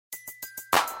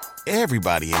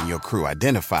Everybody in your crew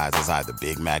identifies as either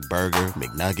Big Mac Burger,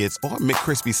 McNuggets, or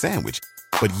McCrispy Sandwich.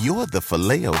 But you're the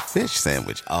Filet-O-Fish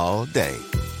Sandwich all day.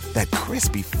 That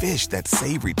crispy fish, that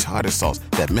savory tartar sauce,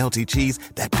 that melty cheese,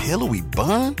 that pillowy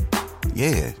bun.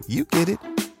 Yeah, you get it.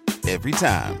 Every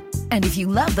time. And if you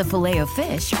love the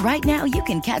Filet-O-Fish, right now you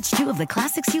can catch 2 of the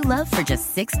classics you love for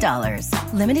just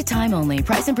 $6. Limited time only.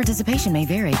 Price and participation may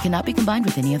vary. Cannot be combined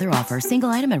with any other offer. Single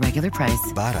item at regular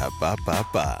price.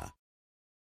 Ba-da-ba-ba-ba.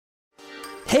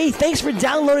 Hey, thanks for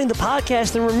downloading the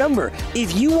podcast. And remember,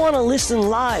 if you want to listen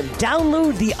live,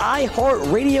 download the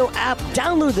iHeartRadio app,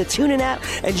 download the TuneIn app,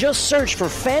 and just search for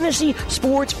Fantasy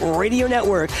Sports Radio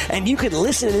Network, and you can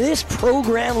listen to this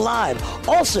program live.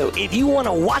 Also, if you want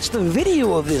to watch the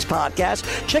video of this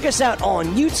podcast, check us out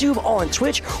on YouTube, on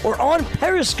Twitch, or on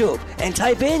Periscope, and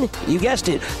type in, you guessed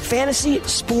it, Fantasy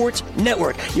Sports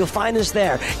Network. You'll find us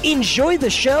there. Enjoy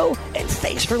the show, and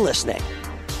thanks for listening.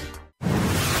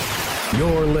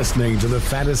 You're listening to the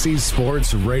Fantasy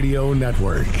Sports Radio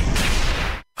Network.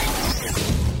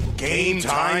 Game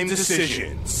time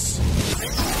decisions.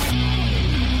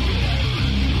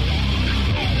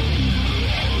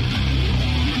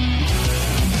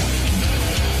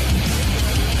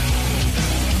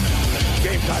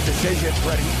 Game time decisions.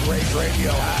 Ready Rage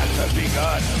Radio has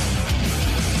begun.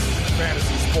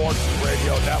 Fantasy Sports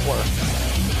Radio Network.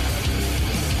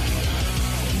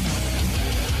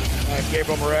 I'm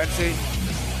Gabriel Morency.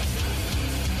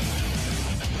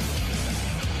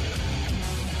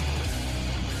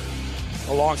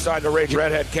 Alongside the Rage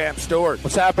Redhead Cam Stewart.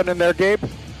 What's happening there, Gabe?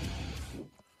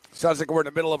 Sounds like we're in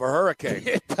the middle of a hurricane.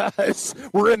 It does.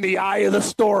 We're in the eye of the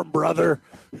storm, brother.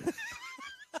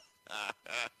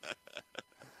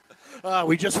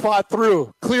 We just fought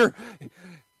through. Clear.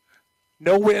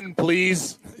 No wind,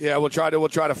 please. Yeah, we'll try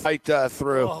to fight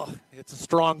through. Oh, it's a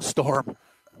strong storm.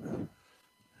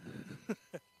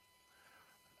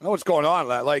 I know what's going on.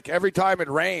 Like every time it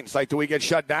rains, like, do we get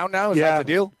shut down now? Is that the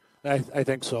deal? I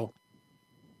think so.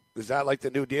 Is that like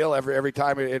the new deal? Every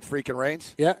time it freaking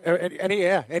rains? Yeah.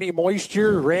 Any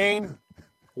moisture, rain,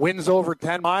 winds over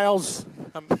 10 miles.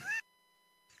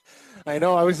 I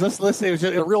know. I was just listening. It was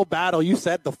just a real battle. You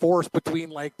said the force between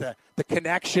like the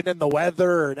connection and the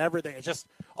weather and everything. It's just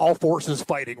all forces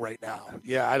fighting right now.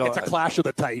 Yeah, I don't. It's a clash of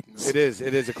the Titans. It is.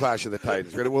 It is a clash of the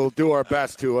Titans. We'll do our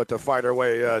best to fight our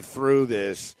way through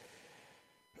this.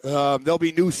 There'll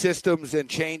be new systems and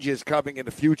changes coming in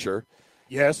the future.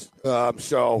 Yes.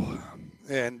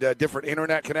 And different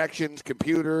internet connections,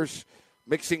 computers,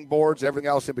 mixing boards, everything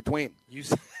else in between.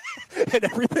 And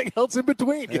everything else in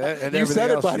between. And you said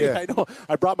it, else, buddy. yeah. I know.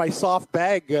 I brought my soft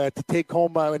bag to take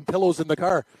home and pillows in the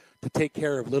car to take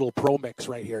care of little Pro Mix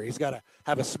right here. He's got to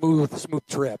have a smooth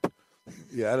trip.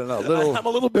 Yeah, I don't know. I'm a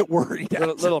little bit worried.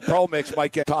 Little Pro Mix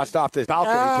might get tossed off this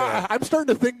balcony. I'm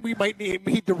starting to think we might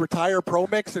need to retire Pro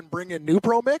Mix and bring in new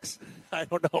Pro Mix. I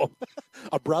don't know.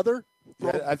 A brother?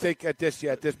 Yeah, I think at this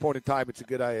point in time, it's a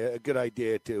good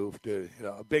idea to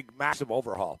a big massive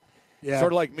overhaul. Yeah.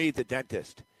 Sort of like me, the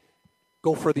dentist.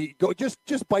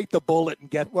 Just bite the bullet and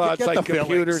get it's get like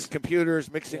the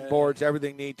computers, mixing boards,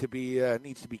 everything needs to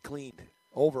be cleaned,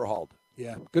 overhauled.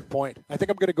 Yeah, good point. I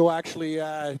think I'm going to go actually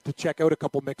to check out a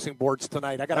couple mixing boards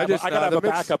tonight. I got to have a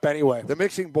backup anyway. The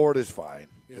mixing board is fine.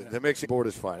 Yeah. The mixing board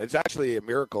is fine. It's actually a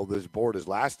miracle this board has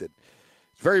lasted.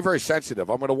 It's very, very sensitive.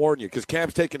 I'm going to warn you because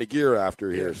Cam's taking a gear after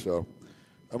here, so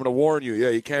I'm going to warn you. Yeah,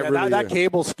 you can't really. That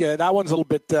cable's good. That one's a little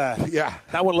bit. Yeah.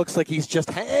 That one looks like he's just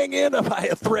hanging by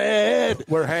a thread.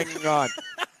 We're hanging on.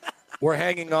 We're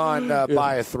hanging on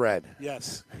by a thread.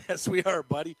 Yes, we are,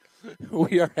 buddy.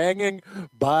 We are hanging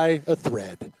by a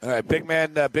thread. All right, big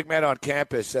man on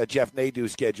campus. Jeff Nadeau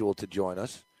scheduled to join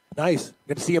us. Nice.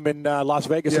 Going to see him in Las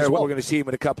Vegas as well. We're going to see him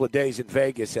in a couple of days in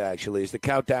Vegas. Actually, as the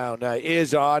countdown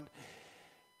is on.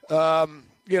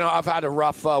 I've had a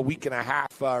rough week and a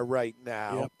half right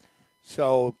now. Yep.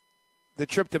 So the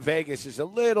trip to Vegas is a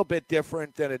little bit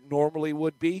different than it normally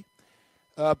would be.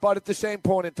 But at the same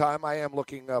point in time, I am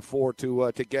looking forward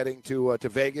to getting to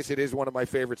Vegas. It is one of my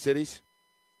favorite cities.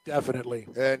 Definitely.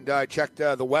 And I checked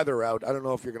the weather out. I don't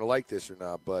know if you're going to like this or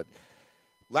not, but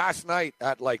last night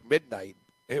at like midnight,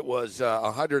 it was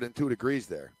 102 degrees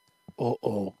there.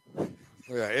 Uh-oh.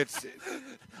 Yeah,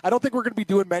 I don't think we're going to be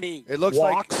doing many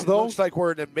walks, though. It looks like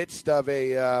we're in the midst of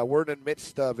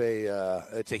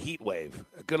it's a heat wave,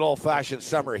 a good old-fashioned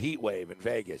summer heat wave in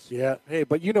Vegas. Yeah. Hey,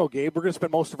 but Gabe, we're going to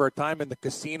spend most of our time in the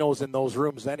casinos in those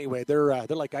rooms anyway. They're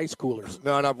like ice coolers.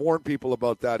 No, and I've warned people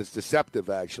about that. It's deceptive,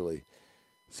 actually.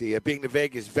 See, being the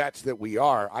Vegas vets that we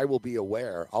are, I will be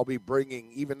aware. I'll be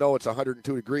bringing, even though it's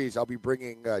 102 degrees, I'll be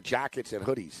bringing jackets and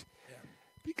hoodies.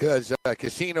 Because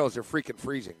casinos are freaking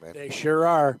freezing, man. They sure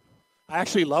are. I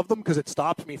actually love them because it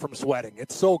stops me from sweating.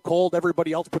 It's so cold.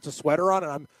 Everybody else puts a sweater on,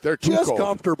 and They're too just cold.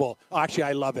 comfortable. Oh, actually,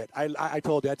 I love it. I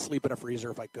told you I'd sleep in a freezer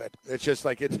if I could. It's just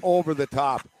like it's over the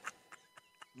top.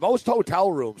 Most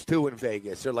hotel rooms, too, in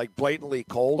Vegas are like blatantly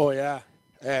cold. Oh, yeah.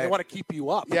 They And, want to keep you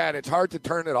up. yeah, and it's hard to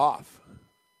turn it off.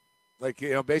 Like,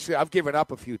 basically, I've given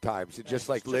up a few times. It just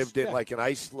lived in like an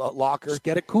ice locker. Just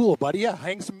get it cool, buddy. Yeah,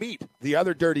 hang some meat. The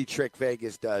other dirty trick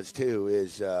Vegas does, too,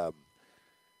 is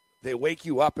they wake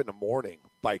you up in the morning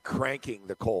by cranking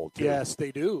the cold, too. Yes,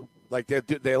 they do. Like,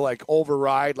 they like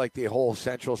override, like, the whole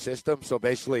central system. So,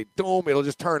 basically, boom, it'll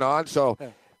just turn on. So,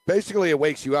 basically, it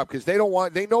wakes you up because they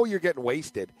know you're getting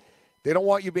wasted. They don't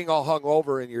want you being all hung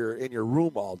over in your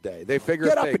room all day. They figure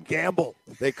Get up and gamble.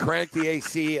 They crank the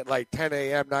AC at like 10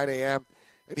 a.m., 9 a.m.,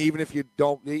 and even if you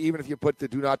put the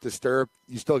do not disturb,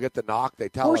 you still get the knock. They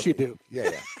tell Of course them. you do.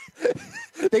 Yeah.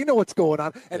 They know what's going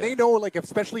on. And they know, like,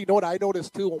 especially, you know what I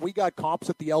noticed, too, when we got comps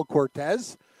at the El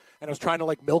Cortez, and I was trying to,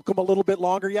 like, milk them a little bit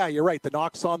longer. Yeah, you're right. The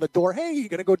knock's on the door. Hey, you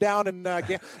going to go down and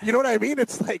you know what I mean?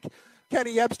 It's like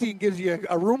Kenny Epstein gives you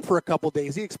a room for a couple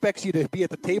days. He expects you to be at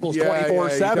the tables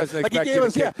 24/7. Like he gave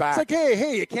us, It's like,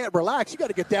 hey, you can't relax. You got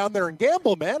to get down there and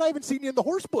gamble, man. I haven't seen you in the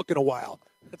horse book in a while.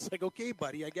 It's like, okay,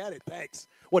 buddy, I get it. Thanks.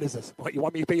 What is this? What, you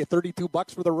want me to pay you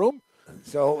 $32 for the room?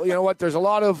 So you know what? There's a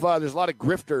lot of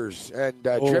grifters and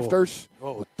drifters.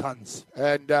 Oh, tons.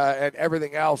 And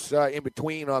everything else in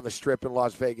between on the Strip in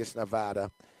Las Vegas, Nevada.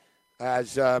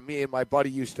 As me and my buddy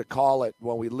used to call it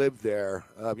when we lived there.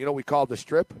 We called the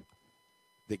Strip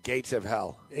the gates of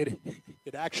hell. It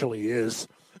actually is.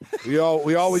 We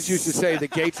always used to say the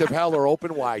gates of hell are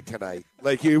open wide tonight.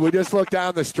 Like you would just look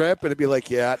down the Strip and it'd be like,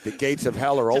 yeah, the gates of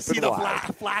hell are Just open see the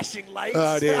wide. flashing lights.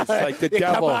 It is like the Yeah,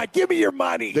 devil. Come on, give me your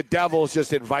money. The devil's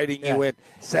just inviting you in.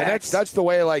 Sex. And that's the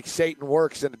way like Satan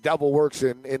works and the devil works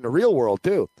in the real world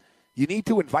too. You need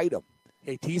to invite him.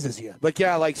 He teases you.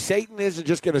 Like Satan isn't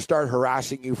just going to start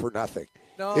harassing you for nothing.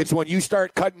 No. It's when you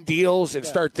start cutting deals and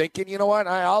start thinking, you know what,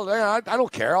 I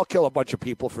don't care. I'll kill a bunch of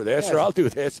people for this or I'll do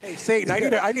this. Hey, Satan,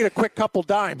 I need a quick couple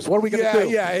dimes. What are we going to do?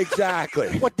 Yeah, exactly.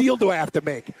 What deal do I have to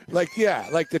make? Like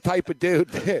the type of dude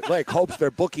that like hopes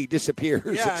their bookie disappears Yeah,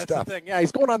 and that's stuff. the thing. Yeah,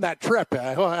 he's going on that trip.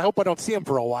 I hope I don't see him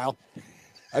for a while.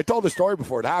 I told the story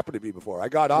before. It happened to me before. I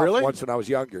got off Really? once when I was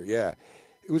younger. Yeah,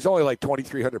 it was only like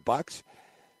 $2,300,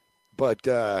 but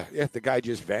the guy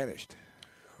just vanished.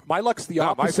 My luck's the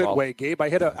Not my opposite fault. way, Gabe. I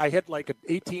hit like an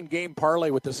 18-game parlay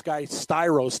with this guy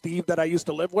Styro, Steve, that I used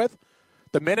to live with.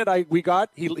 The minute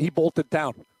he bolted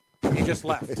down. He just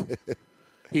left.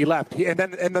 He left. And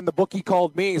then the bookie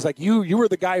called me. He's like, you were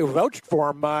the guy who vouched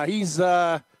for him. He's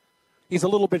a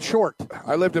little bit short.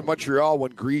 I lived in Montreal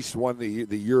when Greece won the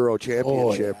Euro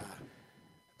championship,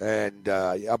 and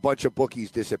a bunch of bookies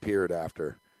disappeared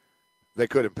after. They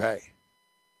couldn't pay.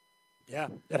 Yeah,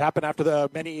 it happened after the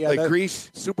many Greece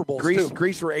Super Bowls Greece too.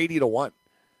 Greece were 80-1.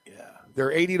 Yeah,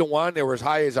 They're 80-1. They were as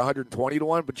high as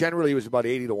 120-1, but generally it was about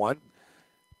 80-1,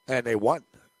 and they won.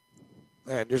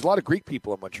 And there's a lot of Greek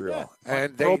people in Montreal,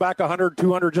 and throw back 100,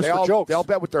 200 just for jokes. They all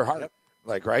bet with their heart, Yep.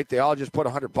 like right. They all just put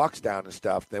 $100 down and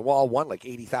stuff. They all won like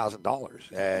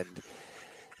 $80,000, and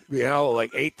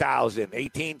like 8,000,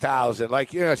 18,000.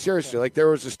 Like seriously, like there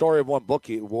was a story of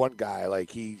one guy,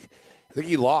 like I think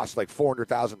he lost like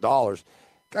 $400,000.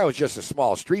 Guy was just a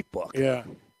small street book. Yeah.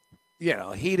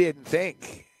 He didn't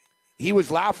think. He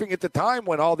was laughing at the time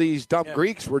when all these dumb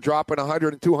Greeks were dropping $100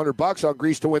 and $200 on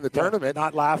Greece to win the tournament.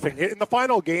 Not laughing. In the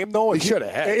final game, though. He should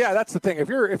have had. Yeah, that's the thing. If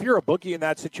you're a bookie in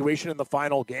that situation in the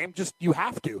final game, you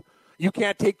have to. You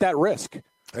can't take that risk.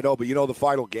 I know, but the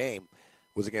final game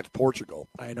was against Portugal.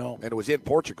 I know. And it was in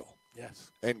Portugal.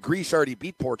 Yes. And Greece already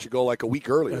beat Portugal like a week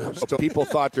earlier. So people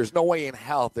thought there's no way in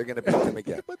hell they're going to beat them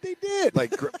again. But they did.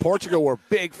 Like Portugal were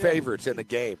big favorites in the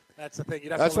game. That's the thing.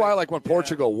 That's why like when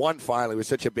Portugal won finally, it was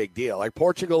such a big deal. Like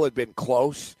Portugal had been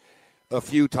close a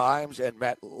few times and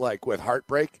met like with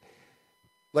heartbreak.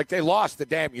 Like they lost the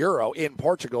damn Euro in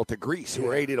Portugal to Greece, who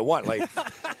were 80-1. Like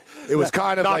it was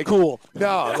kind of not like cool.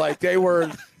 No, like they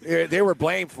were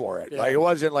blamed for it. Like it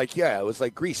wasn't like it was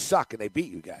like Greece suck and they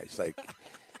beat you guys. Like.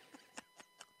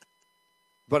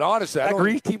 But honestly, that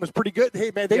Greece team was pretty good. Hey,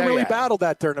 man, they really battled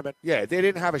that tournament. Yeah, they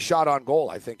didn't have a shot on goal,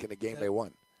 I think, in the game they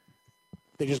won.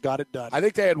 They just got it done. I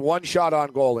think they had one shot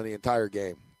on goal in the entire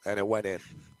game, and it went in.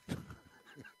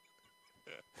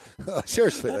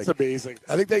 Seriously. That's amazing.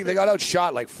 I think they got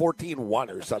outshot like 14-1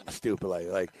 or something stupid.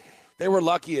 Like they were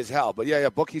lucky as hell. But,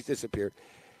 bookies disappeared.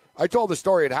 I told the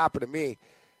story. It happened to me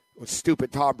with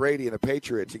stupid Tom Brady and the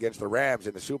Patriots against the Rams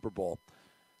in the Super Bowl.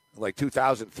 Like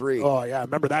 2003. Oh, yeah. I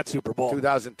remember that Super Bowl.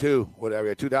 2002,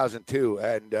 whatever. 2002.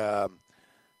 And I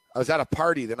was at a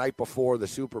party the night before the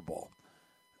Super Bowl.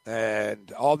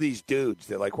 And all these dudes,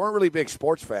 they weren't really big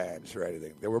sports fans or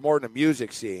anything. They were more in the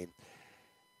music scene.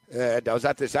 And I was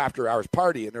at this after-hours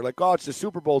party, and they're like, oh, it's the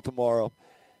Super Bowl tomorrow.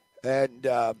 And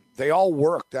they all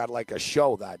worked at, a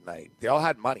show that night. They all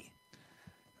had money.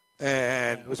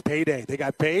 And it was payday. They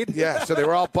got paid? Yeah, so they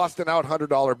were all busting out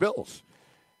 $100 bills.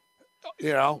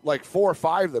 4 or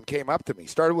 5 of them came up to me.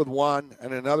 Started with one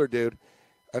and another dude.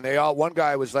 And one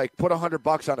guy was like, put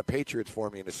 $100 on the Patriots for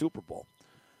me in the Super Bowl.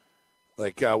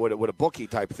 With a bookie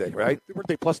type thing, right? Weren't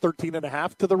they plus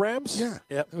 13.5 to the Rams? Yeah.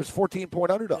 Yep. It was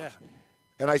 14-point underdog. Yeah.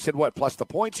 And I said, what, plus the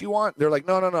points you want? They're like,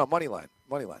 no, money line.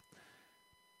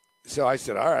 So I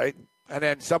said, all right. And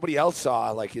then somebody else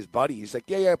saw, his buddy. He's like,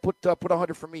 yeah, put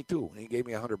 100 for me, too. And he gave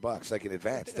me $100, in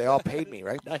advance. They all paid me,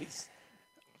 right? Nice.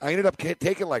 I ended up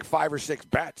taking, 5 or 6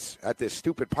 bets at this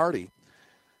stupid party.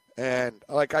 And,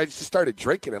 I just started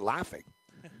drinking and laughing.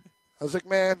 I was like,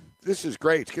 man, this is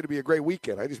great. It's going to be a great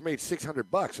weekend. I just made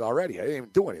 $600 already. I didn't even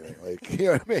do anything. You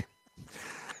know what I mean?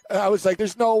 And I was like,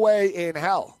 there's no way in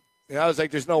hell. And I was like,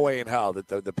 there's no way in hell that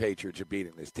the Patriots are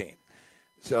beating this team.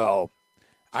 So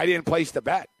I didn't place the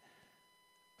bet.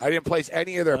 I didn't place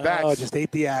any of their bets. Oh, just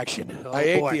ate the action. I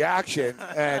ate the action.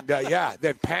 And,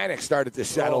 then panic started to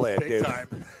settle in, big dude.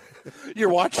 time. You're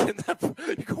watching that.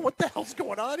 You go, what the hell's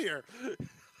going on here?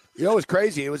 You know, it was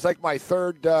crazy. It was like my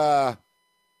third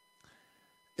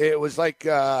it was like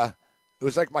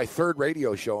my third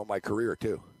radio show in my career,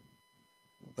 too.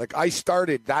 I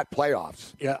started that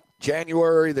playoffs. Yeah.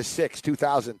 January the 6th,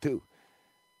 2002.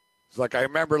 It's I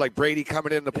remember, Brady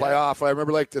coming in the playoff. I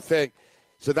remember, the thing.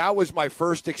 So that was my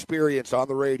first experience on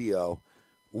the radio,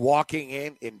 walking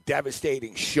in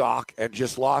devastating shock and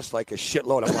just lost, a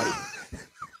shitload of money.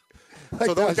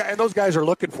 So those guys are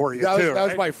looking for you, that right?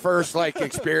 was my first,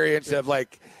 experience of,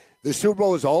 the Super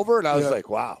Bowl was over, and I was like,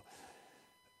 wow.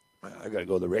 I got to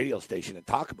go to the radio station and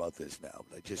talk about this now.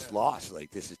 I just lost.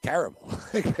 This is terrible.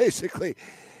 Basically,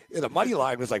 the money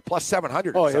line was plus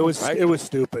 700. Oh, it was right? It was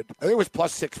stupid. I think it was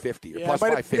plus 650 or plus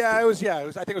 550. Yeah, it was. Yeah,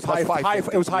 I think it was high.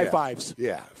 It was high fives.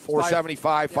 Yeah,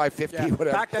 475, 550,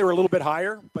 whatever. Back they were a little bit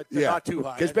higher, but not too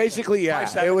high. Because basically, it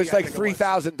was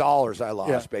 $3,000 I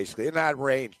lost, basically in that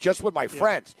range, just with my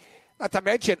friends. Not to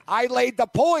mention, I laid the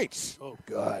points. Oh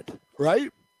God!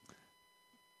 Right.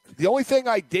 The only thing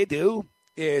I did do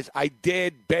is I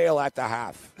did bail at the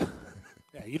half.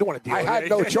 Yeah, you don't want to deal with it. I had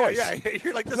no choice. Yeah,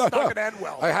 you're like, this is not going to end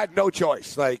well. I had no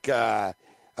choice. I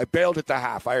bailed at the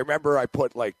half. I remember I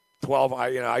put 12.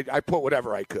 I put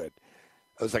whatever I could.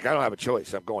 I was like, I don't have a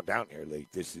choice. I'm going down here.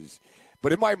 This is.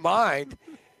 But in my mind,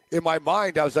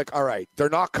 I was like, all right, they're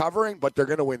not covering, but they're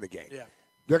going to win the game. Yeah.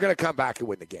 They're going to come back and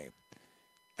win the game.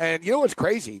 And you know what's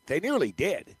crazy? They nearly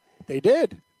did. They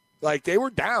did. They were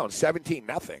down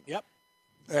 17-0. Yep.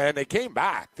 And they came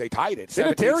back. They tied it.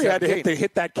 Vinatieri had to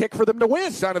hit that kick for them to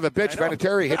win. Son of a bitch,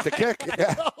 Vinatieri hit the kick.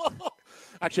 Yeah.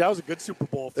 Actually, that was a good Super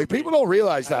Bowl. People don't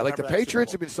realize that. The that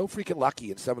Patriots have been so freaking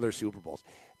lucky in some of their Super Bowls.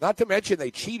 Not to mention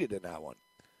they cheated in that one.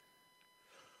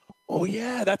 Oh,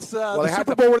 yeah. That's the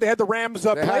Super Bowl where they had the Rams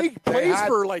plays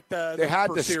for the They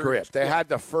had the series. script. They had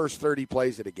the first 30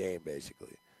 plays of the game,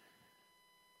 basically,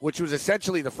 which was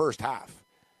essentially the first half.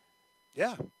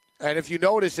 Yeah. And if you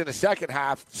notice in the second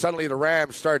half, suddenly the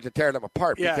Rams started to tear them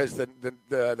apart because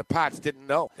the Pats didn't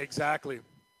know. Exactly.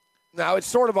 Now, it's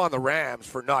sort of on the Rams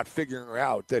for not figuring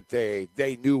out that they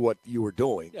knew what you were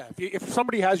doing. Yeah, if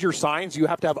somebody has your signs, you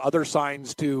have to have other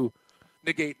signs to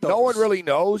negate those. No one really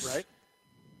knows. Right?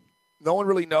 No one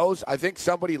really knows. I think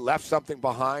somebody left something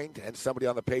behind, and somebody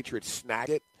on the Patriots snagged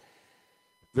it.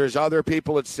 There's other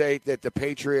people that say that the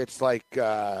Patriots,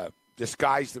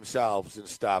 disguise themselves and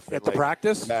stuff. At the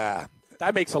practice? Yeah.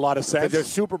 That makes a lot of sense. There's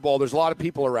Super Bowl. There's a lot of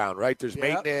people around, right? There's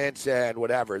maintenance and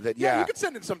whatever. You could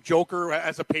send in some joker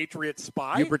as a Patriot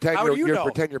spy. You pretend How do you know?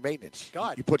 pretend you're maintenance.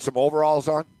 God. You put some overalls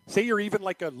on. Say you're even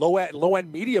like a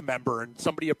low-end media member and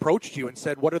somebody approached you and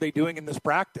said, what are they doing in this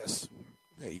practice?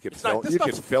 Yeah, you could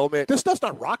film it. This stuff's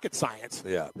not rocket science.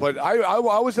 Yeah, but I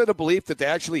was in a belief that they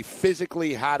actually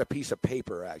physically had a piece of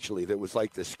paper that was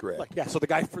like the script. So the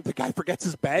guy forgets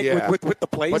his bag with the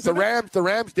plays. But the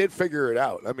Rams did figure it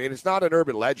out. I mean, it's not an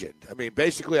urban legend. I mean,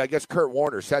 basically, I guess Kurt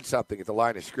Warner said something at the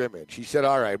line of scrimmage. He said,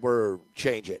 "All right, we're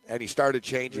change it," and he started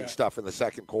changing stuff in the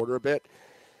second quarter a bit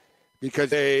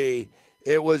because it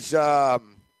was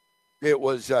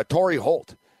Torrey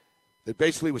Holt that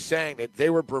basically was saying that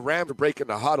Rams were breaking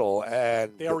the huddle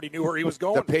and they already knew where he was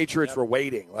going. The Patriots were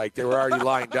waiting, they were already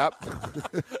lined up.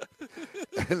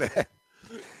 And then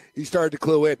he started to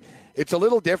clue in. It's a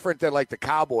little different than the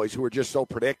Cowboys, who were just so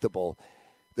predictable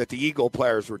that the Eagle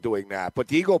players were doing that. But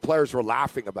the Eagle players were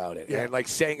laughing about it and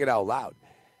saying it out loud.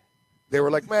 They were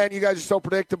like, man, you guys are so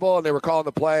predictable, and they were calling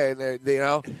the play, and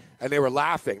they were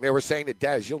laughing. They were saying to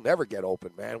Dez, you'll never get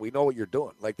open, man. We know what you're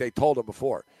doing. Like they told him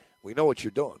before. We know what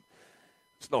you're doing.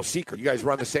 It's no secret. You guys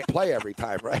run the same play every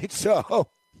time, right? So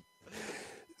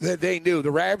they knew.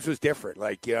 The Rams was different.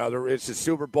 Like, it's a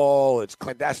Super Bowl. It's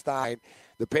clandestine.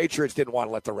 The Patriots didn't want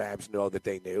to let the Rams know that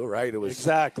they knew, right? It was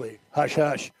exactly. Hush,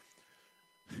 hush.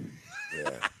 Yeah.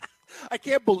 I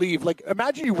can't believe, like,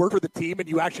 imagine you worked for the team and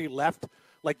you actually left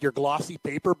like your glossy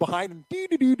paper behind, and guy in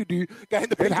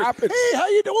the picture. It happens. Hey, how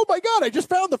you doing? Oh my God, I just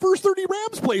found the first 30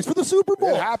 Rams plays for the Super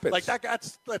Bowl. It happens. Like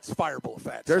that's fireable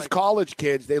offense. There's like, college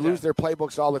kids. They lose their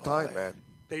playbooks all the time, man.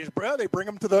 They bring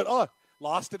them to the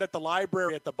lost it at the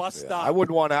library at the bus stop. I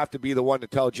wouldn't want to have to be the one to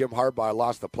tell Jim Harbaugh I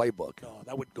lost the playbook. No,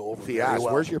 that wouldn't go over. If he very asked,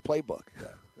 well. "Where's your playbook?"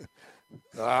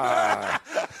 I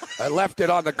left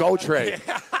it on the go tray.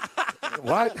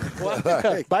 What?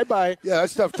 Bye-bye. Yeah, that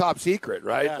stuff top secret,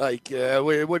 right? Yeah. Like, it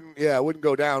wouldn't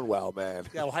go down well, man.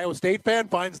 Yeah, Ohio State fan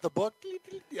finds the book.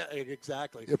 Yeah,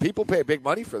 exactly. Yeah, people pay big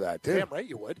money for that, too. Damn right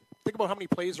you would. Think about how many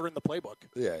plays are in the playbook.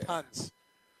 Yeah. Tons.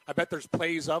 I bet there's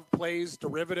plays of plays,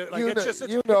 derivative. Like, it's a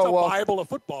Bible of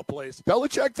football plays.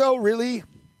 Belichick, though, really,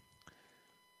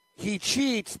 he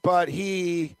cheats, but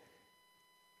he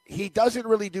doesn't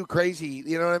really do crazy,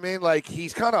 you know what I mean? Like,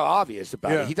 he's kind of obvious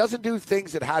about it. He doesn't do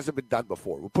things that hasn't been done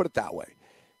before. We'll put it that way.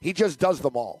 He just does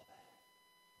them all.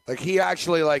 Like, he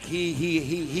actually, like,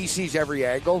 he sees every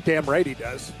angle. Damn right he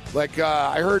does. Like,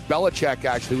 I heard Belichick,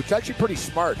 actually, which is actually pretty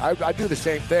smart. I do the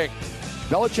same thing.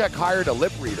 Belichick hired a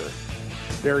lip reader.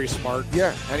 Very smart.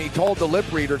 Yeah, and he told the lip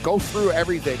reader, go through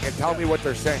everything and tell me what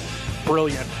they're saying.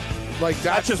 Brilliant. Like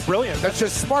that's just brilliant. That's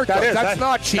just smart. That's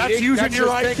not cheating. That's using your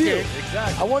IQ. Thinking.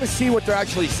 Exactly. I want to see what they're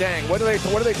actually saying. What are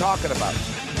they talking about?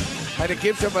 And it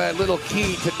gives them a little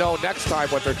key to know next time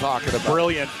what they're talking about.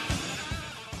 Brilliant.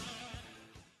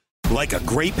 Like a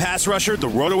great pass rusher, the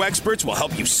Roto Experts will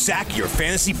help you sack your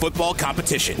fantasy football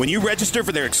competition. When you register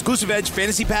for their exclusive Edge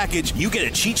fantasy package, you get a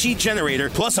cheat sheet generator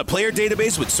plus a player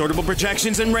database with sortable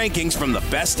projections and rankings from the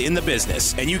best in the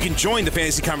business. And you can join the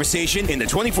fantasy conversation in the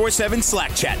 24/7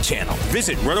 Slack chat channel.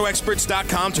 Visit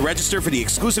RotoExperts.com to register for the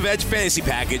exclusive Edge fantasy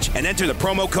package and enter the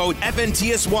promo code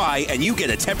FNTSY and you get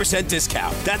a 10%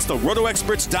 discount. That's the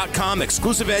RotoExperts.com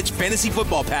exclusive Edge fantasy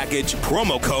football package,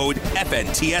 promo code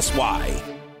FNTSY.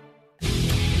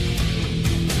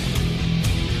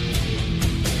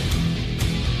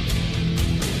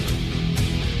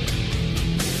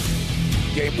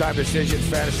 Game Time Decisions,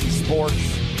 Fantasy Sports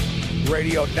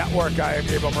Radio Network. I am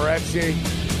Gabriel Morency.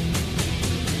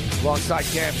 Alongside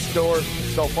Cam Stewart.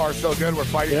 So far, so good. We're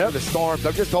fighting through the storms.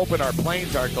 I'm just hoping our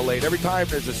planes aren't delayed. Every time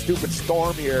there's a stupid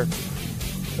storm here,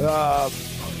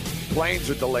 planes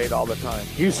are delayed all the time.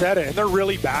 You said it, and they're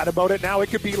really bad about it now. It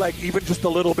could be like even just a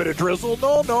little bit of drizzle.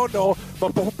 No. But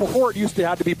before it used to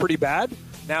have to be pretty bad.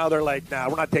 Now they're like, nah,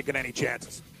 we're not taking any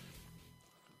chances.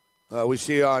 We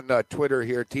see on Twitter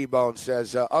here, T-Bone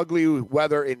says, ugly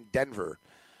weather in Denver.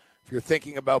 If you're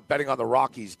thinking about betting on the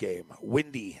Rockies game,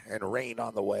 windy and rain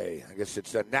on the way. I guess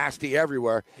it's nasty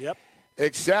everywhere. Yep.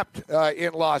 Except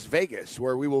in Las Vegas,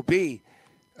 where we will be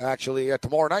actually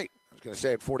tomorrow night. I was going to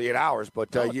say in 48 hours, but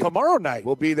tomorrow night.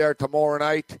 We'll be there tomorrow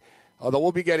night, although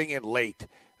we'll be getting in late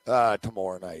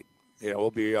tomorrow night. We'll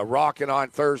be rocking on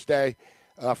Thursday.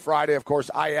 Friday, of course,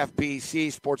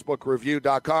 IFBC,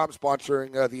 sportsbookreview.com,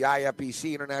 sponsoring the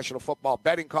IFBC International Football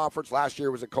Betting Conference. Last year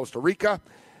was in Costa Rica,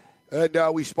 and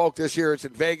we spoke this year. It's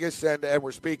in Vegas, and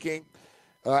we're speaking,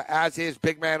 as is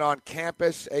Big Man on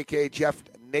Campus, a.k.a. Jeff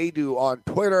Nadeau on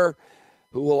Twitter,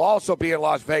 who will also be in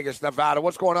Las Vegas, Nevada.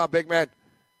 What's going on, Big Man?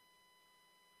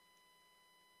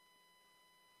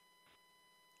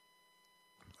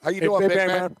 How you doing, Big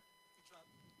Man?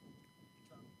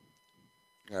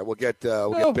 All right, we'll get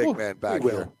Big Man back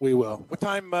here. We will. What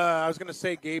time? I was going to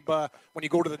say, Gabe, when you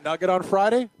go to the Nugget on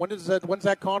Friday, when's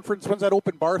that conference? When's that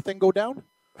open bar thing go down?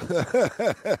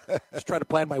 Just trying to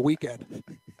plan my weekend.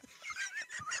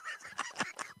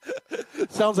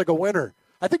 Sounds like a winner.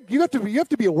 I think you have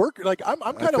to be a worker. Like I'm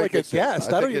kind of like a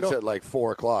guest. I think it's at like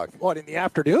 4:00. What, in the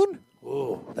afternoon?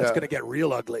 Oh, that's going to get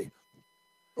real ugly.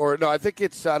 Or no, I think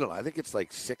it's I don't know. I think it's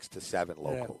like 6 to 7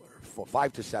 local or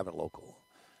 5 to 7 local.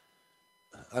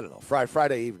 I don't know.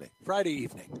 Friday evening. Friday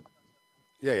evening.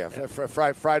 Yeah.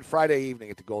 Friday evening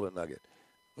at the Golden Nugget.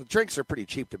 Well, drinks are pretty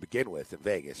cheap to begin with in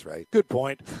Vegas, right? Good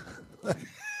point.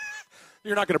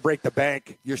 You're not going to break the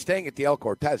bank. You're staying at the El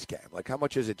Cortez, Cam. Like, how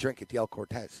much is a drink at the El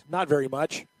Cortez? Not very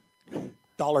much.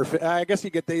 I guess you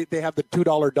get they have the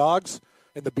 $2 dogs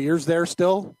and the beers there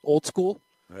still, old school.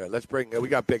 All right, let's bring. We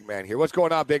got Big Man here. What's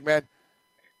going on, Big Man?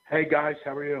 Hey guys,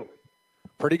 how are you?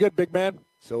 Pretty good, big man.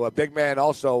 So Big Man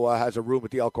also has a room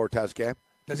at the El Cortez camp.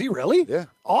 Does he really? Yeah.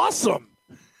 Awesome.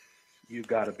 You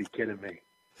got to be kidding me.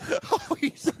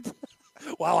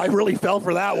 Wow, I really fell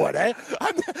for that one. Eh?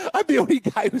 I'm the only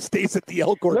guy who stays at the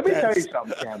El Cortez. Let me tell you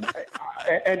something, Cam.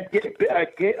 And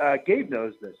Gabe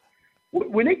knows this.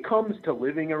 When it comes to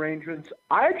living arrangements,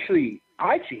 I actually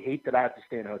hate that I have to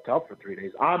stay in a hotel for 3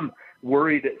 days. I'm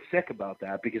worried sick about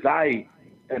that because I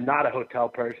am not a hotel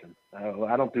person.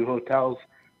 I don't do hotels.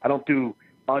 I don't do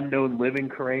unknown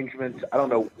living arrangements. I don't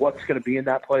know what's going to be in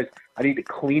that place. I need to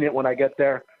clean it when I get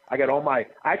there. I got all my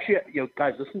 – actually,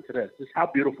 guys, listen to this. How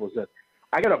beautiful is this?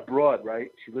 I got a broad,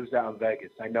 right? She lives out in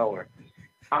Vegas. I know her.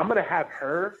 I'm going to have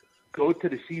her go to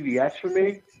the CVS for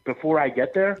me before I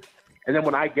get there. And then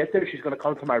when I get there, she's going to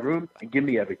come to my room and give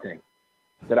me everything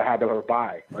that I had to her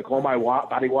buy. Like all my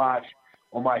body wash,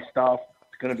 all my stuff.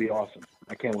 It's going to be awesome.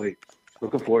 I can't wait.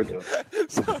 Looking forward to it.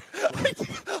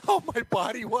 Oh, my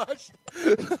body wash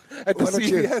at the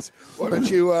CVS. Why don't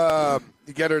you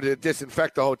get her to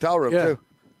disinfect the hotel room, too?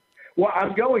 Well,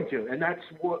 I'm going to, and that's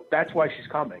why she's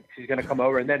coming. She's going to come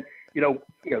over, and then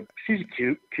she's a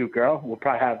cute girl. We'll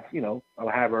probably have I'll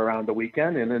have her around the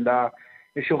weekend, and then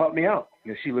she'll help me out.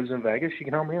 She lives in Vegas. She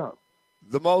can help me out.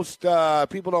 The most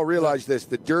people don't realize this.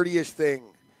 The dirtiest thing.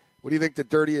 What do you think the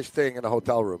dirtiest thing in a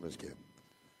hotel room is, Kim?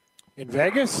 In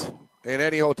Vegas? In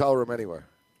any hotel room anywhere.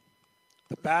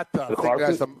 The bathtub. The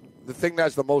thing that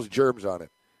has the most germs on it.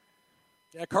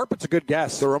 Yeah, carpet's a good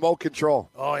guess. The remote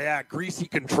control. Oh, yeah, greasy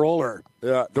controller.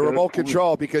 Yeah, the remote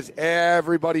control, because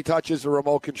everybody touches the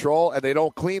remote control, and they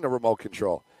don't clean the remote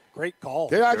control. Great call.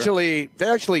 They actually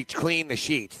clean the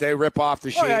sheets. They rip off the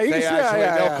sheets.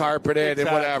 They'll carpet it and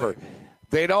whatever.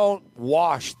 They don't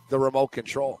wash the remote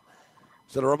control.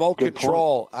 So the remote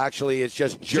control actually is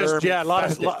just germ. A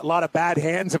lot of bad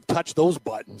hands have touched those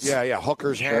buttons. Yeah,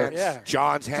 hookers' hands,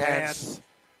 John's hands.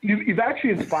 You've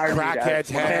actually inspired me. Crackheads'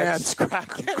 hands.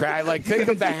 Think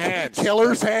of the hands.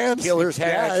 Killers' hands.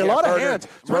 Yeah, a lot of hands.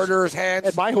 Murderers' hands.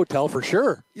 At my hotel, for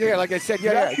sure. Yeah, like I said,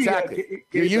 exactly.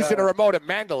 You're using a remote at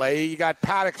Mandalay. You got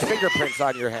Paddock's fingerprints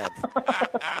on your hand.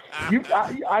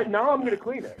 Now I'm going to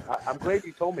clean it. I'm glad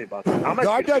you told me about that.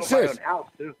 I'm dead serious. My own house,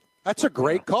 too. That's a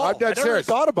great call. I'm dead serious.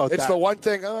 Thought about that. It's the one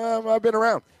thing I've been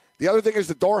around. The other thing is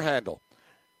the door handle.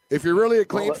 If you're really a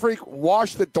clean freak,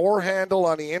 wash the door handle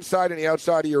on the inside and the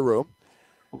outside of your room.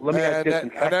 And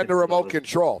then the remote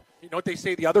control. You know what they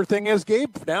say the other thing is,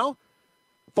 Gabe, now?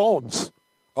 Phones.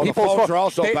 Oh, the phones are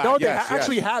also bad. No, they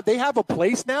have a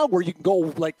place now where you can go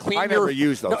clean I never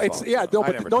use those phones. They have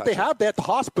that at the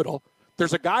hospital.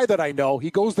 There's a guy that I know.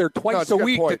 He goes there twice a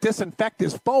week to disinfect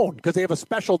his phone because they have a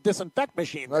special disinfect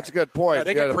machine. That's a good point. Yeah,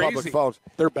 they get crazy. Public phones.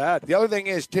 They're bad. The other thing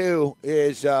is, too,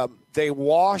 is they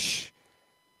wash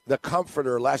the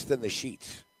comforter less than the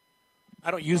sheets. I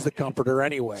don't use the comforter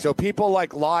anyway. So people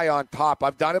lie on top.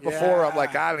 I've done it before. I'm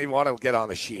like, I don't even want to get on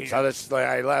the sheets. I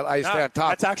stay on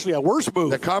top. That's actually a worse move.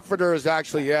 The comforter is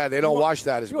actually, they don't wash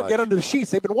that as much. Get under the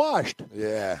sheets. They've been washed.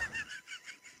 Yeah.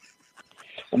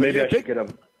 Well, maybe I should get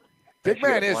them. Big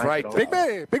Man is right. Big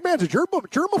Man's a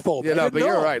germaphobe. But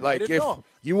you're right. Like if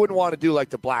you wouldn't want to do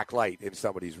the black light in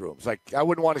somebody's rooms. Like I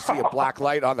wouldn't want to see a black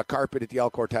light on the carpet at the El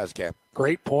Cortez camp.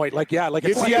 Great point. Like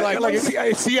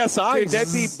CSI. Dude,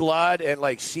 there'd be blood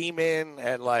and semen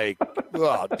and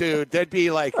there'd be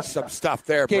some stuff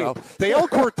there, bro. The El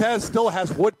Cortez still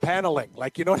has wood paneling.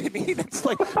 You know what I mean? It's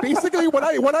basically when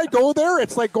I go there,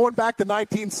 it's like going back to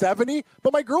 1970.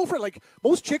 But my girlfriend,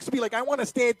 most chicks would be like, I want to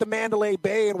stay at the Mandalay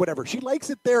Bay and whatever. She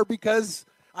likes it there because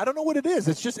I don't know what it is.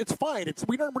 It's just it's fine.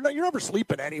 You're never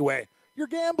sleeping anyway. You're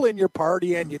gambling, you're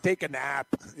partying, you take a nap.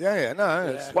 Yeah.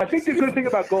 Well, I think the good thing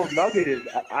about Gold Nugget is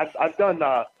I've done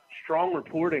strong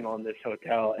reporting on this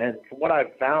hotel, and from what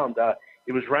I've found,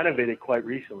 it was renovated quite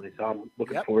recently, so I'm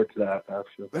looking forward to that.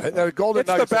 Golden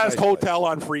It's the best hotel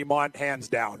on Fremont, hands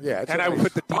down. Yeah, and I would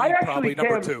put the team probably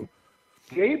number 2.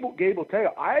 Gabe will tell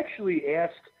you, I actually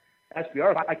asked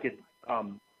SBR if I could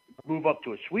move up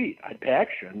to a suite. I'd pay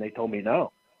extra, and they told me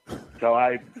no. So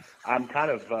I'm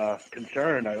kind of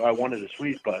concerned. I wanted a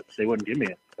suite, but they wouldn't give me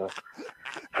it. So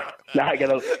now I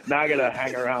gotta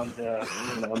hang around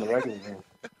in the regular room.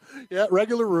 Yeah,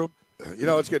 regular room.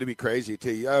 It's going to be crazy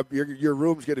too. Your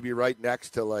room's going to be right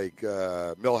next to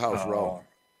Millhouse Row.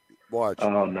 Watch.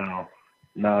 Oh no.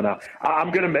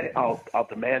 I'm gonna. I'll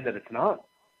demand that it's not.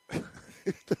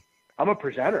 I'm a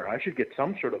presenter. I should get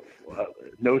some sort of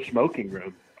no smoking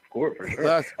room. For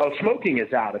sure. Smoking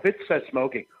is out. If it says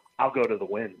smoking, I'll go to the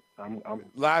Wynn.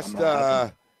 Last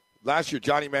year,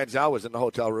 Johnny Manziel was in the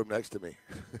hotel room next to me.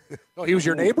 Oh, he was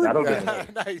your neighbor?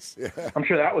 Nice. Yeah. I'm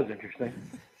sure that was interesting.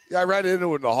 Yeah, I ran into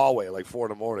him in the hallway like 4 in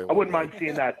the morning. I wouldn't mind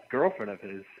seeing that girlfriend of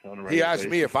his on a regular He asked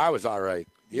basis. me if I was all right.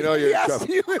 You know, you're Yes,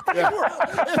 you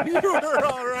were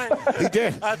all right. He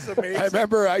did. That's amazing. I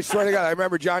remember. I swear to God, I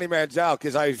remember Johnny Manziel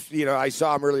because I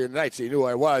saw him earlier in the night, so he knew who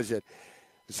I was. And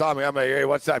he saw me. I'm like, hey,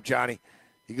 what's up, Johnny?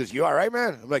 He goes, you all right,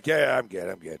 man? I'm like, yeah, I'm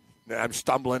good. And I'm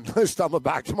stumbling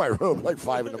back to my room like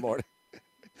 5 in the morning.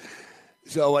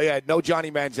 So yeah, no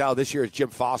Johnny Manziel this year. Is Jim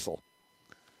Fossil.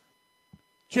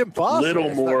 Jim Foster.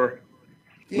 Little more,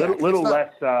 little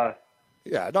less.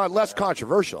 Yeah, not less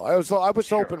controversial. I was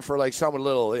hoping for like someone a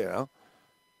little,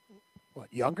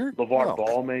 What, younger? LeVar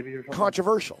Ball maybe or something.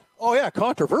 controversial. Oh, yeah,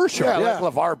 controversial. Yeah, Yeah,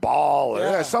 like LeVar Ball, or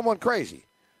Yeah. someone crazy.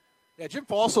 Yeah, Jim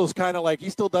Fossil's kind of like, he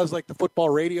still does like the football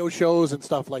radio shows and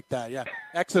stuff like that. Yeah,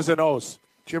 X's and O's.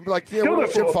 Jim, like Still,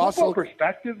 what from Jim a Fossil. football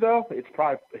perspective, though, he'll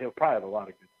probably have a lot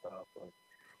of good stuff.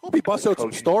 Hope he busts out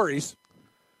some stories.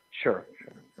 Sure.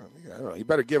 I don't know. You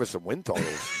better give us some win totals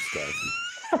and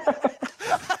stuff.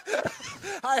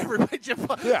 Hi, everybody. Jim,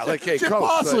 Yeah, like, hey, Jim coach,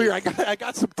 Fossil like- here. I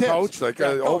got some tips. Coach, like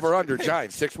Yeah, coach. over under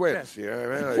Giants 6 wins. You know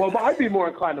what I mean? Like, Well, I'd be more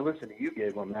inclined to listen to you,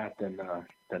 Gabe, on that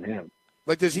than him.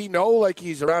 like, does he know like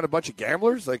he's around a bunch of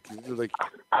gamblers? Like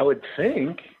I would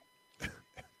think.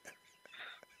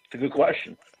 It's a good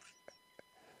question.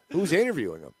 who's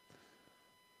interviewing him?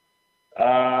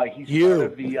 He's You. part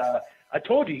of the. I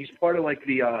told you he's part of like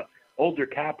the older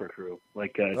Capper crew,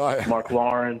 like yeah. Mark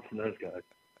Lawrence and those guys.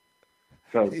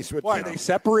 So He's with Why, they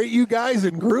separate you guys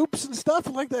in groups and stuff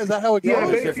like that? Is that how it goes? yeah,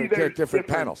 it's basically different- there's different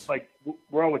panels. Like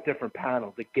we're all with different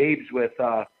panels. Like Gabe's with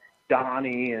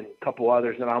Donnie and a couple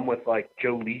others, and I'm with like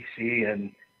Joe Lisi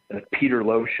and Peter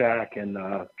Loshak and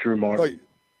Drew Martin.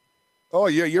 Oh,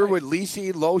 yeah, you're with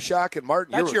Lisi, Loshak, and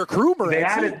Martin. That's You're- your crew, They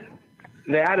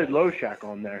Morency. added Loshak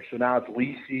on there, so now it's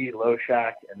Lisi,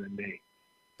 Loshak, and then me.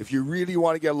 If you really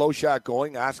want to get Loshak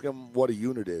going, ask him what a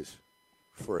unit is.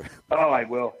 For Oh, I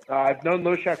will. I've known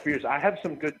Loshak for years. I have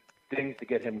some good things to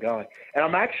get him going,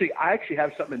 and I actually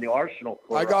have something in the arsenal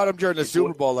for. I got him during the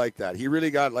Super Bowl like that. He really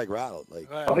got like rattled. Like,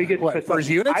 Oh, he gets What, pissed for off. his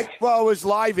units? well, it was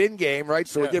live in game, right?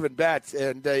 So Yeah. we're giving bets,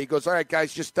 and he goes, "All right,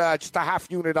 guys, just a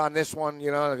half unit on this one,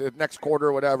 next quarter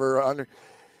or whatever."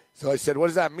 So I said, "What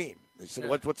does that mean?" They said,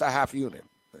 "What's a half unit?"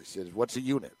 I said, "What's a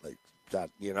unit?" Like that,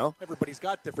 Everybody's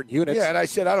got different units. Yeah, and I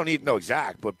said, "I don't need to know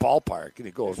exact, but ballpark." And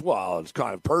he goes, "Well, it's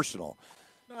kind of personal."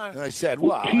 And I said,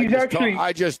 "Well,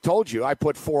 I just told you I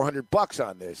put $400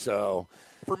 on this, so."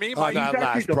 For me, Oh, my no. He's That actually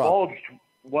last prop. divulged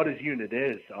what his unit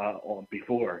is on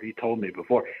before. He told me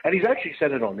before, and he's actually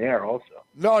said it on the air also.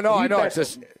 No, I He's know. back- It's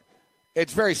just,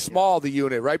 it's very small, the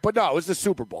unit, right? But no, it was the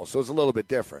Super Bowl, so it was a little bit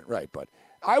different, right? But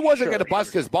I wasn't going to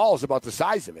bust his balls about the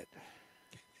size of it.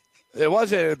 It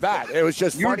wasn't bad. It was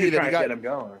just You were funny just that trying he to got. get him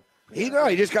going.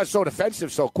 He just got so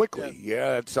defensive so quickly.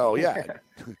 Yeah, so yeah.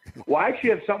 Well, I actually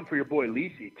have something for your boy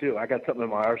Lisi too. I got something in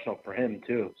my arsenal for him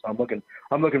too. So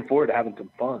I'm looking forward to having some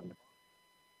fun.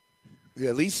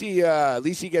 Yeah,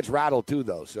 Lisi gets rattled too,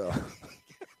 though. So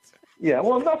Yeah,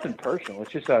 well, nothing personal.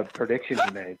 It's just a prediction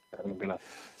he made. I'm gonna.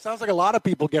 Sounds like a lot of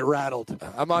people get rattled.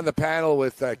 I'm on the panel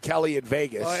with Kelly in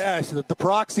Vegas. Oh, yeah. So the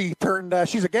proxy turned,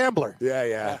 she's a gambler.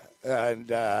 Yeah. And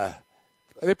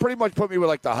they pretty much put me with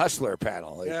like the hustler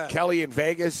panel. Like Yeah. Kelly in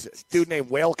Vegas, a dude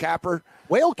named Whale Capper,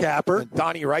 Whale capper. and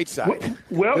Donnie Rightside.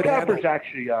 Well, Good Capper's handle.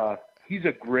 actually he's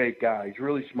a great guy. He's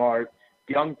really smart,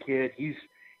 young kid. He's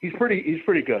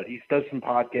pretty good. He does some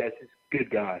podcasts. He's a good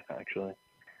guy actually.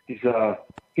 He's a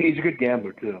good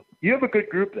gambler too. You have a good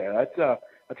group there. That's a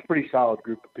pretty solid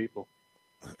group of people.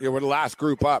 Yeah, we're the last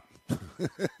group up.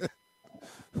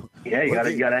 Yeah, you got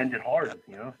to end it hard.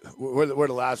 We're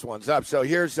the last ones up. So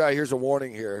here's a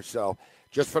warning here. So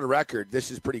just for the record,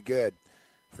 this is pretty good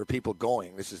for people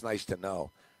going. This is nice to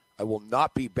know. I will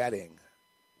not be betting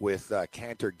with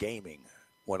Cantor Gaming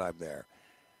when I'm there.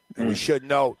 And we should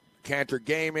note, Cantor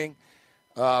Gaming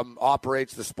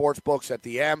operates the sports books at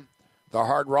the M, the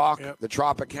Hard Rock, the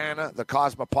Tropicana, the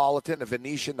Cosmopolitan, the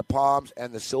Venetian, the Palms,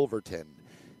 and the Silverton.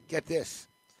 Get this.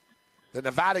 The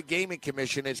Nevada Gaming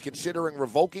Commission is considering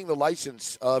revoking the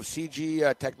license of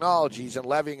CG Technologies and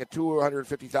levying a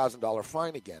 $250,000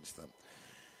 fine against them.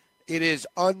 It is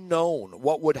unknown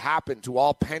what would happen to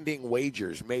all pending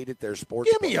wagers made at their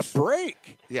sports Give me a books.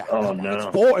 break. Yeah. Oh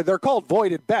no. They're called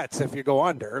voided bets if you go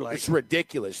under. Like, It's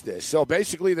ridiculous, this. So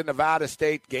basically, the Nevada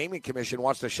State Gaming Commission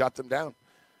wants to shut them down.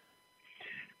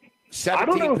 I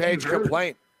don't know if 17-page you heard.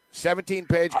 complaint.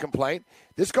 17-page complaint.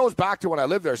 This goes back to when I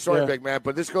lived there. Sorry, big man,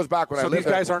 but this goes back when I lived there. So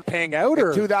these guys aren't paying out?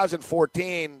 Or? In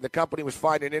 2014, the company was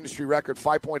fined an industry record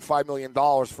 $5.5 million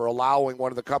for allowing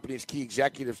one of the company's key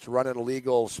executives to run an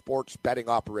illegal sports betting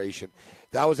operation.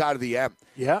 That was out of the M.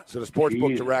 Yeah. So the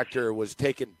sportsbook director was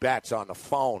taking bets on the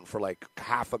phone for like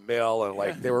 $500,000, and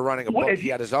like they were running a book. He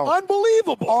had his own.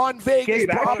 Unbelievable. On Vegas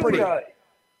property.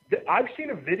 I've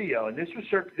seen a video, and this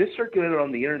circulated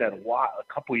on the internet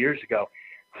a couple years ago.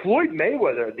 Floyd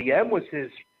Mayweather, the M was his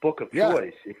book of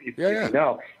choice, if you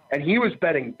know, and he was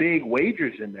betting big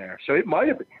wagers in there. So it might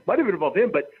have been above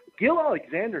him. But Gil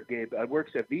Alexander, Gabe,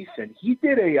 works at VSiN. He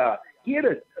did I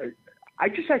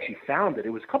just actually found it.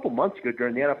 It was a couple months ago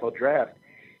during the NFL draft.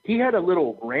 He had a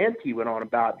little rant he went on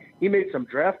about. He made some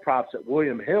draft props at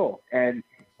William Hill, and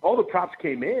all the props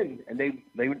came in, and they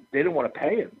didn't want to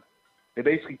pay him. They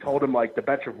basically told him like the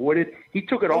bets are voided. He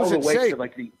took it all the way to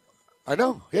like the. I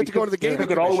know. He had to go to the game. He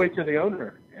took it all the way to the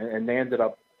owner, and they ended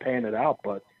up paying it out.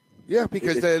 But yeah,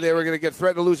 because they were going to get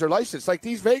threatened to lose their license. Like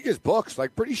these Vegas books,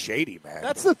 like pretty shady, man.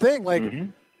 That's the thing. Like,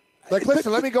 like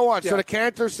listen, let me go on. So the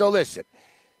Cantor. So listen,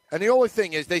 and the only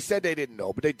thing is, they said they didn't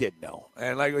know, but they did know.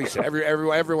 And like we said,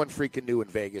 everyone freaking knew in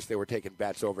Vegas they were taking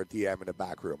bets over at DM in the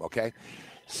back room. Okay,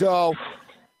 so.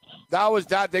 That was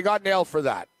that. They got nailed for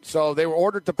that. So they were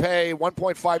ordered to pay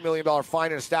 $1.5 million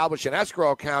fine and establish an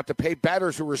escrow account to pay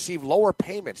bettors who receive lower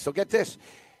payments. So get this.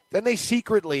 Then they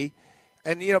secretly,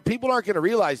 and, you know, people aren't going to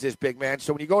realize this, big man.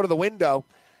 So when you go to the window,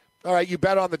 all right, you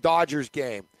bet on the Dodgers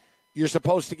game. You're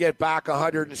supposed to get back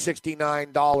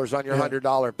 $169 on your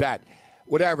 $100 bet.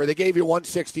 Whatever. They gave you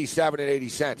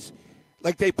 $167.80.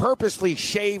 Like they purposely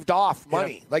shaved off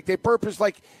money. Yeah. Like they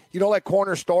like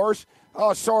corner stores.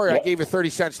 Oh, sorry, I gave you 30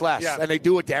 cents less. Yeah. And they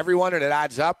do it to everyone, and it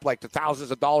adds up like to thousands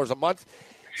of dollars a month.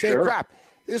 Same crap.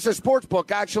 This is a sports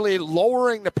book actually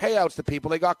lowering the payouts to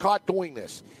people. They got caught doing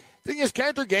this. The thing is,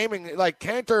 Cantor Gaming, like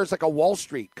Cantor is like a Wall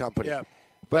Street company. Yeah.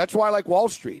 But that's why I like Wall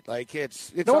Street. Like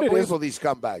it's unbelievable, these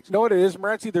scumbags. You know what it is,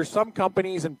 Morency? There's some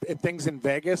companies and things in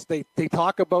Vegas, they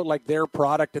talk about like their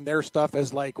product and their stuff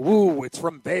as like, woo, it's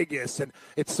from Vegas and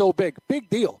it's so big. Big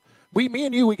deal. Me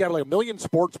and you, we got like 1 million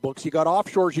sports books. You got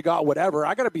offshores, you got whatever.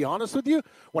 I got to be honest with you.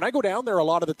 When I go down there, a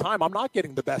lot of the time, I'm not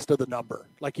getting the best of the number.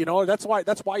 Like, you know, that's why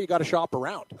you got to shop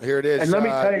around. Here it is. And let me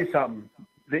tell you something.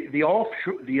 The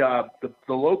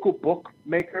local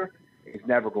bookmaker is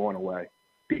never going away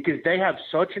because they have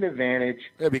such an advantage.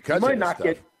 Yeah, because you might not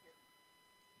get.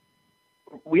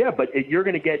 Well, yeah, but you're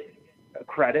going to get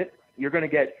credit. You're going to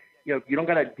get. You know, you don't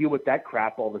got to deal with that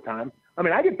crap all the time. I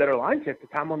mean, I get better lines half the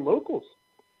time on locals.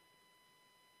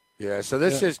 Yeah, so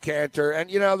this is Cantor.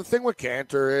 And, you know, the thing with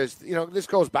Cantor is, you know, this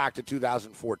goes back to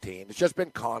 2014. It's just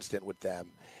been constant with them.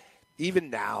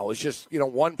 Even now, it's just, you know,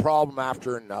 one problem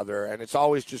after another, and it's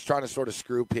always just trying to sort of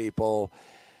screw people.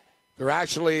 They're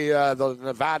actually, the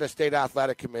Nevada State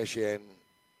Athletic Commission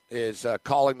is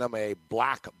calling them a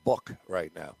black book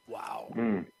right now. Wow.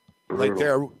 Like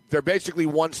they're basically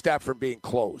one step from being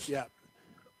closed. Yeah.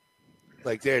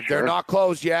 Like they're not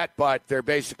closed yet, but they're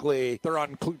basically they're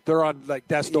on like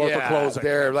death's door for closing.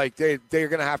 They're like they're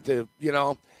going to have to, you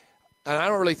know, and I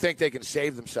don't really think they can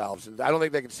save themselves. I don't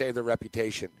think they can save their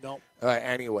reputation. No.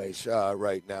 Anyways,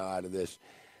 right now out of this.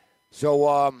 So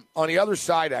on the other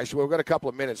side, actually, we've got a couple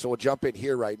of minutes, so we'll jump in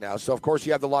here right now. So of course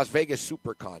you have the Las Vegas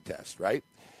Super Contest, right?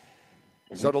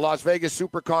 Mm-hmm. So the Las Vegas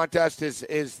Super Contest is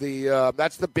the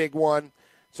that's the big one.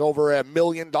 It's over $1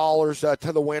 million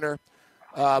to the winner.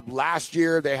 Last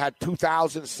year, they had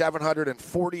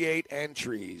 2,748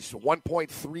 entries,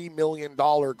 $1.3 million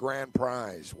grand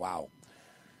prize. Wow.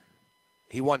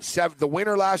 He won the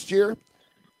winner last year,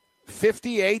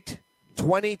 58,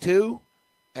 22,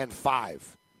 and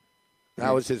 5.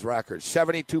 That was his record,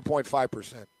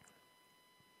 72.5%.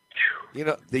 You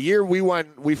know, the year we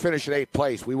finished in 8th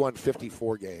place. We won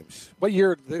 54 games. What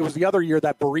year? It was the other year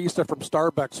that barista from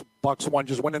Starbucks won,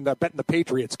 just went in betting the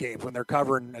Patriots games when they're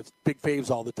covering big faves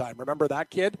all the time. Remember that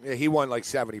kid? Yeah, he won like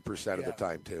 70% of the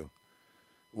time, too.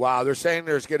 Wow, they're saying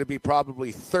there's going to be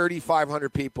probably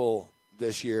 3,500 people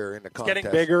this year in the contest. It's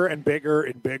getting bigger and bigger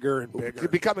and bigger and bigger.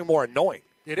 It's becoming more annoying.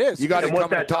 It is. You got to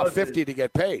come in the top 50 to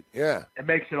get paid. Yeah. It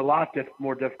makes it a lot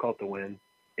more difficult to win.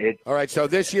 All right, so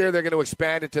this year they're going to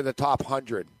expand it to the top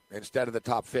 100 instead of the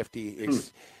top 50.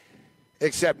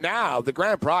 Except now the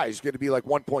grand prize is going to be like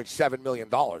 $1.7 million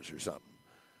or something.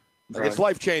 Like it's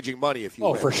life-changing money if you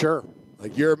win. Oh, for sure.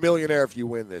 Like you're a millionaire if you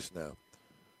win this now.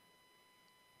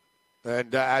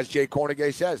 And as Jay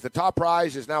Cornegay says, the top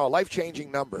prize is now a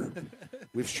life-changing number.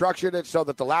 We've structured it so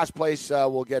that the last place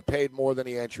will get paid more than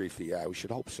the entry fee. Yeah, we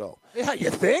should hope so. Yeah, you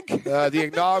think? The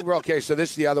inaugural. Okay, so this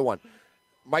is the other one.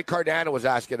 Mike Cardano was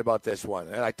asking about this one,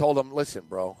 and I told him, listen,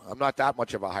 bro, I'm not that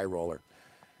much of a high roller.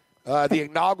 The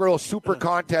inaugural Super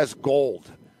Contest Gold.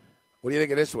 What do you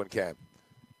think of this one, Cam?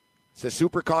 It's a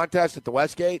Super Contest at the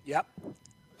Westgate. Yep.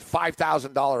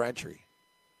 $5,000 entry.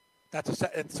 That's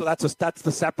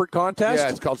the separate contest? Yeah,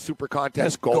 it's called Super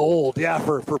Contest Gold. Gold, yeah,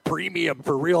 for premium,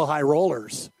 for real high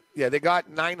rollers. Yeah, they got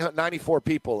 94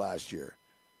 people last year.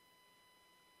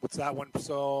 What's that one?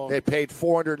 So they paid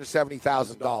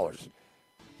 $470,000.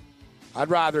 I'd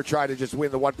rather try to just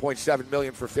win the $1.7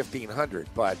 million for $1,500,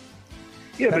 but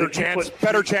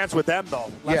better chance with them though.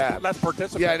 Less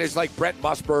participants. Yeah, and it's like Brent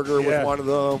Musburger was one of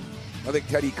them. I think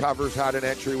Teddy Covers had an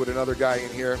entry with another guy in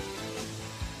here.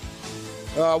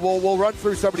 We'll run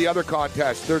through some of the other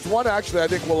contests. There's one actually I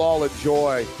think we'll all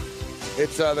enjoy.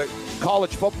 It's the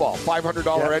college football,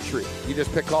 $500 entry. You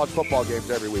just pick college football games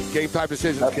every week. Game Time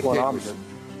Decisions continues.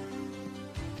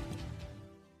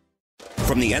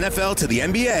 From the NFL to the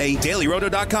NBA,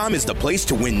 DailyRoto.com is the place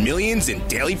to win millions in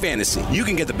daily fantasy. You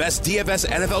can get the best DFS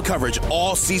NFL coverage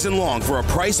all season long for a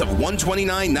price of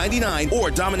 $129.99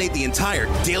 or dominate the entire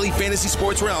daily fantasy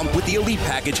sports realm with the Elite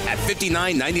Package at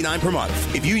 $59.99 per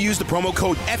month. If you use the promo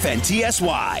code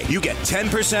FNTSY, you get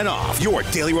 10% off your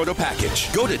Daily Roto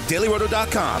package. Go to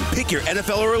DailyRoto.com, pick your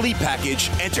NFL or Elite Package,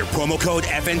 enter promo code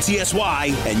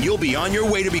FNTSY, and you'll be on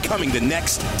your way to becoming the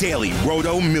next Daily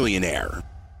Roto millionaire.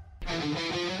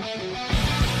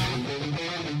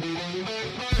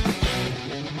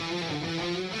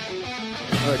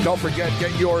 Don't forget,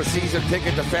 get your season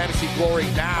ticket to Fantasy Glory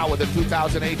now with the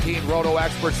 2018 Roto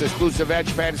Experts exclusive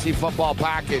Edge Fantasy Football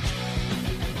Package.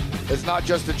 It's not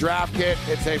just a draft kit,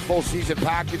 it's a full season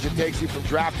package. It takes you from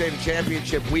draft day to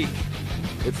championship week.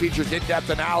 It features in-depth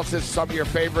analysis, some of your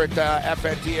favorite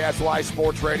FNTSY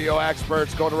sports radio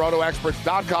experts. Go to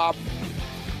rotoexperts.com,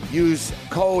 use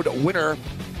code WINNER,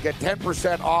 get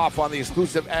 10% off on the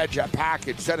exclusive Edge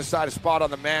package. Set aside a spot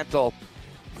on the mantle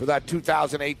for that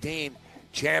 2018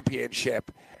 championship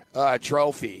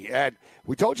trophy. And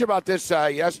we told you about this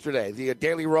yesterday, the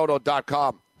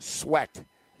dailyroto.com sweat.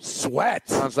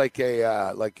 Sounds like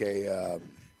a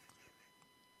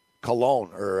cologne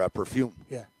or a perfume.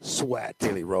 Yeah, sweat.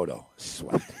 Daily Roto,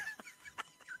 sweat.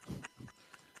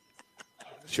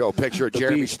 Show a picture of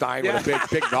Jeremy Stein with a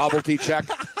big novelty check.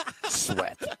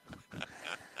 Sweat.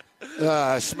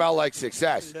 Smell like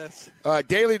success.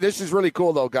 Daily, this is really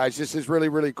cool, though, guys. This is really,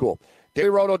 really cool.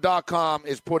 DailyRoto.com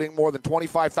is putting more than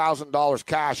 $25,000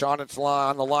 cash on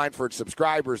the line for its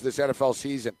subscribers this NFL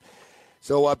season.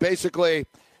 So basically,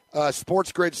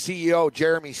 SportsGrid CEO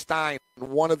Jeremy Stein,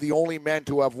 one of the only men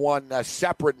to have won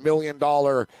separate $1 million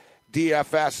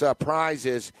DFS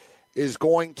prizes, is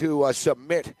going to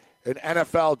submit an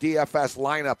NFL DFS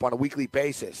lineup on a weekly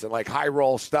basis. And like high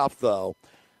roll stuff, though,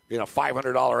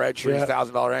 $500 entries,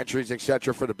 $1,000 entries,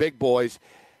 etc. for the big boys.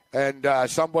 And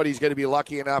somebody's going to be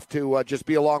lucky enough to just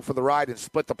be along for the ride and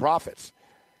split the profits.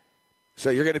 So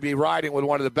you're going to be riding with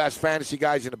one of the best fantasy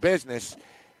guys in the business,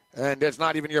 and it's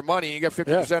not even your money. You get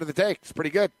 50% of the take. It's pretty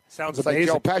good. Sounds it's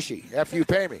amazing. Like Joe Pesci. F you,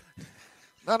 pay me.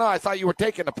 No, I thought you were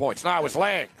taking the points. No, I was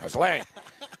laying.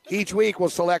 Each week we'll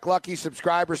select lucky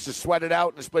subscribers to sweat it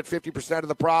out and split 50% of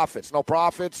the profits. No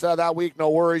profits that week, no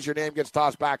worries. Your name gets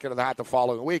tossed back into the hat the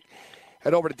following week.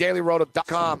 Head over to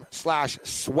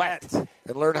dailyroto.com/sweat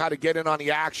and learn how to get in on the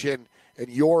action and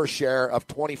your share of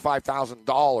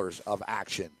 $25,000 of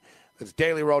action. That's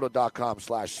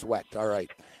dailyroto.com/sweat. All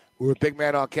right. We're with Big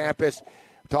Man on Campus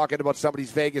talking about some of these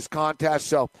Vegas contests.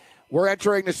 So we're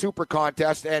entering the Super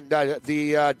Contest, and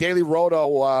the Daily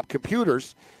Roto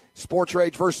computers, Sports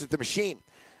Rage versus the Machine.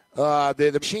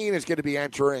 The Machine is going to be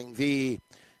entering the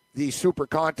Super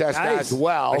Contest as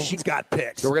well. Machine's got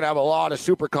picks. So we're going to have a lot of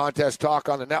Super Contest talk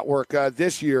on the network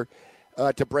this year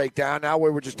to break down. Now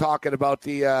we were just talking about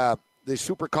the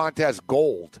Super Contest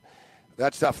Gold.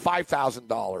 That's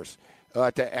 $5,000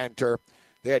 to enter.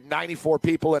 They had 94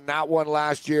 people in that one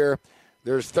last year.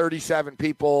 There's 37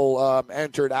 people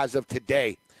entered as of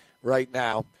today, right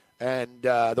now. And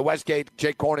the Westgate,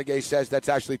 Jake Cornegay says that's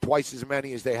actually twice as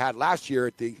many as they had last year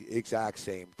at the exact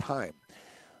same time.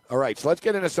 All right, so let's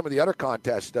get into some of the other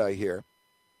contests here.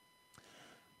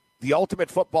 The Ultimate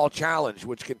Football Challenge,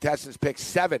 which contestants pick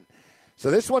 7.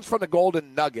 So this one's from the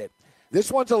Golden Nugget.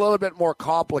 This one's a little bit more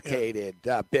complicated,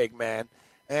 Big Man.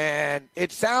 And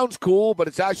it sounds cool, but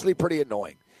it's actually pretty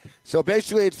annoying. So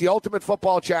basically, it's the Ultimate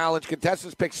Football Challenge.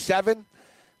 Contestants pick 7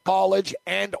 college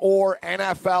and or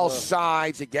NFL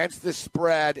sides against the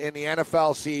spread in the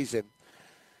NFL season.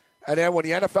 And then when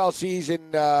the NFL season,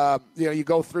 you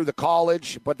go through the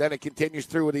college, but then it continues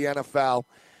through with the NFL.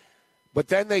 But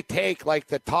then they take, like,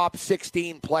 the top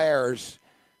 16 players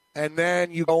and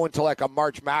then you go into like a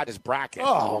March Madness bracket.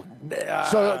 Oh,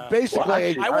 so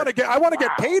basically, I want to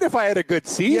get paid if I had a good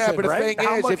season. yeah. But right? the thing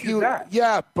How is, much if you is that?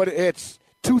 yeah, but it's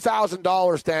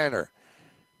 $2,000 to enter.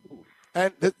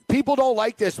 And people don't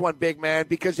like this one, big man,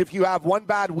 because if you have one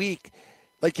bad week,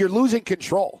 like you're losing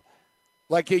control.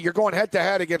 Like you're going head to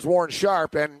head against Warren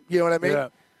Sharp, and you know what I mean. Yeah.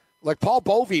 Like Paul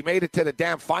Bovey made it to the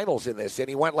damn finals in this, and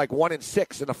he went like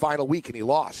 1-6 in the final week, and he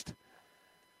lost.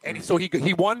 And so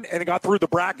he won and got through the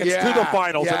brackets Yeah, to the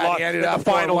finals yeah, and lost he ended in up the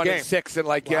final going game. 1-6, and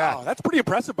like Wow, that's pretty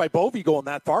impressive by Bovey going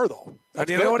that far, though. And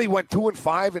you know what? He went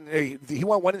 2-5, and he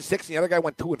went 1-6, and the other guy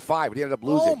went 2-5, and he ended up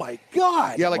losing. Oh my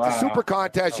God! Yeah, like the Super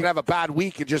Contest, you can have a bad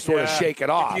week and just sort of shake it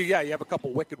off. You have a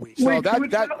couple wicked weeks. So Wait, that- so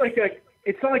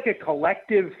it's not like a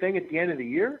collective thing at the end of the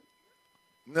year?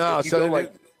 No, If you so go then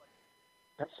like-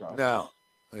 That sucks. no.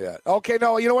 Yeah. Okay,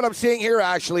 no, you know what I'm seeing here,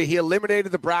 actually? He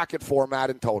eliminated the bracket format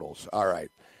in totals. All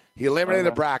right. He eliminated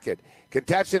the bracket.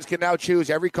 Contestants can now choose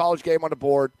every college game on the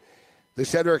board. They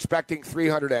said they're expecting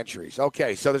 300 entries.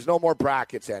 Okay, so there's no more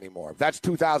brackets anymore. That's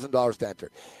 $2,000 to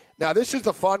enter. Now, this is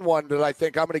the fun one that I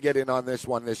think I'm going to get in on this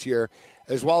one this year,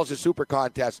 as well as the Super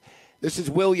Contest. This is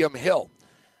William Hill.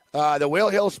 The Will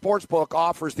Hill Sportsbook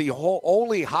offers the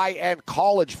only high-end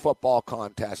college football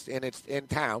contest in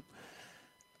town.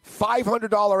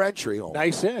 $500 entry only.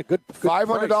 Nice, yeah, good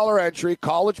 $500 entry,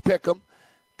 college pick'em.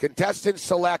 Contestants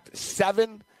select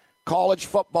 7 college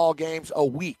football games a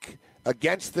week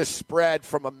against the spread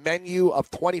from a menu of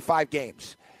 25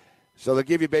 games. So they'll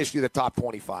give you basically the top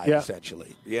 25,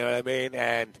 essentially. You know what I mean?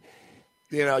 And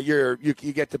you know you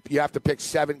have to pick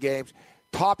 7 games.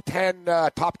 Top 10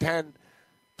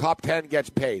 gets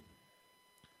paid.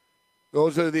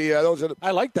 Those are the.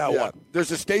 I like that one.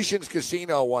 There's a Stations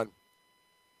Casino one,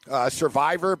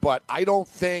 Survivor, but I don't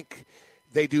think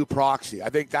they do proxy. I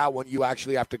think that one you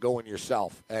actually have to go in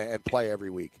yourself and play every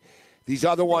week. These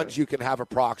other ones you can have a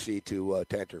proxy to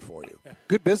enter for you.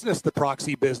 Good business, the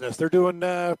proxy business. They're doing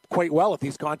quite well if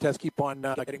these contests keep on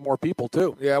getting more people,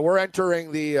 too. Yeah, we're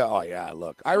entering the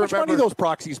look. How much money those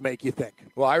proxies make, you think?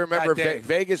 Well, I remember That day.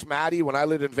 Vegas Matty when I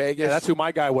lived in Vegas. Yeah, that's who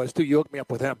my guy was, too. You hooked me up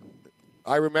with him.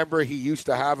 I remember he used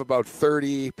to have about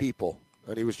 30 people,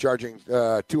 and he was charging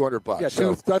 $200. Yeah, I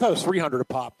thought it was $300 a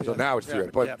pop. So now it's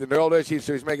 300. But in the old days,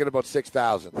 he's making about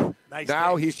 6,000. Nice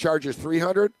now name. he charges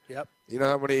 300. Yep. You know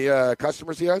how many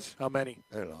customers he has? How many?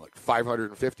 I don't know, like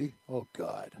 550. Oh,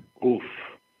 God. Oof.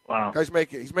 Wow. He's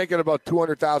making about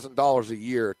 $200,000 a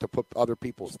year to put other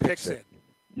people's picks in.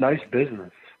 Nice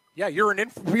business. Yeah, you're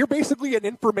basically an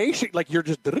information, like you're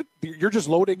just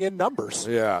loading in numbers.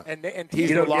 Yeah. And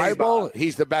He's reliable.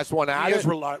 He's the best one at He it. is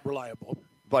reliable.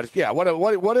 But yeah, what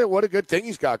a good thing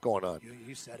he's got going on.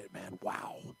 You said it, man.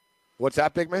 Wow. What's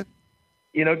that, big man?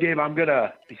 You know, Gabe, I'm going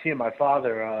to be seeing my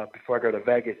father before I go to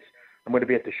Vegas. I'm going to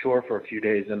be at the shore for a few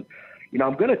days. And, you know,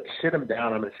 I'm going to sit him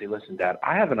down. I'm going to say, listen, Dad,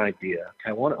 I have an idea.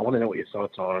 I want to know what your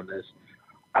thoughts are on this.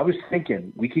 I was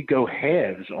thinking we could go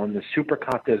halves on the Super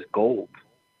Contest Gold.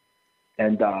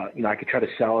 And, you know, I could try to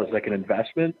sell as like an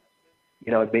investment.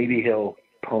 You know, maybe he'll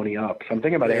pony up. So I'm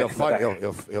thinking about He'll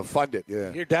it. he'll fund it,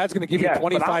 yeah. Your dad's going to give you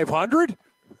 $2,500?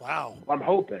 Wow. I'm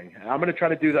hoping. I'm going to try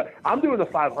to do that. I'm doing the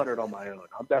 500 on my own.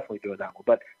 I'm definitely doing that one.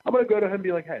 But I'm going to go to him and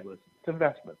be like, hey, listen, it's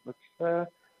investment. Let's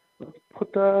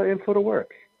put the info to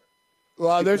work.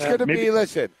 Well, there's going to be,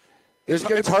 listen.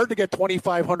 It's hard to get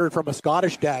 $2,500 from a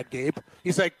Scottish dad, Gabe.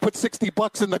 He's like, put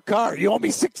 $60 in the car. You owe me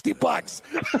 $60.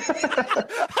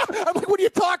 I'm like, what are you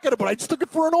talking about? I just took it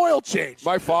for an oil change.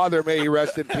 My father, may he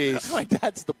rest in peace. My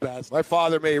dad's the best. My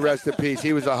father, may he rest in peace.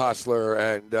 He was a hustler,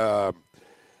 and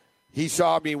he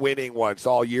saw me winning once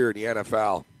all year in the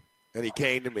NFL, and he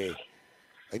came to me.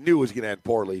 I knew it was going to end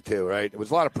poorly, too, right? It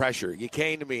was a lot of pressure. He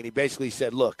came to me, and he basically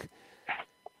said, look,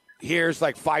 here's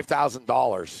like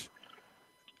 $5,000.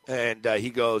 And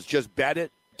he goes, just bet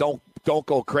it. Don't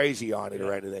go crazy on it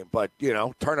or anything. But, you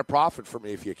know, turn a profit for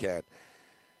me if you can.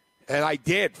 And I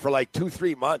did for like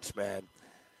 2-3 months, man.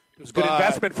 It was a good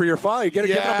investment for your father. You got to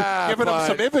give him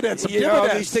some dividends. Some know,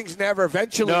 these things never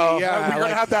eventually. No, yeah, we're going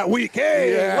to have that week.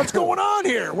 Hey, what's going on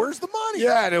here? Where's the money?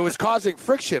 Yeah, and it was causing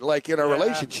friction, like in a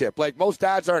relationship. Like most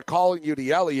dads aren't calling you to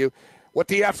yell at you. What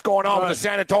the F's going on with the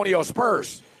San Antonio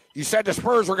Spurs? You said the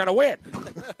Spurs were going to win.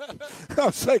 I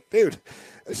was like, dude.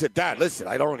 I said, Dad, listen,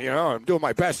 I'm doing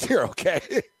my best here, okay?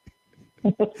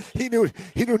 he knew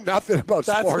nothing about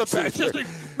sports. That's the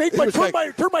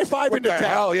best. Turn my 5 into 10.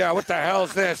 Hell, yeah, what the hell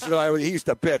is this? He used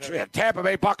to bitch. Yeah, Tampa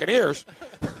Bay Buccaneers.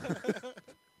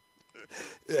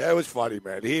 Yeah, it was funny,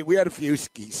 man. We had a few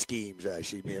schemes,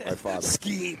 actually, me and my father.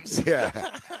 Schemes. Yeah.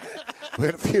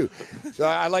 win a few. So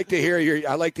I like to hear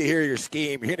your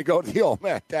scheme. You're going to go to the old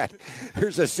man, Dad.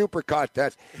 Here's a super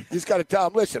contest. You just got to tell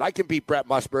him, listen, I can beat Brett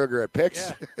Musburger at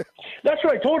picks. Yeah. That's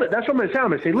what I told it. That's what I'm going to say. I'm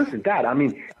going to say, listen, Dad. I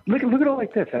mean, look at it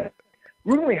like this.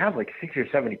 We only have like 60 or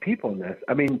 70 people in this.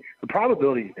 I mean, the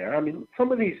probability's there. I mean,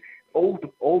 some of these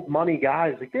old money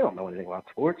guys, like they don't know anything about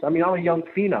sports. I mean, I'm a young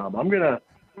phenom. I'm gonna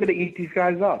eat these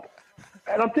guys up,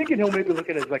 and I'm thinking he'll maybe look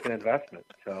at it as like an investment.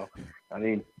 So, I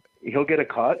mean, he'll get a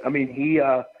cut. I mean, he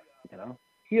owes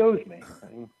me. I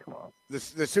mean, come on.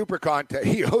 The super contest.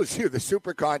 He owes you the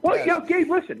super contest. Well, yeah, Gabe.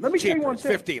 Listen, let me tell you one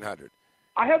thing. $1,500.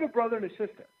 I have a brother and a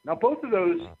sister. Now, both of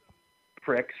those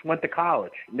pricks went to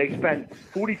college, and they spent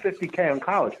 $40-50K on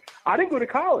college. I didn't go to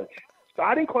college, so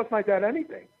I didn't cost my dad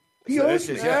anything. Yeah,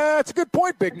 it's a good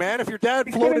point, big man. If your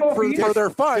dad floated for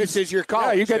their funds, this is your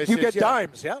college. Yeah, you get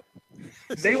dimes. Yeah.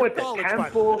 They went to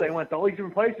Temple. They went to all these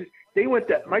different places. They went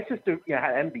to my sister.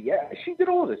 Had MBA. She did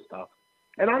all this stuff,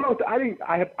 and I don't know.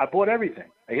 I bought everything.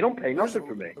 You don't pay nothing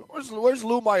for me. Where's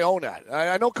Lou Mayone at?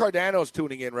 I know Cardano's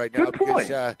tuning in right now. Good point.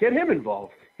 Get him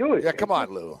involved. Yeah, come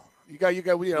on, Lou. You got.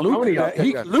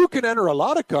 Lou can enter a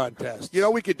lot of contests. You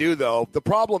know what we could do though. The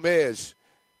problem is.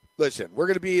 Listen, we're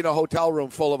going to be in a hotel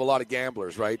room full of a lot of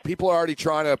gamblers, right? People are already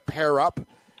trying to pair up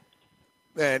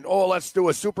and, let's do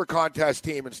a super contest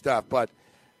team and stuff. But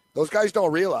those guys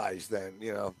don't realize then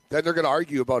they're going to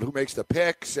argue about who makes the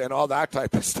picks and all that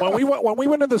type of stuff. When we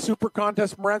went to the super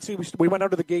contest, Morency, we went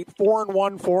out of the gate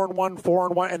 4-1, 4-1,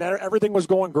 4-1, and everything was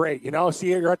going great. See,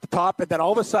 you're at the top, and then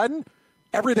all of a sudden,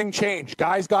 everything changed.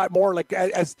 Guys got more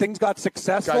as things got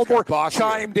successful, more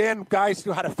chimed in. Guys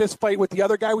who had a fist fight with the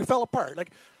other guy, we fell apart.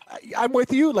 I'm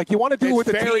with you. You want to do it with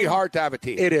the team. It's very hard to have a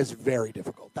team. It is very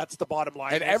difficult. That's the bottom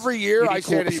line. And every year I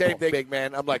say the same thing, big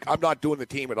man. I'm like, I'm not doing the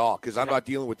team at all because I'm not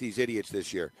dealing with these idiots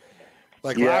this year.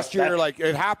 Last year,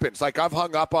 it happens. I've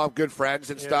hung up on good friends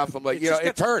and stuff. I'm like,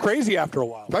 it turns crazy after a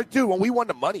while. Dude, when we won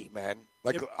the money, man,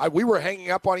 we were hanging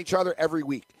up on each other every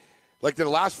week. The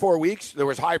last 4 weeks, there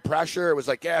was high pressure. It was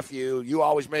like, F you. You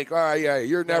always make,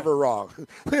 you're never wrong.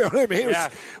 You know what I mean? Yeah.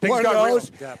 One of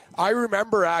those. Yeah. I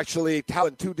remember actually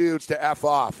telling two dudes to F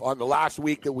off on the last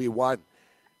week that we won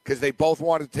because they both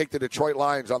wanted to take the Detroit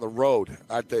Lions on the road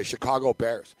at the Chicago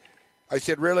Bears. I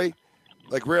said, really?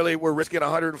 Really? We're risking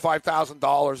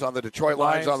 $105,000 on the Detroit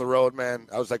Lions on the road, man?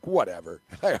 I was like, whatever.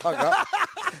 I hung up.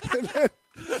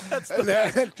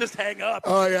 Just hang up.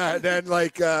 Oh, yeah.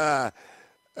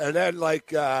 And then,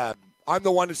 I'm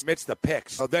the one that submits the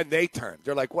picks. So then they turn.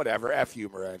 They're like, whatever, F you,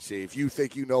 Morency. If you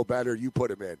think you know better, you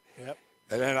put him in. Yep.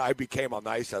 And then I became all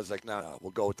nice. I was like, no,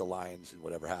 we'll go with the Lions, and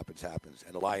whatever happens, happens.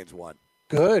 And the Lions won.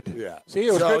 Good. Yeah. See,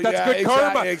 it was good. That's good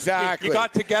karma. Exactly. You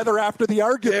got together after the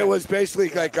argument. It was basically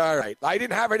all right. I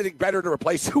didn't have anything better to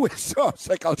replace it with, so I was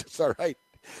like, all right.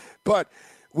 But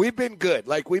we've been good.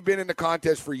 We've been in the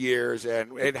contest for years,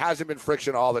 and it hasn't been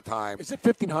friction all the time. Is it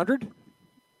 1,500?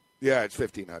 Yeah, it's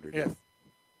 1,500.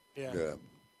 Yeah.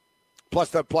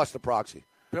 Plus the proxy.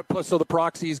 So the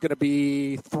proxy is going to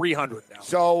be 300 now.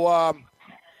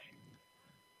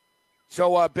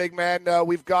 So, big man,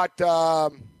 we got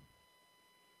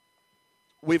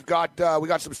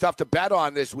some stuff to bet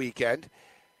on this weekend.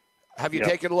 Have you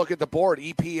taken a look at the board?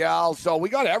 EPL. So we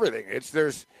got everything.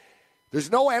 There's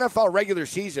no NFL regular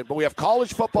season, but we have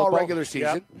college football regular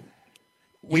season.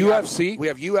 UFC. We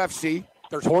have UFC.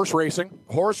 There's horse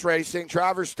racing,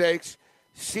 Travers Stakes,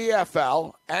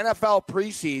 CFL, NFL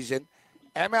preseason,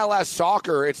 MLS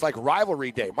soccer. It's like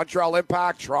rivalry day. Montreal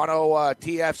Impact, Toronto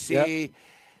TFC,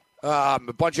 a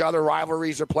bunch of other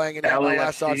rivalries are playing in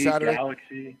MLS on Saturday.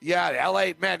 Galaxy. Yeah, LA,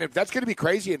 man, that's going to be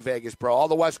crazy in Vegas, bro. All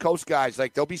the West Coast guys,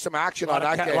 there'll be some action on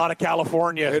that game. A lot of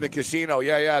California. In the casino,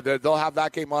 yeah. They'll have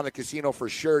that game on the casino for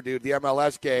sure, dude, the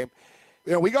MLS game.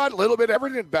 We got a little bit of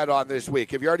everything to bet on this week.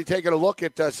 Have you already taken a look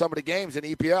at some of the games in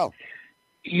EPL?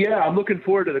 Yeah, I'm looking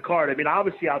forward to the card. I mean,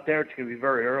 obviously out there it's going to be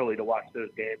very early to watch those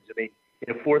games. I mean,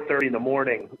 4:30 in the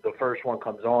morning, the first one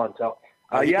comes on. So,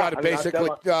 that's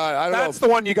the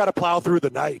one you got to plow through the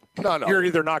night. No. You're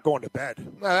either not going to bed.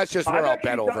 No, that's just where I'll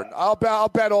bet over. I'll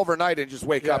bet overnight and just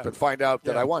wake up and find out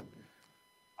that I won.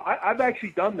 I've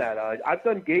actually done that. I've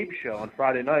done Gabe's show on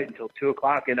Friday night until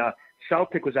 2:00, and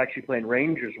Celtic was actually playing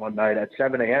Rangers one night at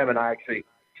 7 a.m., and I actually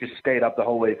just stayed up the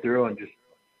whole way through and just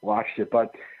watched it.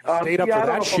 But stayed up for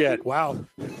that shit. Wow.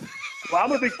 Well,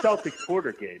 I'm a big Celtics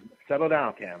supporter, Gabe. Settle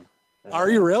down, Cam.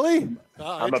 Are you really?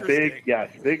 I'm a big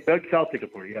Celtic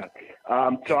supporter, yeah.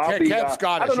 So I'll be Cam's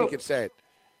Scottish, you can say it.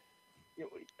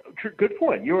 Good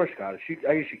point. You're Scottish.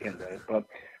 I guess you can say it. But,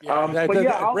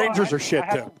 Rangers are shit,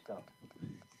 too.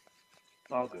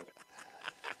 All good.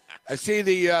 I see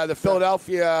the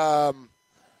Philadelphia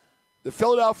The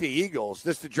Philadelphia Eagles,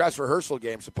 this is the dress rehearsal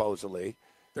game, supposedly.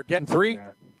 They're getting 3?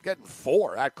 Getting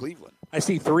 4 at Cleveland. I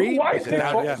see 3. Why Is it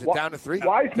down to 3?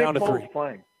 Why is Down Nick to Foles 3.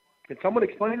 playing? Can someone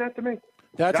explain that to me?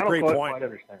 That's a great quite point.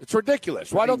 understand. It's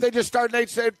ridiculous. Why don't they just start Nate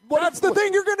saying, That's the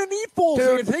thing. You're going to need Foles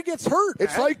Dude, if he gets hurt.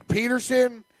 It's man. like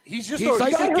Peterson. He's just He's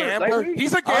like a hurt gambler. lately.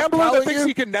 He's a I'm gambler that telling thinks you.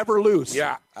 he can never lose.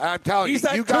 Yeah, I'm telling He's you.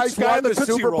 that You guys Tootsie guy in won the the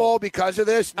Tootsie Super Roll. Bowl because of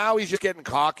this. Now he's just getting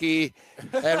cocky.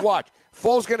 And watch.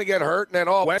 Foles going to get hurt, and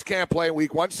then, West can't play in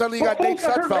week 1. Suddenly you got Nate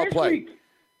Sudfeld playing.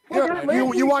 Yeah,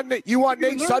 you want Nate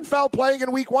Sudfeld playing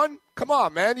in week 1? Come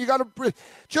on, man. You got to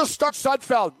just start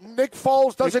Sudfeld. Nick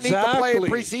Foles doesn't need to play in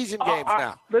preseason games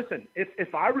now. Listen,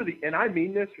 if I really, and I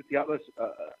mean this with the utmost,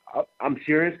 I'm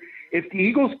serious. If the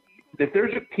Eagles, if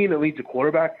there's a team that needs a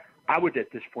quarterback, I would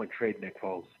at this point trade Nick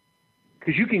Foles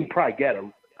because you can probably get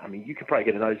him. I mean, you could probably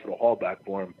get a nice little haul back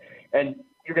for him, and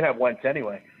you're gonna have Wentz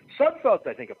anyway. Sudfeld's,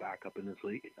 I think, a backup in this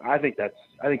league. I think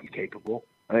he's capable.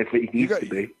 I think he needs to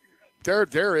be.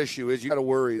 Their issue is you got to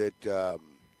worry that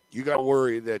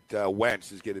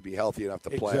Wentz is going to be healthy enough to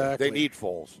play. Exactly. They need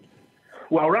Foles.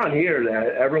 Well, around here,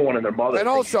 everyone and their mother And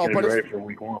thinks also, he's but gonna be ready for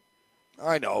week 1.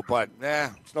 I know, but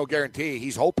it's no guarantee.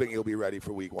 He's hoping he'll be ready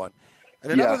for week 1.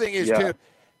 And another thing is, too,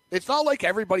 it's not like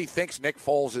everybody thinks Nick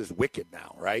Foles is wicked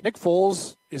now, right? Nick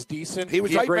Foles is decent. He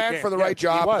was right man for the right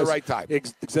job at the right time.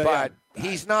 Exactly. But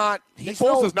he's not. Nick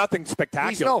Foles is nothing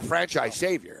spectacular. He's no franchise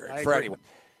savior for anyone.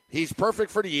 He's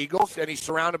perfect for the Eagles, and he's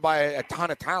surrounded by a ton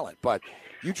of talent. But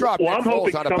you drop Nick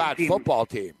Foles on a bad football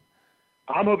team.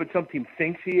 I'm hoping some team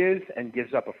thinks he is and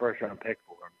gives up a first-round pick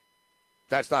for him.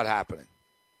 That's not happening.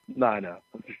 No, I know.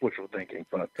 It's just wishful thinking.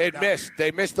 But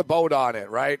They missed the boat on it,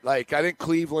 right? Like, I think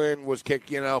Cleveland was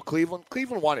kicked.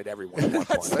 Cleveland wanted everyone at one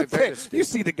point. You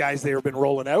see the guys they have been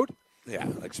rolling out. Yeah,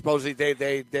 like supposedly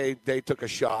they took a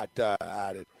shot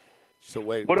at it. So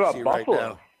wait, what about see Buffalo? Right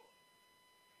now.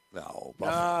 No,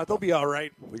 Buffalo. They'll be all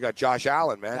right. We got Josh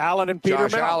Allen, man. Allen and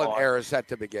Peterman. Josh Allen era set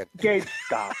to begin. Gabe,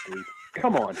 stop, dude.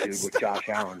 Come on, dude, with Josh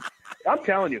Allen. I'm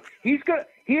telling you, he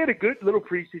had a good little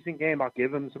preseason game. I'll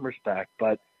give him some respect,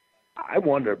 but I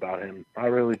wonder about him. I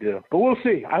really do. But we'll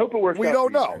see. I hope it works out. We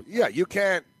don't know. Yeah, you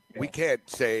can't. Yeah. We can't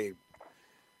say.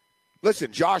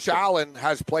 Listen, Josh Allen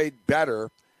has played better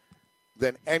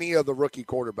than any of the rookie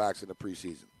quarterbacks in the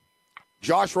preseason.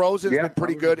 Josh Rosen's been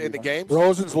pretty good in the games.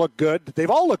 Rosen's looked good. They've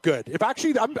all looked good. If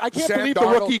actually, I can't believe the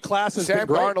rookie class has been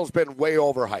great. Sam Darnold's been way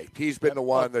overhyped. He's been the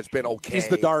one that's been okay. He's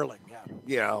the darling.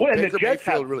 Yeah. Well, and the Jets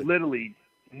have literally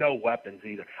no weapons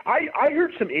either. I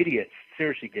heard some idiots,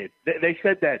 seriously, Gabe. They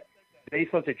said that they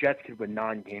thought the Jets could win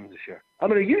 9 games this year. I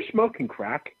mean, are you smoking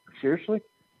crack? Seriously?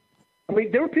 I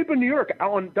mean, there were people in New York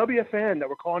on WFN that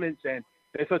were calling in saying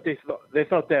they thought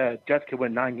the Jets could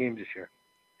win 9 games this year.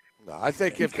 No, I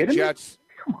think if the Jets,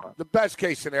 the best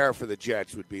case scenario for the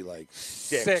Jets would be like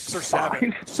 6 or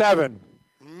 7. 7.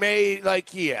 Their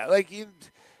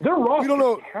roster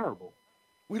is terrible.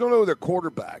 We don't know who their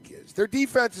quarterback is. Their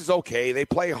defense is okay. They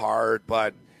play hard,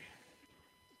 but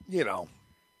they're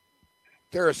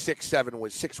a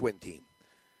 6-win team.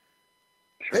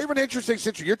 They have an interesting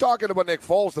situation. You're talking about Nick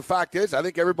Foles. The fact is, I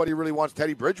think everybody really wants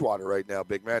Teddy Bridgewater right now,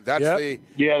 big man. That's the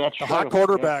hot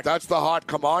quarterback. That's the hot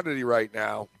commodity right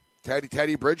now.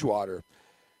 Teddy Bridgewater.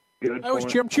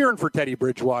 I'm cheering for Teddy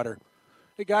Bridgewater.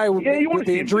 The guy with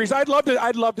the injuries. I'd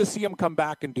love to see him come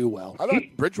back and do well. I thought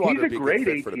Bridgewater he's a great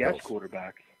ATS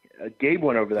quarterback. Gabe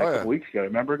went over that a couple weeks ago.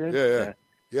 Remember it?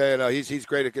 Yeah. He's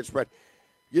great at good spread.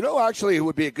 Actually, who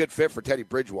would be a good fit for Teddy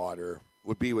Bridgewater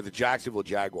would be with the Jacksonville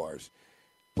Jaguars.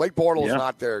 Blake Bortles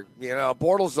not there.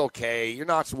 Bortles okay. You're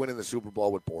not winning the Super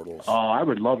Bowl with Bortles. Oh, I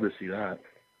would love to see that.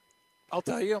 I'll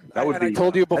tell you. I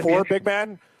told you before, big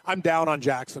man. I'm down on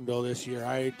Jacksonville this year.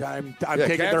 I'm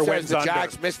taking their wins the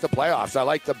Jags missed the playoffs. I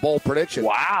like the bold prediction.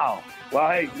 Wow.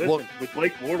 Well, hey, listen, with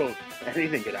Blake Bortles,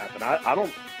 anything could happen. I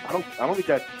don't think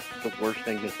that's the worst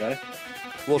thing to say.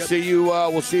 We'll see you.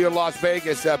 We'll see you in Las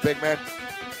Vegas, big man.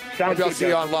 Sounds Maybe I'll see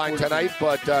you online tonight,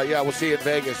 but we'll see you in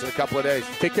Vegas in a couple of days.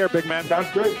 Take care, big man.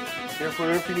 Sounds good. Here for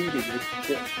if you need me, dude.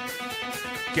 Yeah.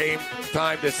 Game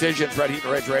time decisions. Red Heat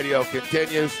and Rage Radio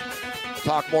continues.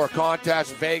 Talk more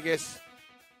contests, Vegas.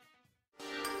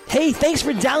 Hey, thanks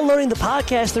for downloading the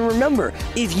podcast. And remember,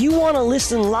 if you want to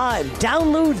listen live,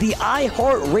 download the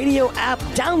iHeartRadio app,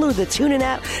 download the TuneIn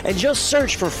app, and just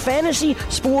search for Fantasy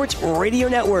Sports Radio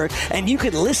Network, and you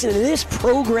can listen to this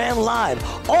program live.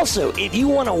 Also, if you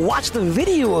want to watch the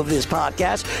video of this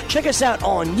podcast, check us out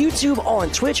on YouTube, on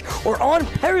Twitch, or on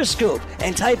Periscope,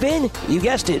 and type in, you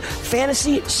guessed it,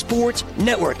 Fantasy Sports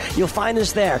Network. You'll find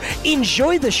us there.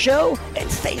 Enjoy the show, and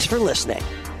thanks for listening.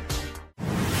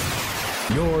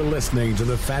 You're listening to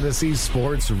the Fantasy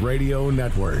Sports Radio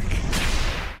Network.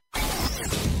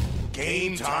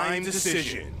 Game Time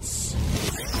Decisions.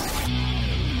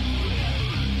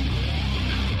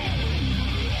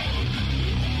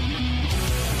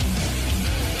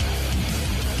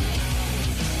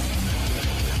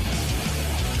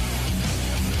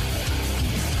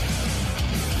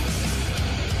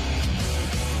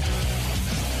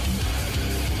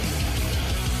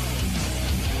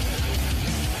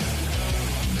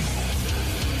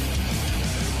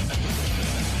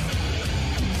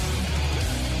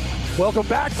 Welcome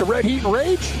back to Red Heat and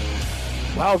Rage.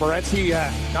 Wow, Morency,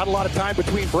 not a lot of time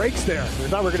between breaks there. We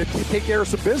thought we were going to take care of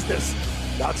some business.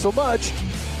 Not so much.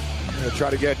 I'm going to try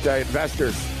to get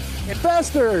investors.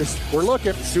 Investors! We're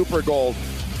looking. Super Gold.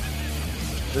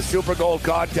 The Super Gold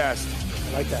contest.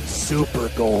 I like that Super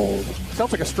Gold.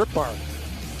 Sounds like a strip bar.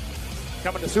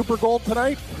 Coming to Super Gold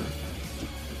tonight?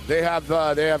 They have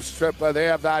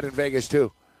that in Vegas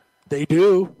too. They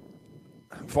do.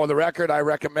 For the record, I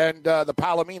recommend the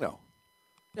Palomino.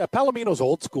 Yeah, Palomino's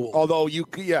old school. Although you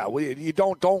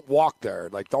don't walk there.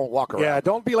 Like, don't walk around. Yeah,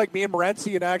 don't be like me and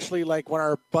Morency and actually like when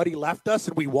our buddy left us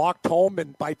and we walked home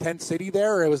and by Tent City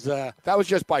there, it was that was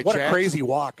just by what chance. A crazy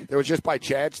walk. It was just by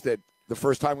chance that the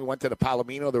first time we went to the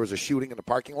Palomino, there was a shooting in the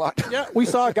parking lot. Yeah, we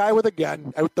saw a guy with a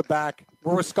gun out the back.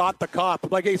 We're with Scott the cop.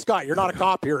 I'm like, hey, Scott, you're not a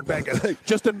cop here in Vegas,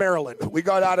 just in Maryland. We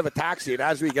got out of a taxi, and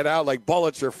as we get out, like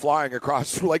bullets are flying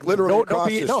across, like literally across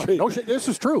the street. No, this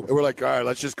is true. And we're like, all right,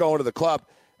 let's just go into the club.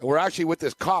 And we're actually with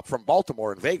this cop from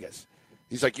Baltimore in Vegas.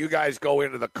 He's like, you guys go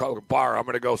into the bar. I'm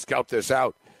going to go scout this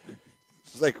out.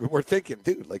 It's like, we're thinking,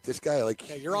 dude, like this guy, like,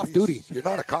 yeah, you're off duty. You're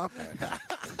not a cop, man.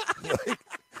 Like,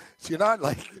 so you're not,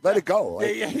 like, let it go.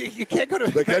 Like, yeah, you can't go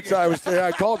to like that's how I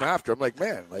told him after. I'm like,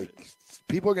 man, like,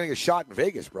 people are going to get shot in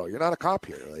Vegas, bro. You're not a cop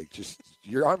here. Like, just,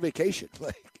 you're on vacation.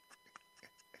 Like,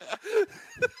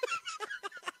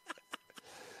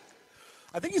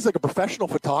 I think he's like a professional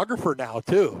photographer now,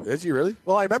 too. Is he really?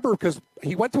 Well, I remember because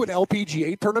he went to an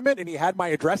LPGA tournament and he had my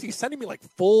address. He's sending me like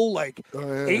full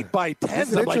 8x10s.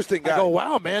 He's an interesting guy. I go,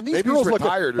 wow, man, these Maybe girls he's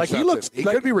retired look or something. He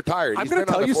could be retired. I'm going to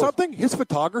tell you something. His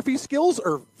photography skills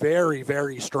are very,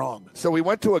 very strong. So we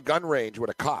went to a gun range with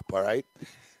a cop, all right?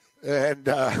 And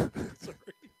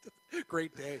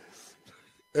great day.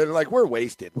 And, like, we're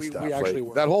wasted and stuff. We actually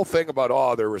were. That whole thing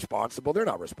about, they're responsible. They're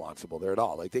not responsible there at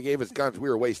all. Like, they gave us guns. We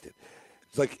were wasted.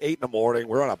 It's like 8 in the morning.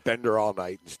 We're on a bender all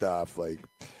night and stuff. Like,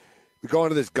 we go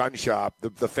into this gun shop,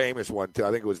 the famous one, too.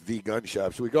 I think it was the gun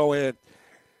shop. So we go in. And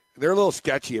they're a little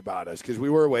sketchy about us because we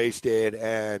were wasted,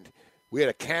 and we had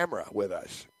a camera with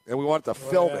us. And we wanted to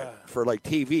film it for, like,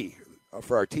 TV,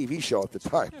 for our TV show at the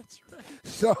time. That's right.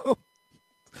 So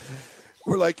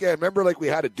we're like, yeah, remember, like, we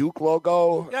had a Duke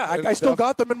logo? Yeah, I still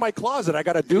got them in my closet. I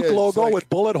got a Duke logo with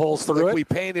bullet holes through it. We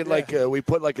painted we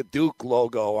put like a Duke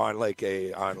logo on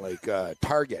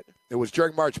Target. It was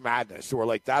during March Madness, so we're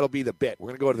like, that'll be the bit. We're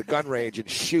gonna go to the gun range and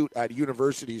shoot at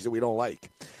universities that we don't like,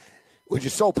 which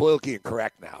is so politically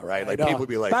incorrect now, right? Like, people would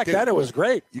be like, back then it was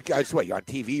great. You guys, you're on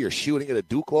TV, you're shooting at a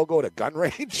Duke logo at a gun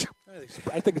range?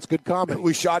 I think it's good comedy.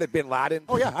 We shot at Bin Laden.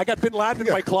 Oh, yeah. I got Bin Laden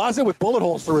in my closet with bullet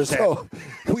holes through his head. So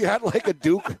we had like a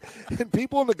Duke, and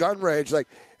people in the gun range, like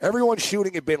everyone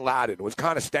shooting at Bin Laden was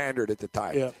kind of standard at the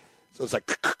time. Yeah. So it's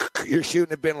like, you're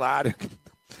shooting at Bin Laden.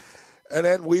 And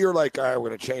then we were like, all right, we're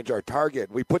going to change our target.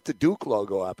 We put the Duke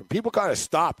logo up, and people kind of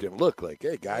stopped and looked like,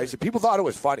 hey, guys. And people thought it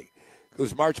was funny. It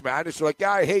was March Madness. They're like,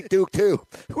 yeah, I hate Duke, too.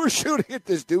 We're shooting at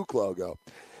this Duke logo.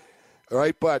 All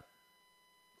right, but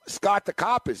Scott the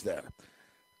cop is there.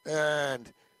 And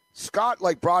Scott,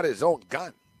 like, brought his own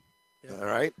gun. Yeah. All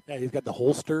right? Yeah, he's got the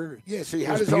holster. Yeah, so he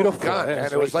had his own gun. Yeah,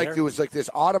 and it was like this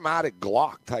automatic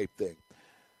Glock type thing.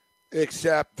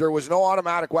 Except there was no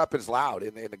automatic weapons allowed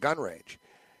in the gun range.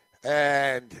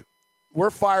 And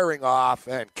we're firing off,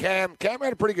 and Cam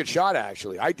had a pretty good shot,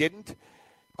 actually. I didn't.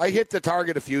 I hit the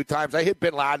target a few times. I hit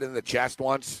Bin Laden in the chest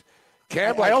once.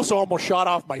 Cam, I also almost shot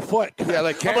off my foot. Yeah,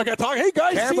 like Cam. I'm like, hey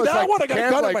guys, Cam see that like, one? I got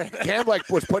a gun in my Cam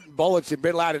was putting bullets in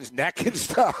Bin Laden's neck and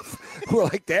stuff. We're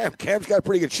like, damn, Cam's got a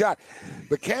pretty good shot.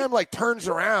 But Cam turns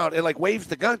around and waves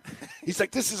the gun. He's like,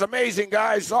 this is amazing,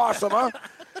 guys. It's awesome, huh?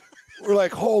 We're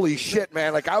like, holy shit,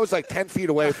 man. I was 10 feet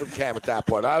away from Cam at that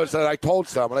point. I told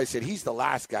someone, I said, he's the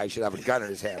last guy who should have a gun in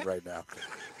his hand right now.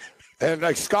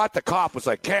 And Scott the cop was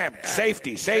like, Cam,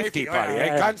 safety, buddy.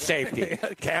 Hey, gun safety.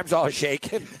 Cam's all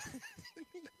shaking.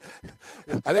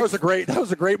 That was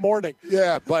a great morning.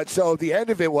 Yeah, but so the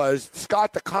end of it was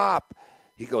Scott the cop,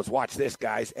 he goes, watch this,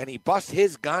 guys. And he busts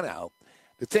his gun out.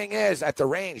 The thing is, at the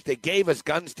range, they gave us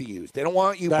guns to use. They don't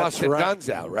want you busting guns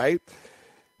out, right?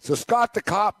 So Scott the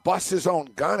cop busts his own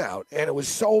gun out, and it was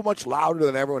so much louder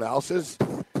than everyone else's.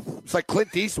 It's like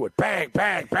Clint Eastwood. Bang,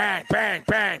 bang, bang, bang,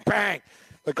 bang, bang.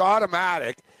 Like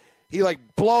automatic. He, like,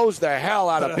 blows the hell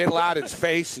out of Bin Laden's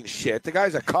face and shit. The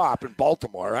guy's a cop in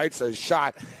Baltimore, right? So he's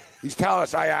shot. He's telling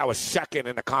us, I was second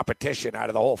in the competition out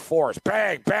of the whole force.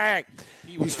 Bang, bang.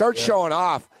 He starts showing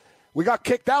off. We got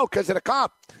kicked out because of the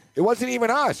cop. It wasn't even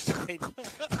us.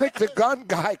 Like, the gun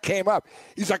guy came up.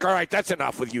 He's like, all right, that's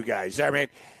enough with you guys. I mean,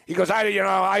 he goes, I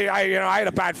had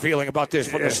a bad feeling about this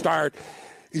from the start.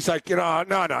 He's like,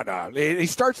 no. He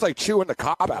starts, like, chewing the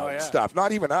cop out and stuff.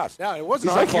 Not even us. Yeah, it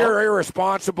wasn't. He's like, you're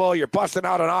irresponsible. You're busting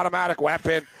out an automatic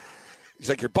weapon. He's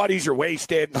like, your buddies are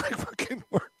wasted. Like, fucking.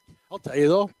 I'll tell you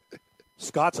though,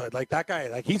 Scott's like that guy.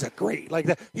 Like he's a great. Like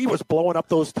that, he was blowing up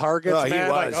those targets. Oh, he man.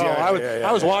 was.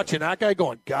 I was watching that guy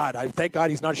going, God, thank God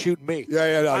he's not shooting me.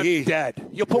 I'm dead.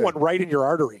 You'll put one right in your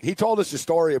artery. He told us a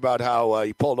story about how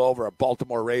he pulled over a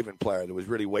Baltimore Raven player that was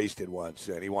really wasted once,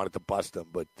 and he wanted to bust him,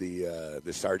 but the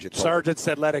sergeant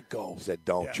said, "Let it go." Said,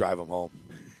 "Don't drive him home."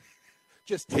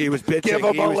 He was bitching. Give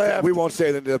him a lift. We won't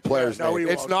say the player's name. We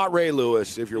it's won't. Not Ray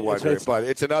Lewis, if you're wondering, but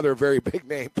it's another very big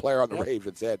name player on the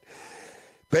Ravens. And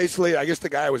basically, I guess the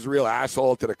guy was a real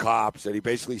asshole to the cops, and he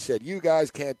basically said, "You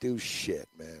guys can't do shit,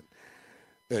 man."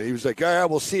 And he was like, "Yeah,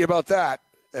 we'll see about that."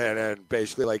 And then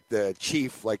basically, like the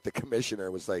chief, like the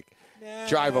commissioner, was like,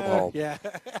 "Drive him home." Yeah.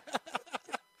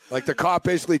 Like the cop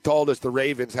basically told us the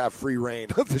Ravens have free reign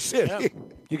of the city. Yeah.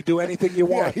 You can do anything you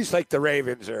want. Yeah, he's like, the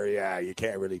Ravens are, you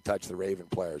can't really touch the Raven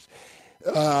players.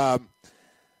 But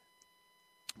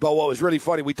what was really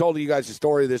funny, we told you guys the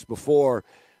story of this before.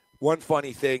 One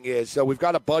funny thing is, so we've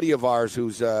got a buddy of ours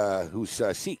who's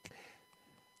Sikh.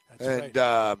 That's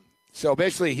right. So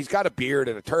basically he's got a beard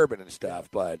and a turban and stuff,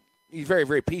 but he's a very,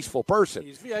 very peaceful person.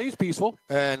 He's peaceful.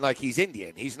 And, like, he's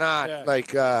Indian. He's not,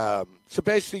 so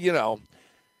basically,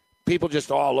 people just,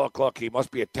 look, he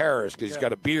must be a terrorist because he's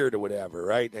got a beard or whatever,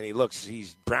 right? And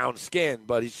he's brown-skinned,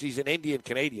 but he's an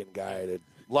Indian-Canadian guy that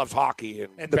loves hockey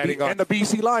and betting on the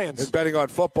BC Lions. And betting on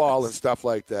football and stuff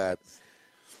like that.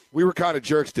 We were kind of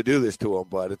jerks to do this to him,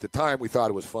 but at the time we thought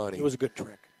it was funny. It was a good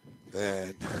trick.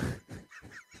 And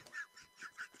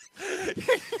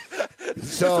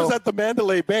this was at the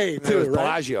Mandalay Bay, too, right?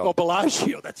 Bellagio. Oh,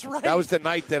 Bellagio, that's right. That was the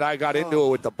night that I got into it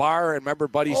with the bar, and remember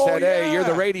Buddy said, hey, you're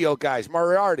the radio guys,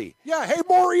 Moriarty. Yeah, hey,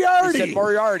 Moriarty. He said,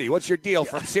 Moriarty, what's your deal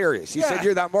from Sirius? He said,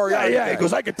 you're that Moriarty guy. He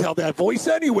goes, I can tell that voice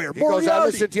anywhere. He Moriarty. goes, I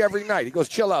listen to you every night. He goes,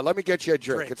 chill out. Let me get you a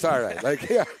drink. It's all right. Like,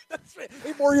 yeah. That's right.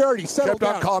 Hey, Moriarty, settle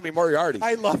down. Kept on calling me Moriarty.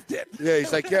 I loved it. Yeah,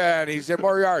 he's like, and he said,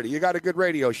 Moriarty, you got a good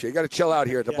radio show. You got to chill out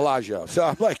here at the Bellagio. So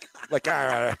I'm like, all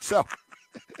right. So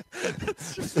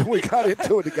we got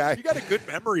into it, the guy. You got a good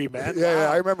memory, man. Yeah,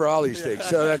 I remember all these things.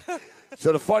 So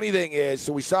the funny thing is,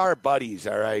 so we saw our buddies,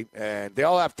 all right, and they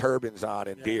all have turbans on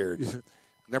and beards. And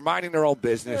they're minding their own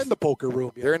business. They're in the poker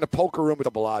room. They're in the poker room at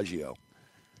the Bellagio.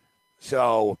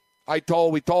 So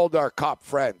we told our cop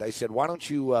friend, I said, why don't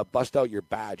you bust out your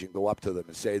badge and go up to them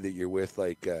and say that you're with,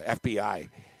 like, FBI.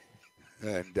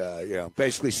 And,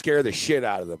 basically scare the shit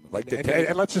out of them. Like,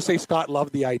 and let's just say Scott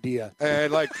loved the idea.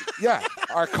 And, like,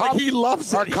 our cop, he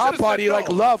loves it. Our cop buddy,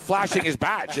 loved flashing his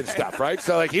badge and stuff, right?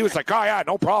 So, like, he was like, oh, yeah,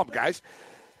 no problem, guys.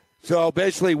 So,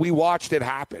 basically, we watched it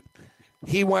happen.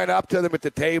 He went up to them at the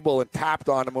table and tapped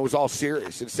on them and was all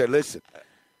serious and said, listen,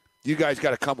 you guys got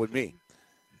to come with me.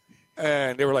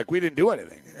 And they were like, we didn't do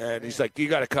anything. And he's like, you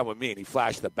got to come with me. And he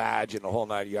flashed the badge and the whole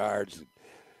 9 yards.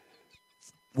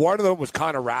 One of them was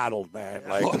kind of rattled, man.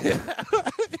 Like,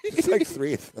 it's like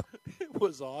three of them. It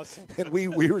was awesome. And we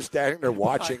were standing there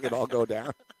watching it all go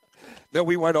down. Then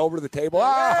we went over to the table. He's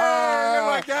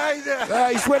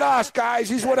with us, guys.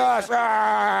 He's with us.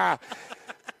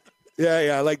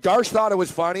 Yeah. Like, Darsh thought it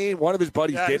was funny. One of his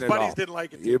buddies didn't. His buddies didn't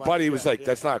like it. Your buddy was like,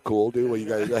 "That's not cool, dude. What you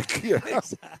guys like?"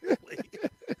 Exactly.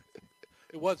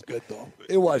 It was good though.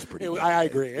 It was pretty. I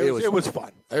agree. It was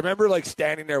fun. I remember like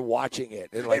standing there watching it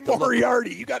and like, hey,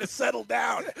 Moriarty, you got to settle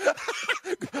down.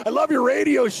 I love your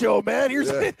radio show, man.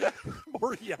 Here's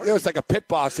Moriarty. It was like a pit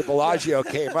boss at Bellagio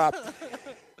came up.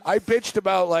 I bitched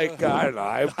about like I don't know.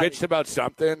 I bitched about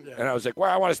something, and I was like,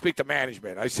 "Well, I want to speak to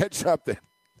management." I said something,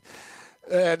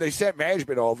 and they sent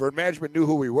management over, and management knew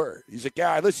who we were. He's like,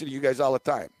 "Yeah, I listen to you guys all the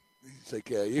time." He's like,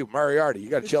 "Yeah, you Moriarty, you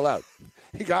got to chill out."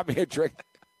 He got me a drink.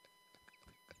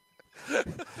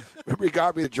 Remember, he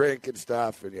got me a drink and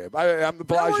stuff, and I'm the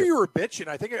Bellagio. You were bitching.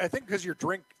 I think because your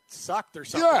drink sucked or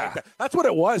something. Yeah. Like that. That's what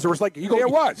it was. It was like you go. It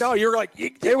was. No, you're like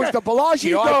It was the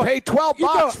Bellagio. I paid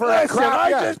 $12 for that crap. I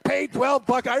Yeah. just paid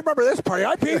 $12. I remember this party.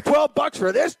 I paid $12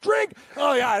 for this drink.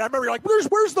 Oh yeah, and I remember you're like,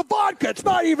 where's the vodka? It's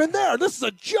not even there. This is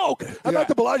a joke. I'm at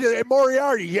the Bellagio at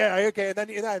Moriarty. Yeah, okay.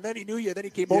 And then he knew you. Then he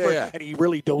came over and he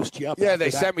really dosed you up. Yeah,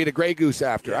 they sent me to Grey Goose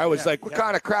after. I was like, what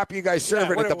kind of crap are you guys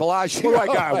serving at the Bellagio? What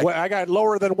do I got? I got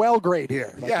lower than well grade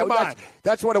here. Like, come on.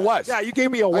 That's what it was. Yeah, you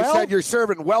gave me a well. I said you're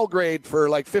serving well grade for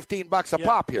like $15 a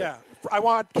pop here. Yeah, I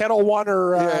want Kettle One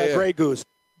or Grey Goose.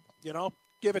 You know,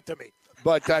 give it to me.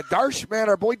 But Darsh, man,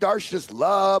 our boy Darsh just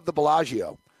loved the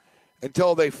Bellagio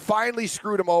until they finally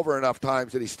screwed him over enough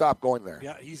times that he stopped going there.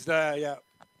 Yeah, he's That's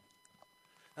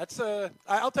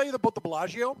I'll tell you about the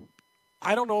Bellagio.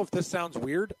 I don't know if this sounds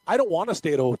weird. I don't want to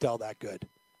stay at a hotel that good.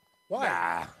 Why?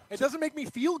 Nah. It doesn't make me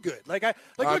feel good. Look at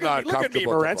me,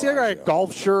 Morency. I got a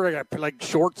golf shirt. I got like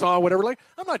shorts on, whatever. Like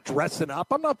I'm not dressing up.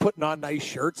 I'm not putting on nice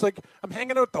shirts. Like I'm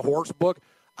hanging out at the Horse Book.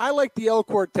 I like the El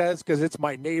Cortez because it's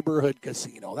my neighborhood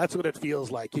casino. That's what it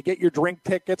feels like. You get your drink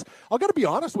tickets. I got to be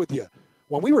honest with you.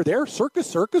 When we were there,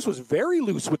 Circus was very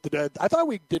loose with the. I thought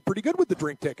we did pretty good with the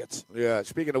drink tickets. Yeah.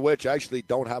 Speaking of which, I actually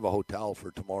don't have a hotel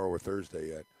for tomorrow or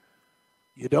Thursday yet.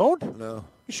 You don't? No.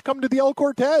 You should come to the El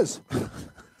Cortez.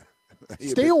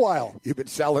 Stay a while. You've been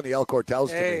selling the El Cortez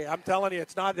to me. Hey, I'm telling you,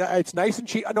 it's not. It's nice and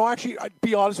cheap. No, actually, I'd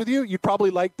be honest with you. You'd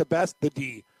probably like the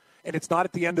D. And it's not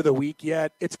at the end of the week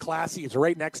yet. It's classy. It's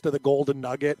right next to the Golden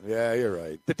Nugget. Yeah, you're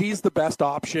right. The D's the best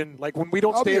option. Like when we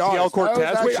don't stay at the El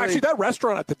Cortez. Actually, that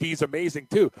restaurant at the D's amazing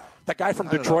too. That guy from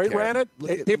Detroit ran it.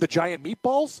 They have the giant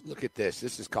meatballs. Look at this.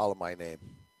 This is calling my name.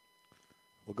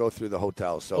 We'll go through the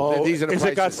hotels. So these are the prices.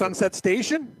 It got Sunset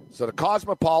Station? So the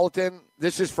Cosmopolitan.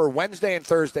 This is for Wednesday and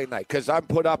Thursday night because I'm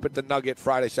put up at the Nugget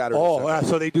Friday, Saturday. Sunday.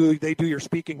 So they do your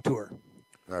speaking tour.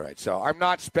 All right. So I'm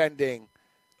not spending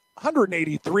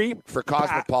 $183 for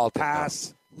Cosmopolitan.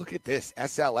 Pass. No. Look at this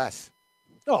SLS.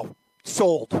 Oh,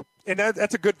 sold. And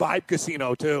that's a good vibe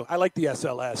casino too. I like the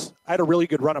SLS. I had a really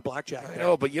good run of blackjack. I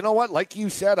know, but you know what? Like you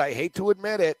said, I hate to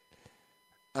admit it.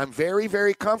 I'm very,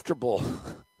 very comfortable.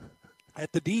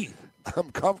 At the D.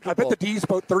 I'm comfortable. I bet the D's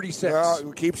about 36.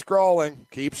 Keep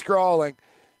scrolling.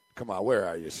 Come on, where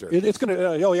are you, sir? It's going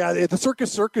to, the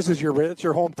Circus is your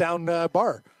hometown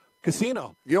bar,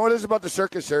 casino. You know what it is about the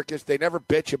Circus? They never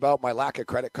bitch about my lack of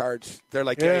credit cards. They're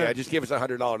like, hey, just give us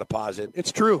 $100 deposit.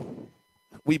 It's true.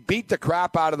 We beat the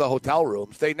crap out of the hotel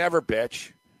rooms. They never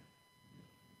bitch.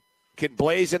 Can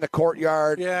blaze in the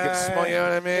courtyard. Yeah. You know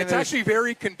what I mean? It's actually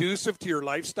very conducive to your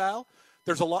lifestyle.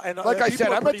 There's a lot, and like I said,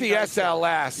 I'm at the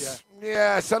SLS.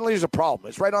 Yeah, suddenly there's a problem.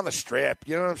 It's right on the Strip.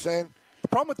 You know what I'm saying? The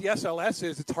problem with the SLS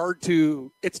is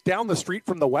it's down the street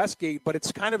from the Westgate, but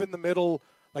it's kind of in the middle.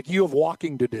 Like you have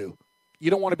walking to do.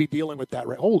 You don't want to be dealing with that.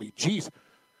 Right? Holy jeez!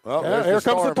 Well, here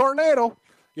comes the tornado.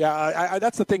 Yeah,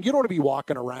 that's the thing. You don't want to be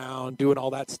walking around doing all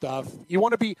that stuff. You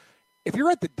want to be. If you're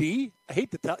at the D, I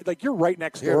hate to tell, like you're right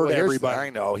next door to everybody. I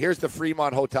know. Here's the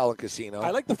Fremont Hotel and Casino.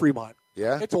 I like the Fremont.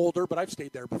 Yeah? It's older, but I've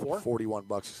stayed there before.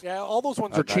 $41. Yeah, all those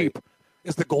ones are cheap.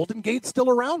 Is the Golden Gate still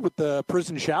around with the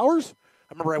prison showers?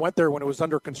 I remember I went there when it was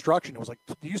under construction.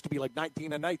 It used to be like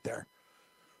 $19 a night there.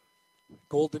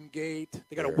 Golden Gate.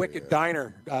 They got a wicked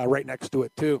diner right next to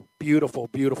it, too. Beautiful,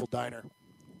 beautiful diner.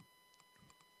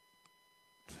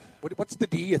 What's the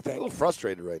D, you think? I'm a little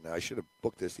frustrated right now. I should have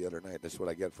booked this the other night. That's what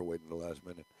I get for waiting the last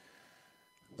minute.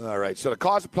 All right, so the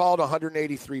Cosmopolitan,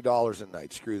 $183 a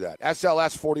night. Screw that.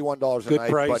 SLS, $41 a night,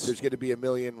 price. But there's going to be $1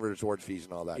 million resort fees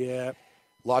and all that. Yeah.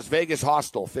 Las Vegas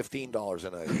Hostel, $15 a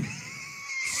night.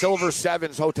 Silver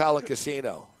Sevens Hotel and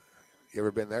Casino. You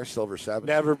ever been there, Silver Sevens?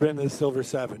 Never been to the Silver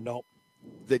Seven, no.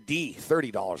 The D,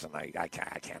 $30 a night. I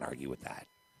can't argue with that.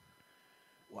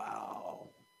 Wow.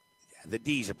 Yeah, the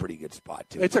D's a pretty good spot,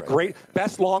 too. It's a great,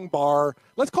 best long bar.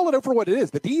 Let's call it out for what it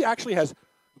is. The D actually has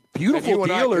beautiful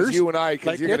dealers. You and I,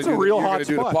 because you're going to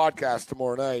do the spot. podcast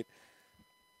tomorrow night.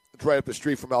 It's right up the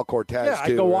street from El Cortez. Yeah,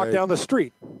 I go walk down the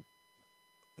street.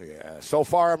 Yeah. So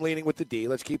far, I'm leaning with the D.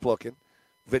 Let's keep looking.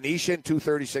 Venetian,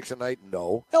 $236 a night.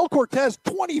 No. El Cortez,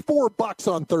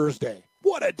 $24 on Thursday.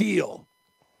 What a deal!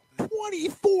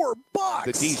 $24.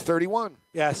 The D's $31.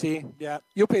 Yeah. See. Yeah.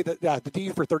 You'll pay the D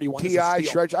for $31. TI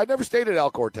Treasure. I never stayed at El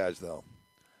Cortez though.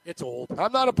 It's old.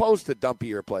 I'm not opposed to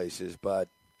dumpier places, but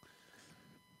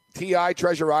TI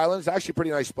Treasure Island is actually a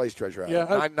pretty nice place. Treasure Island.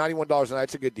 Yeah. $91 a night.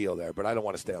 It's a good deal there, but I don't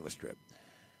want to stay on the Strip.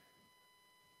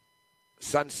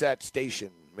 Sunset Station,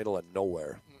 middle of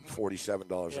nowhere, $47 a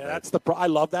night. That's I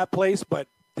love that place, but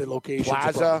the location.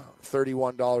 Plaza,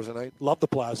 $31 a night. Love the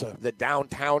Plaza. The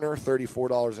Downtowner,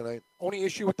 $34 a night. Only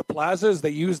issue with the Plaza is they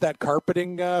use that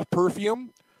carpeting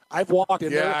perfume. I've walked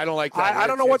in there. Yeah, I don't like that. I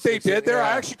don't know what they did there. yeah.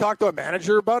 I actually talked to a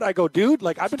manager about it. I go, dude,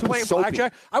 like, I've been playing soapy.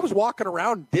 blackjack. I was walking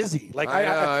around dizzy. Like, I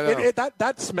know.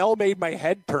 that smell made my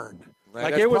head turn.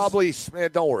 Like, That's it was probably,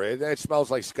 don't worry. It smells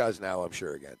like scuzz now, I'm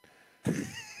sure, again.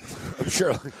 I'm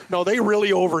sure. No, they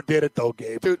really overdid it, though,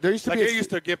 Gabe. Dude, there used to like, be it used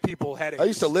to give people headaches. I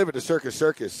used to live at the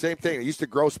Circus. Same thing. It used to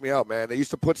gross me out, man. They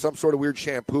used to put some sort of weird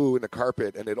shampoo in the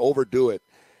carpet, and they'd overdo it.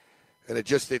 And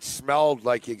it smelled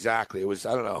like exactly. It was,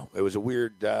 I don't know. It was a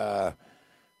weird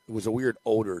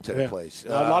odor to the place. A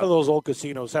lot of those old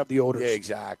casinos have the odors. Yeah,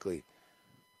 exactly.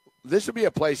 This would be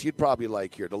a place you'd probably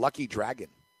like here, the Lucky Dragon.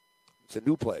 It's a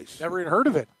new place. Never even heard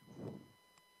of it.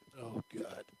 Oh,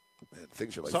 God. Man,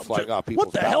 things are like flying off people's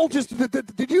What the hell? balconies.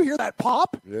 Did you hear that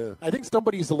pop? Yeah. I think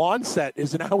somebody's lawn set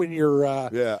is now in your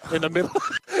in the middle.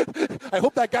 I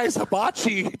hope that guy's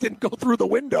hibachi didn't go through the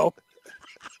window.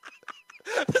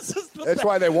 That's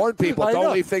why they warn people,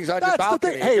 don't leave things on your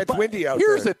balcony. Hey, it's windy out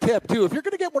here's there. a tip, too. If you're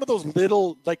going to get one of those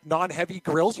little, like, non-heavy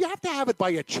grills, you have to have it by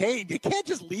a chain. You can't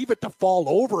just leave it to fall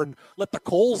over and let the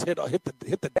coals hit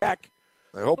the deck.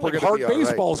 I hope we're like going to hard be all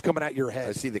baseballs right. coming at your head.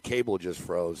 I see the cable just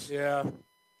froze. Yeah.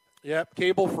 Yep,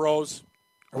 cable froze.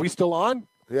 Are we still on?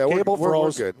 Yeah, cable we're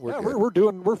froze. good.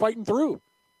 We're fighting through.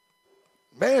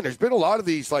 Man, there's been a lot of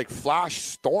these, like, flash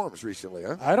storms recently,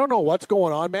 huh? I don't know what's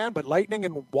going on, man, but lightning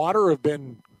and water have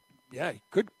been,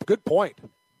 good point.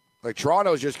 Like,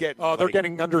 Toronto's just getting... Oh, they're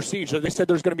getting under siege. They said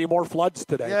there's going to be more floods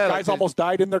today. Yeah, Guys almost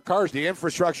died in their cars. The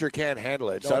infrastructure can't handle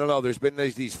it. So I don't know. There's been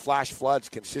these flash floods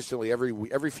consistently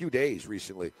every few days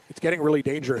recently. It's getting really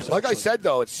dangerous. Like I said,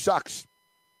 though, it sucks.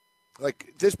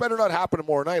 Like, this better not happen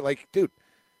tomorrow night. Like, dude,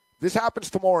 this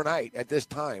happens tomorrow night at this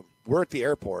time. We're at the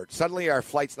airport. Suddenly our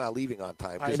flight's not leaving on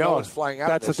time. I know. No one's flying out.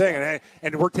 That's the thing.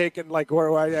 And we're taking, like,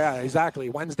 exactly.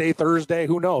 Wednesday, Thursday,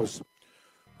 who knows?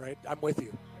 Right? I'm with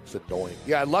you. It's annoying.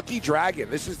 Yeah, Lucky Dragon.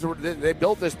 They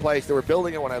built this place. They were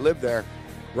building it when I lived there,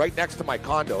 right next to my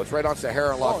condo. It's right on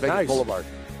Sahara and Las Vegas Boulevard.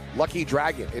 Lucky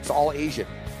Dragon. It's all Asian.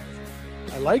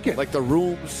 I like it. Like the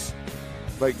rooms,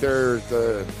 like they're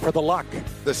for the luck.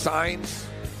 The signs.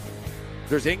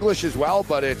 There's English as well,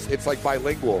 but it's like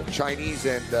bilingual, Chinese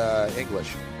and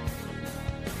English.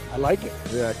 I like it.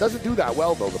 Yeah, it doesn't do that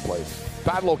well though. The place.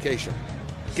 Bad location.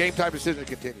 Game time decision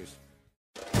continues.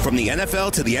 From the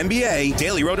NFL to the NBA,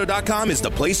 DailyRoto.com is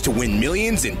the place to win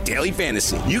millions in daily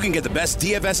fantasy. You can get the best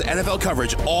DFS NFL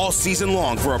coverage all season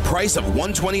long for a price of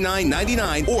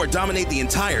 $129.99 or dominate the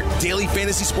entire daily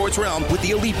fantasy sports realm with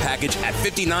the Elite Package at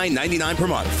 $59.99 per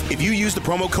month. If you use the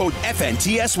promo code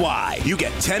FNTSY, you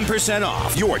get 10%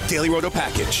 off your Daily Roto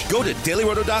package. Go to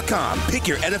DailyRoto.com, pick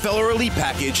your NFL or Elite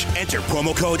Package, enter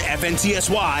promo code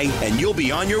FNTSY, and you'll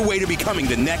be on your way to becoming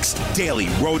the next Daily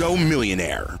Roto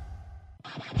millionaire.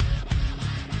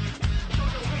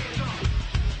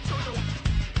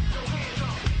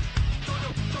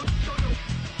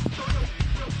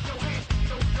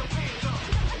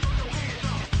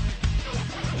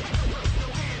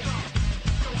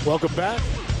 Welcome back.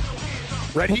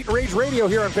 Red Heat and Rage Radio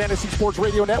here on Fantasy Sports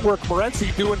Radio Network.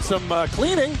 Morency doing some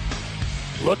cleaning.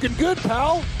 Looking good,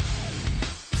 pal.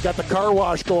 He's got the car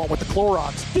wash going with the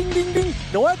Clorox. Ding, ding, ding. You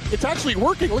know what? It's actually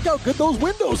working. Look how good those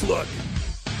windows look.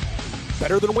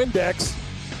 Better than Windex.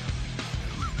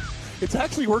 It's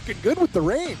actually working good with the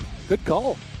rain. Good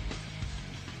call.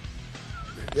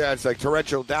 Yeah, it's like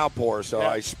torrential downpour, so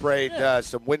I sprayed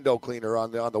some window cleaner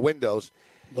on the windows.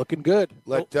 Looking good.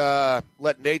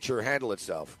 Let nature handle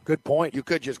itself. Good point. You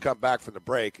could just come back from the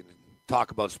break and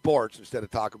talk about sports instead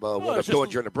of talk about what I'm doing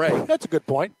during the break. That's a good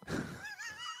point.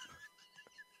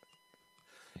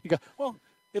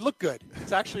 It looked good.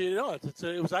 It's actually,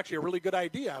 it was actually a really good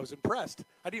idea. I was impressed.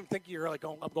 I didn't even think you were like,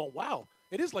 I'm going, wow,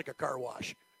 it is like a car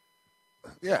wash.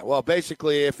 Yeah, well,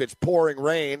 basically, if it's pouring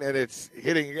rain and it's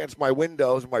hitting against my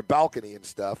windows and my balcony and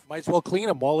stuff, might as well clean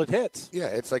them while it hits. Yeah,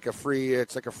 it's a free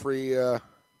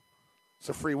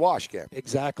wash, Cam.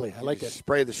 Exactly, I like it.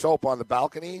 Spray the soap on the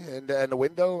balcony and the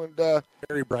window, and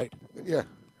very bright. Yeah,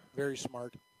 very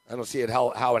smart. I don't see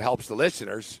how it helps the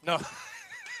listeners. No.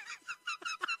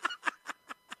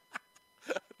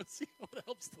 I don't see how it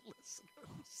helps the listeners.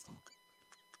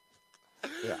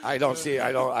 Yeah, I don't see how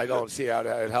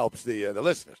it helps the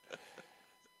listeners.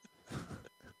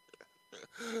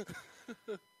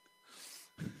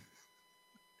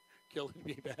 Killing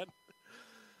me, man.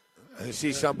 I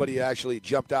see somebody actually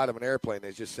jumped out of an airplane.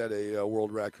 They just set a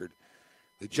world record.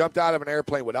 They jumped out of an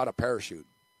airplane without a parachute,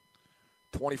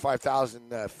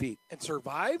 25,000 feet, and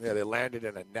survived. Yeah, they landed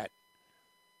in a net.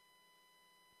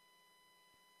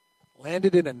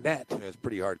 Landed in a net. Yeah, it's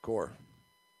pretty hardcore.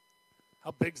 How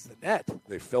big's the net?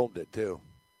 They filmed it, too.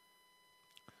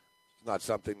 It's not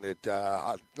something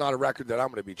that, not a record that I'm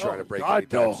going to be trying to break God,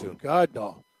 anytime no. soon. God,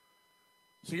 no.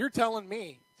 So you're telling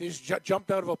me they just jumped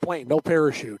out of a plane, no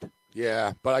parachute?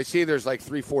 Yeah, but I see there's like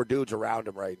 3-4 dudes around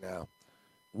him right now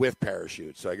with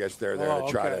parachutes. So I guess they're there to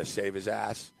try to save his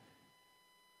ass.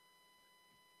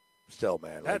 Still,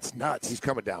 man. That's nuts. He's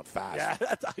coming down fast. Yeah,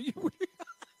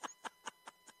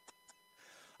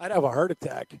 I'd have a heart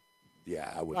attack.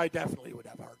 Yeah, I would. I definitely would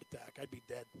have a heart attack. I'd be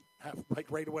dead. Like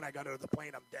right when I got out of the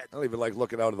plane, I'm dead. I don't even like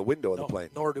looking out of the window of the plane.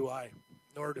 Nor do I.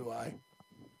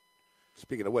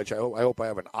 Speaking of which, I hope I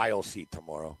have an aisle seat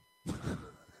tomorrow.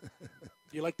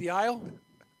 You like the aisle?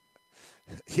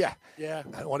 Yeah. Yeah.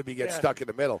 I don't want to be getting stuck in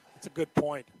the middle. That's a good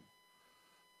point.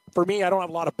 For me, I don't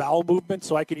have a lot of bowel movement,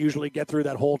 so I can usually get through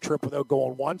that whole trip without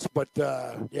going once. But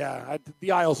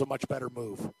the aisle's a much better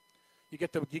move. You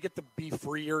get to be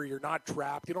freer. You're not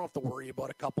trapped. You don't have to worry about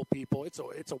a couple people. It's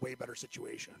a way better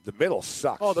situation. The middle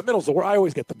sucks. Oh, the middle's I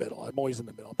always get the middle. I'm always in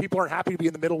the middle. People aren't happy to be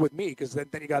in the middle with me because then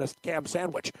you got a cam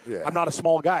sandwich. Yeah. I'm not a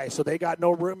small guy, so they got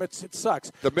no room. It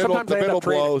sucks. The middle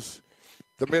blows.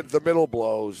 The middle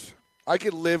blows. I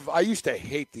could live. I used to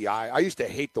hate the aisle. I used to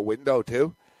hate the window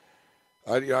too.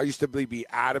 I used to be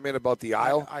adamant about the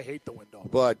aisle. I hate the window.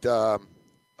 But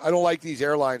I don't like these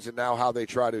airlines and now how they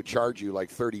try to charge you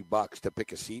like $30 to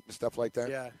pick a seat and stuff like that.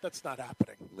 Yeah, that's not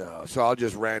happening. No, so I'll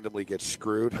just randomly get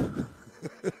screwed.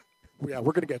 Yeah,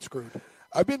 we're going to get screwed.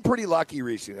 I've been pretty lucky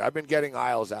recently. I've been getting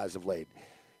aisles as of late.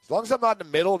 As long as I'm not in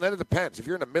the middle, and then it depends. If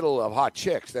you're in the middle of hot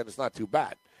chicks, then it's not too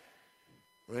bad.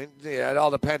 I mean, yeah, it all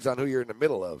depends on who you're in the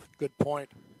middle of. Good point.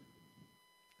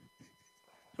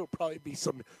 There'll probably be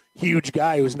some huge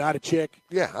guy who's not a chick.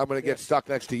 Yeah, I'm going to get stuck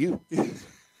next to you.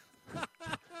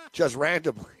 Just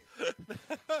randomly.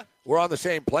 We're on the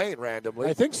same plane randomly.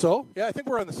 I think so. Yeah, I think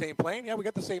we're on the same plane. Yeah, we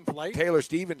got the same flight. Taylor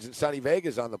Stevens and Sonny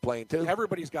Vega's on the plane, too.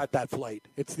 Everybody's got that flight.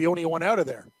 It's the only one out of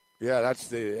there. Yeah,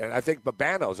 and I think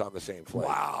Babano's on the same flight.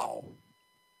 Wow.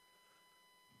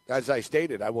 As I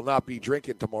stated, I will not be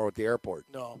drinking tomorrow at the airport.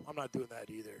 No, I'm not doing that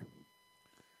either.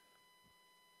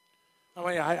 I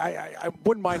mean, I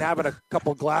wouldn't mind having a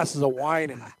couple glasses of wine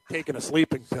and taking a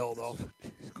sleeping pill, though.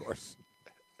 Of course.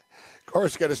 Of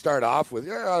course, going to start off with,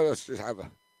 let's just have a...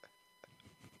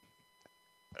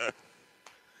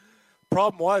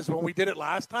 Problem was, when we did it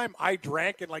last time, I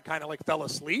drank and kind of fell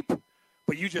asleep,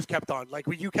 but you just kept on.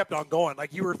 You kept on going.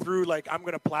 You were through, I'm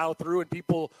going to plow through, and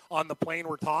people on the plane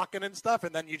were talking and stuff,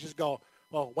 and then you just go,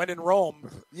 well, when in Rome,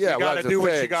 you got to do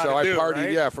what you got to do. So I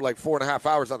partied, right? for 4.5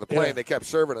 hours on the plane. Yeah. They kept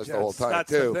serving us the whole time, that's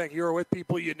too. That's the thing. You were with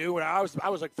people you knew, and I was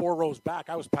 4 rows back.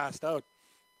 I was passed out.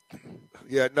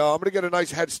 Yeah, no, I'm going to get a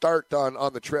nice head start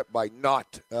on the trip by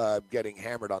not getting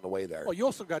hammered on the way there. Well, you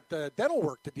also got dental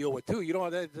work to deal with, too. You know,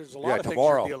 there's a lot of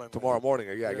tomorrow, things you're dealing with. Tomorrow morning,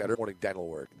 I got morning dental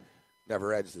work.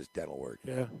 Never ends, this dental work.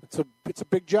 Yeah, it's a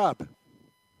big job.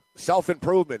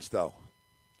 Self-improvements, though.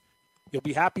 You'll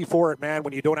be happy for it, man,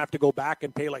 when you don't have to go back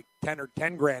and pay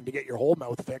 $10 grand to get your whole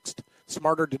mouth fixed.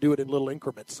 Smarter to do it in little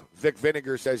increments. Vic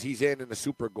Vinegar says he's in the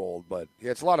Super Gold, but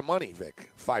it's a lot of money, Vic.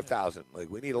 $5,000.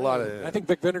 We need a lot of. I think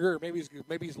Vic Vinegar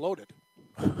maybe he's loaded.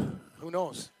 Who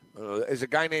knows? Is a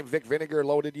guy named Vic Vinegar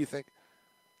loaded? You think?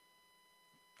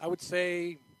 I would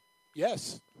say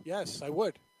yes. Yes, I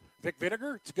would. Vic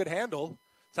Vinegar, it's a good handle.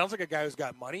 Sounds like a guy who's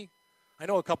got money. I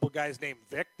know a couple guys named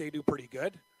Vic. They do pretty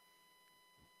good.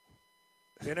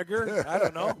 Vinegar? I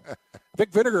don't know.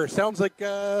 Vic Vinegar sounds like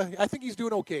I think he's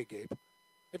doing okay, Gabe.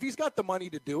 If he's got the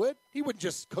money to do it, he wouldn't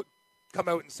just come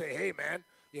out and say, hey, man,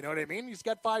 you know what I mean? He's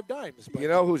got 5 dimes. But... You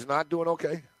know who's not doing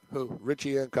okay? Who?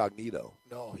 Richie Incognito.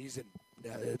 No, he's in.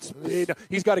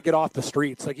 He's got to get off the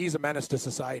streets. He's a menace to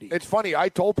society. It's funny. I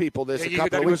told people this a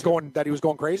couple of weeks ago. That he was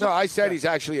going crazy? No, I said he's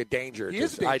actually a danger. He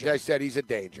is a danger. I said he's a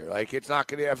danger. It's not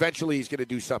going to – eventually he's going to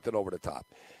do something over the top.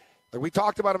 We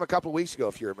talked about him a couple of weeks ago,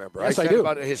 if you remember. Yes, I said do.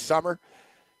 about his summer.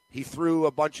 He threw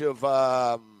a bunch of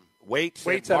weights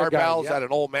and at barbells at an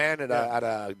old man at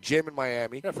a gym in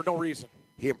Miami. Yeah, for no reason.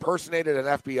 He impersonated an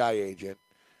FBI agent.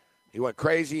 He went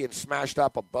crazy and smashed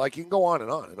up you can go on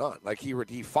and on and on.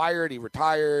 He fired, he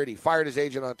retired, he fired his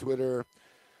agent on Twitter.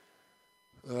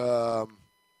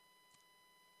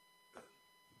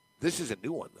 This is a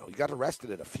new one though. He got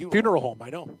arrested at a funeral home. I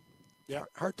know. Yeah,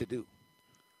 hard to do.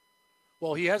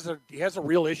 Well, he has a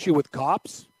real issue with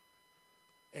cops.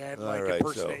 And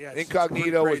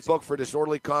Incognito was booked for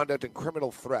disorderly conduct and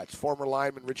criminal threats. Former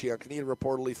lineman Richie Incognito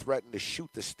reportedly threatened to shoot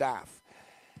the staff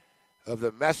of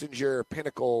the Messenger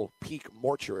Pinnacle Peak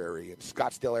Mortuary in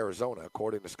Scottsdale, Arizona,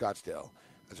 according to Scottsdale,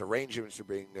 as arrangements are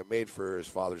being made for his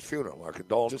father's funeral. Our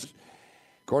condolences.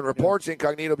 According to reports,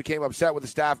 Incognito became upset with the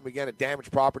staff and began to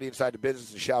damage property inside the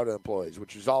business and shouted at employees,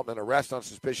 which resulted in an arrest on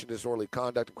suspicion of disorderly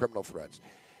conduct and criminal threats.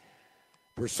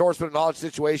 For source with a knowledge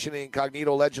situation,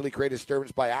 Incognito allegedly created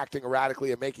disturbance by acting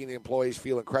erratically and making the employees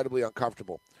feel incredibly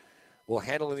uncomfortable while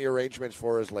handling the arrangements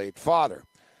for his late father.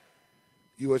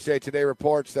 USA Today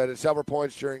reports that at several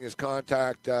points during his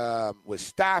contact with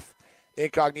staff,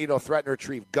 Incognito threatened to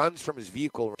retrieve guns from his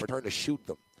vehicle and return to shoot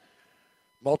them.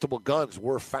 Multiple guns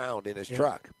were found in his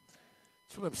truck.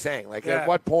 That's what I'm saying. Like, at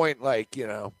what point, like, you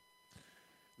know,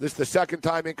 this is the second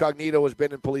time Incognito has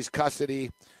been in police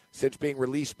custody since being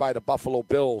released by the Buffalo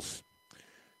Bills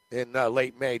in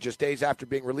late May. Just days after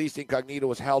being released, Incognito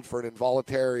was held for an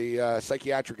involuntary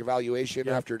psychiatric evaluation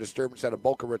after a disturbance at a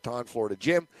Boca Raton, Florida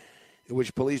gym, in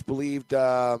which police believed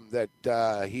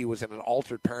that he was in an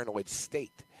altered paranoid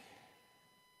state.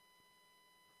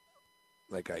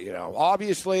 Like, you know,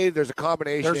 obviously there's a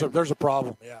combination. There's a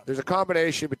problem, yeah. There's a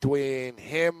combination between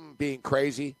him being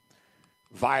crazy,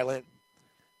 violent,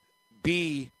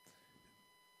 B,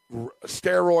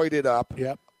 steroided up,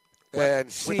 and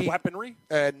C, with weaponry.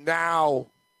 And now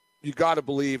you got to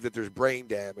believe that there's brain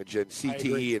damage and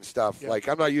CTE and stuff. Like,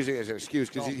 I'm not using it as an excuse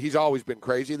because he's always been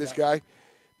crazy, this guy.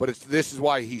 But this is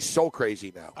why he's so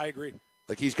crazy now. I agree.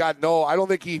 Like, he's got I don't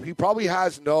think he probably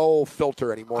has no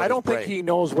filter anymore. I don't think he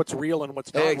knows what's real and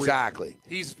what's not exactly. real.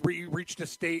 He's reached a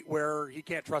state where he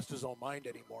can't trust his own mind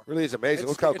anymore. Really is amazing.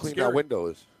 Look how clean that window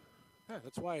is. Yeah,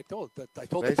 that's why I told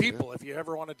the people, if you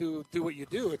ever want to do what you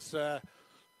do, it's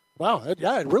wow, it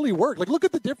really worked. Like, look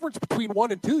at the difference between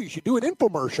 1 and 2. You should do an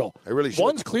infomercial. I really should.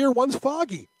 One's clear, one's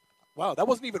foggy. Wow, that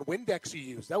wasn't even Windex you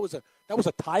used. That was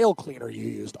a tile cleaner you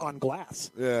used on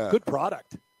glass. Yeah, good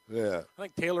product. Yeah, I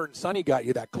think Taylor and Sonny got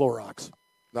you that Clorox.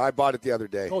 No, I bought it the other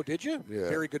day. Oh, did you? Yeah.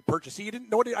 Very good purchase. See, you didn't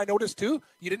know. I noticed too.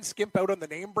 You didn't skimp out on the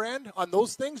name brand on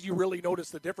those things. You really notice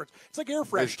the difference. It's like air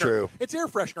freshener. It's true. It's air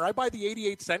freshener. I buy the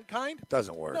 88-cent kind.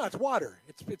 Doesn't work. No, it's water.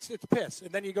 It's piss.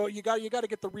 And then you got to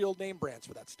get the real name brands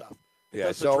for that stuff.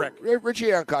 Yeah, so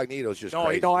Richie Incognito is just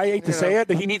crazy. I hate to say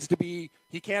it.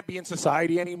 He can't be in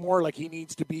society anymore. Like, he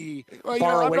needs to be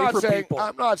far away from people.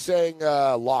 I'm not saying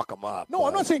lock him up. No,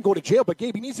 I'm not saying go to jail, but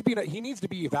Gabe, he needs to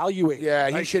be evaluated. Yeah,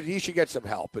 he should get some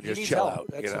help and just chill out.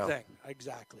 That's the thing.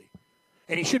 Exactly.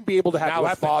 And he shouldn't be able to have now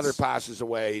weapons. His father passes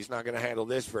away. He's not going to handle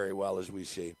this very well, as we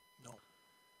see.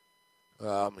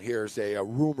 No. Here's a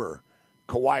rumor.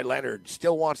 Kawhi Leonard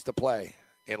still wants to play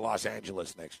in Los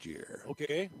Angeles next year.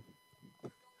 Okay.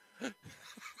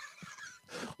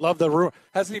 Love the rumor.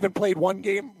 Hasn't even played one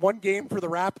game for the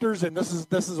Raptors, and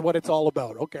this is what it's all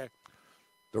about. Okay.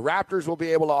 The Raptors will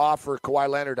be able to offer Kawhi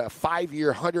Leonard a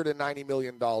 5-year, $190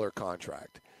 million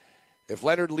contract. If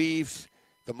Leonard leaves,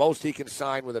 the most he can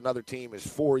sign with another team is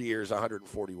 4 years,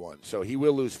 $141. So he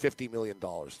will lose $50 million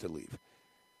to leave.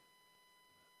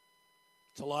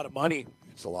 It's a lot of money.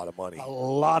 It's a lot of money. A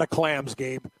lot of clams,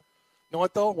 Gabe. You know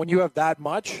what, though? When you have that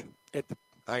much,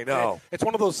 I know. It's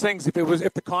one of those things. If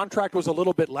the contract was a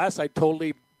little bit less, I'd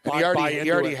totally buy into it.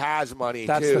 He already has money,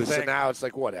 That's too, the thing. so now it's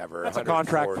like whatever. That's a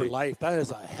contract for life. That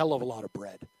is a hell of a lot of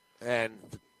bread. And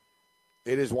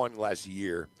it is one less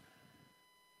year.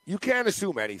 You can't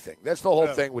assume anything. That's the whole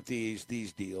thing with these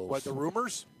deals. What, the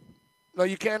rumors? No,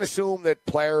 you can't assume that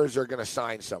players are going to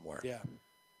sign somewhere. Yeah.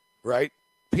 Right?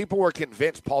 People were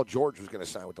convinced Paul George was going to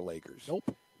sign with the Lakers.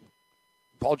 Nope.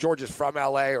 Paul George is from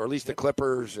L.A., or at least the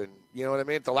Clippers, and you know what I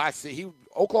mean?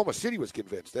 Oklahoma City was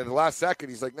convinced. And at the last second,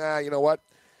 he's like, nah, you know what?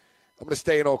 I'm going to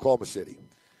stay in Oklahoma City.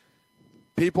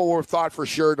 People thought for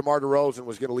sure DeMar DeRozan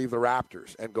was going to leave the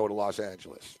Raptors and go to Los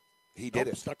Angeles. He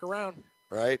didn't. Stuck around.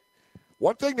 Right?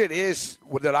 One thing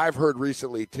that I've heard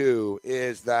recently, too,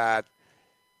 is that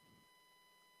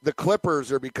the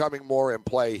Clippers are becoming more in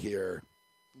play here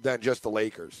than just the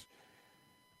Lakers.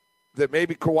 That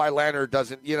maybe Kawhi Leonard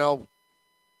doesn't,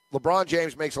 LeBron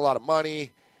James makes a lot of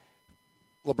money.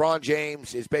 LeBron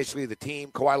James is basically the team.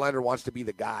 Kawhi Leonard wants to be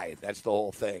the guy. That's the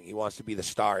whole thing. He wants to be the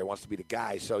star. He wants to be the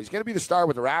guy. So he's going to be the star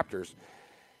with the Raptors.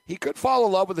 He could fall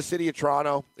in love with the city of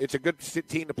Toronto. It's a good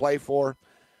team to play for.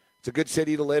 It's a good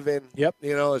city to live in. Yep.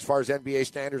 As far as NBA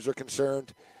standards are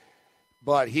concerned.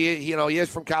 But he is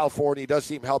from California. He does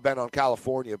seem hell-bent on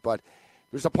California. But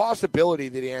there's a possibility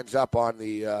that he ends up on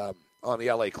the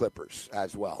LA Clippers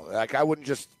as well. Like, I wouldn't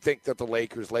just think that the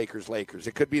Lakers.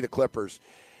 It could be the Clippers.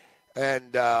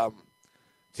 And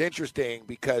it's interesting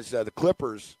because the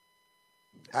Clippers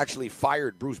actually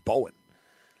fired Bruce Bowen.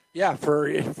 Yeah, for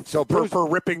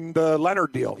ripping the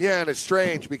Leonard deal. Yeah, and it's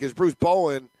strange because Bruce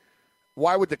Bowen,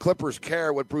 why would the Clippers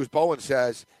care what Bruce Bowen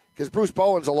says? Because Bruce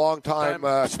Bowen's a long-time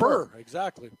Spur.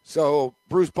 Exactly. So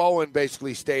Bruce Bowen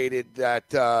basically stated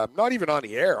that, not even on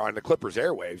the air, on the Clippers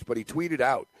airwaves, but he tweeted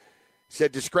out,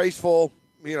 said disgraceful,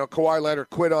 Kawhi Leonard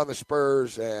quit on the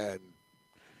Spurs, and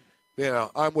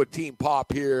I'm with Team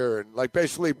Pop here. And, like,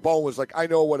 basically Bowen was like, I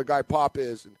know what a guy Pop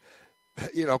is. And,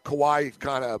 Kawhi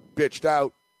kind of bitched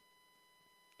out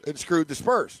and screwed the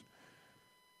Spurs.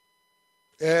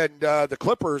 And the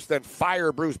Clippers then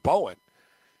fire Bruce Bowen.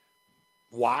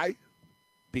 Why?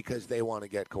 Because they want to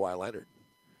get Kawhi Leonard.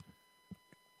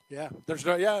 Yeah, that's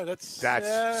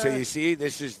So you see,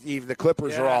 this is even the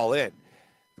Clippers are all in.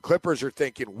 The Clippers are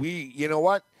thinking, you know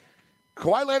what?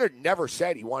 Kawhi Leonard never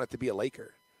said he wanted to be a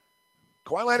Laker.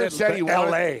 Kawhi Leonard said he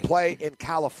wanted to play in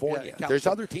California. There's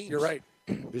other teams. You're right.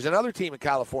 There's another team in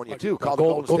California too called the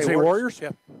Golden State Warriors.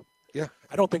 Yeah.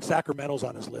 I don't think Sacramento's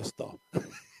on his list though.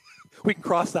 We can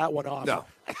cross that one off. No.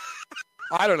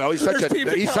 I don't know. He's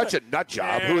such a nut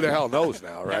job. Who the hell knows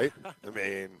now, right? I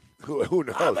mean, who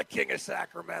knows? I'm the king of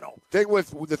Sacramento.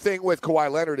 The thing with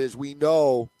Kawhi Leonard is we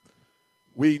know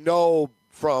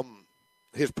from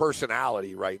his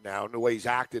personality right now and the way he's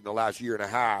acted in the last year and a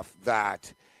half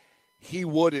that he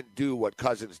wouldn't do what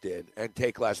Cousins did and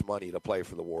take less money to play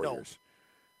for the Warriors. No.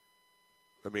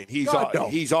 I mean,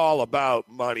 he's all about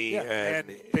money and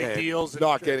big deals,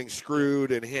 not getting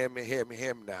screwed, and him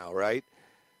now, right?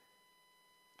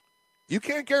 You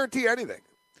can't guarantee anything.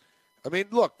 I mean,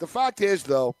 look, the fact is,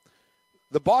 though,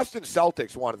 the Boston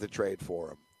Celtics wanted to trade for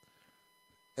him.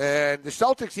 And the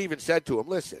Celtics even said to him,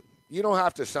 listen, you don't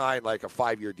have to sign like a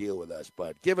 5-year deal with us,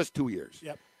 but give us 2 years.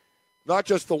 Yep. Not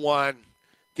just the one.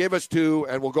 Give us 2,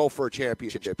 and we'll go for a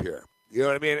championship here. You know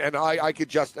what I mean? And I could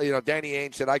just, Danny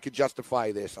Ainge said I could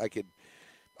justify this. I could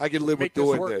live with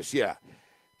doing this. Yeah.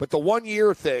 But the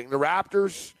 1-year thing, the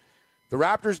Raptors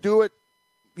do it,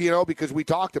 because we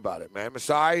talked about it, man.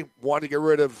 Masai wanted to get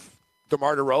rid of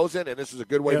DeMar DeRozan, and this is a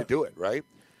good way to do it, right?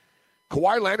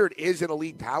 Kawhi Leonard is an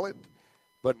elite talent,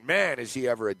 but, man, is he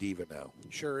ever a diva now.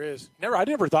 Sure is. I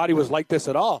never thought he was like this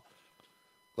at all.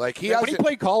 Like when he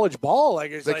played college ball,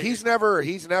 he's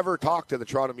never talked to the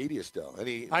Toronto media still,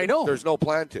 and I know there's no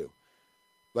plan to.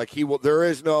 There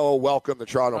is no welcome to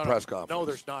Toronto press conference. No,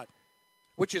 there's not.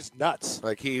 Which is nuts.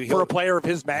 Like for a player of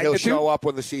his magnitude, he'll show up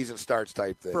when the season starts,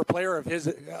 type thing. For a player of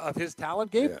his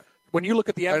talent, Gabe. Yeah. When you look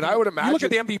at the MVP, and I would imagine, you look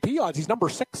at the MVP odds, he's number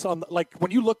 6 on.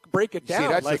 When you break it down. See,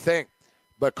 that's the thing.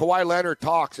 But Kawhi Leonard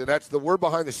talks, and that's the word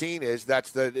behind the scene is that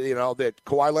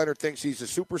Kawhi Leonard thinks he's a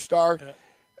superstar. Yeah.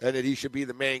 And that he should be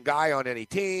the main guy on any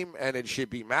team, and it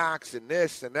should be Max and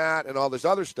this and that and all this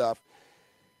other stuff.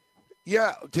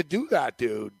 Yeah, to do that,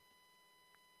 dude,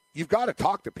 you've got to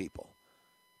talk to people.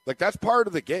 Like, that's part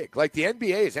of the gig. Like, the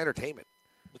NBA is entertainment.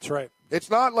 That's right.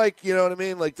 It's not like, you know what I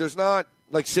mean? Like, there's not,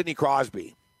 like Sidney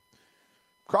Crosby.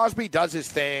 Crosby does his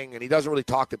thing, and he doesn't really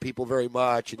talk to people very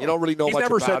much, and you don't really know much about him.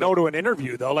 He's never said no to an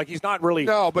interview, though. Like, he's not really –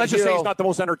 no, but let's just say he's not the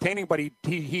most entertaining, but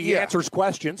he answers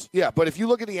questions. Yeah, but if you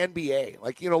look at the NBA,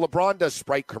 like, LeBron does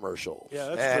Sprite commercials. Yeah,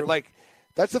 that's true. Like,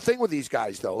 that's the thing with these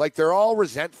guys, though. Like, they're all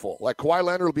resentful. Like, Kawhi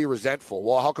Leonard will be resentful.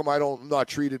 Well, how come I'm not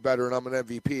treated better and I'm an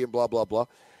MVP and blah, blah, blah?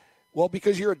 Well,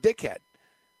 because you're a dickhead.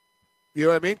 You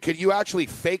know what I mean? Can you actually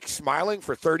fake smiling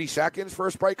for 30 seconds for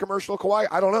a Sprite commercial, Kawhi?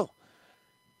 I don't know.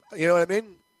 You know what I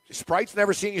mean? Sprite's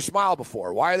never seen you smile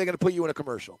before. Why are they going to put you in a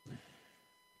commercial?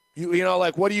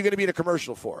 What are you going to be in a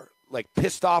commercial for? Like,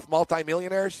 pissed off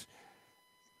multimillionaires?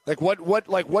 Like,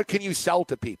 what can you sell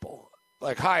to people?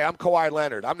 Like, hi, I'm Kawhi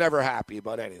Leonard. I'm never happy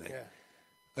about anything. Yeah.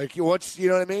 Like, you know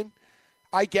what I mean?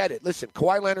 I get it. Listen,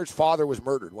 Kawhi Leonard's father was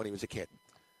murdered when he was a kid.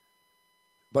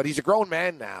 But he's a grown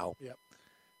man now. Yep.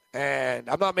 And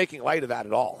I'm not making light of that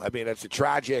at all. I mean, it's a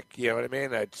tragic, you know what I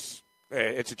mean? It's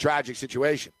a tragic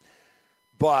situation.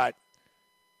 But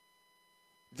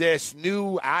this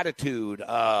new attitude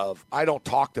of I don't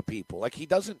talk to people. Like, he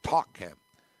doesn't talk, Cam.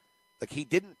 Like, he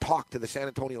didn't talk to the San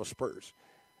Antonio Spurs.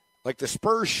 Like, the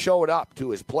Spurs showed up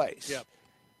to his place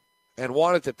and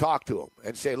wanted to talk to him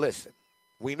and say, listen,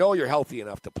 we know you're healthy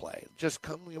enough to play. Just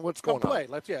come. What's going on?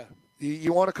 Let's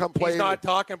You want to come play? He's not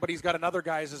talking, but he's got another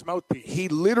guy as his mouthpiece. He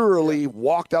literally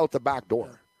walked out the back door.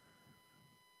 Yeah.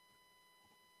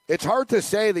 It's hard to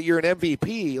say that you're an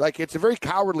MVP. Like, it's a very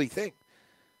cowardly thing.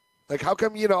 Like, how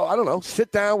come, I don't know,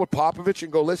 sit down with Popovich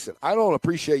and go, listen, I don't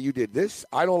appreciate you did this.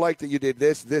 I don't like that you did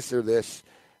this, or this,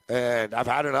 and I've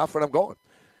had enough and I'm going.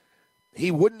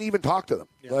 He wouldn't even talk to them.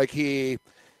 Yeah. Like,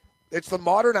 it's the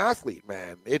modern athlete,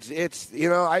 man.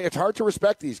 It's hard to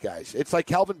respect these guys. It's like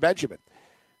Kelvin Benjamin.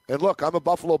 And look, I'm a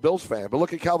Buffalo Bills fan, but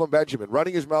look at Kelvin Benjamin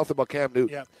running his mouth about Cam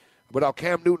Newton. But how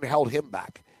Cam Newton held him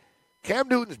back. Cam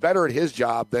Newton's better at his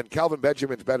job than Kelvin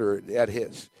Benjamin's better at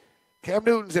his. Cam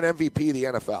Newton's an MVP of the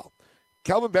NFL.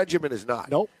 Kelvin Benjamin is not.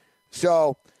 Nope.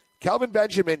 So Kelvin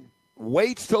Benjamin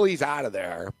waits till he's out of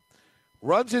there,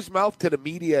 runs his mouth to the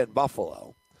media in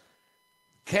Buffalo,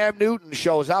 Cam Newton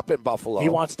shows up in Buffalo. He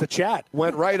wants to chat.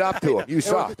 Went right up to him. You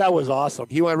saw. That was awesome.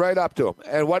 He went right up to him.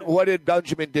 And what did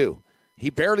Benjamin do? He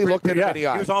barely looked at him in the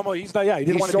eye. He was almost. He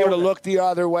didn't want to sort of looked the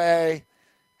other way,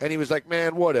 and he was like,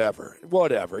 "Man, whatever."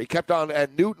 He kept on,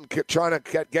 and Newton kept trying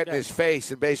to get in his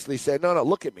face and basically said, "No,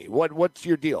 look at me. What's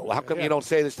your deal? How come you don't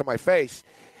say this to my face?"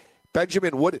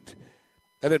 Benjamin wouldn't,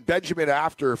 and then Benjamin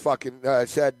after fucking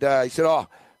said, "He said, oh,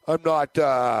 I'm not.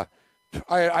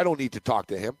 I don't need to talk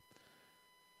to him."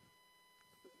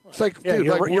 It's like, dude,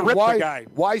 you ripped why? the guy.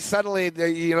 Why suddenly?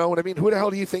 You know what I mean? Who the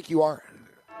hell do you think you are?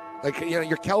 Like,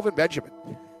 you're Kelvin Benjamin.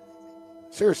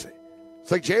 Seriously.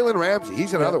 It's like Jalen Ramsey.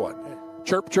 He's another one.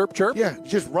 Chirp, chirp, chirp. Yeah,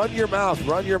 just run your mouth.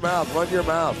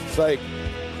 It's like,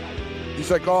 he's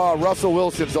like, oh, Russell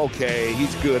Wilson's okay.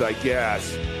 He's good, I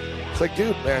guess. It's like,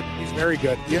 dude, man. He's very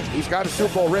good. Yeah, he's got a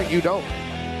Super Bowl ring. You don't.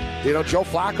 You know, Joe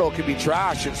Flacco can be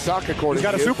trash and suck according to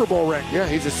you. He's got a Super Bowl ring. Yeah,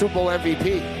 he's a Super Bowl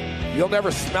MVP. You'll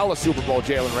never smell a Super Bowl,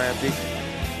 Jalen Ramsey.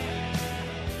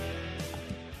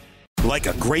 Like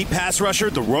a great pass rusher,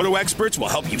 the Roto Experts will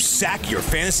help you sack your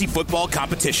fantasy football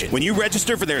competition. When you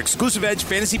register for their exclusive Edge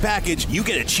fantasy package, you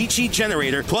get a cheat sheet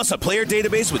generator plus a player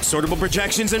database with sortable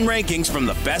projections and rankings from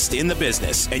the best in the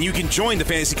business. And you can join the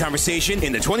fantasy conversation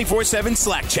in the 24/7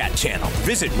 Slack chat channel.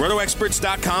 Visit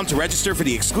RotoExperts.com to register for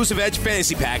the exclusive Edge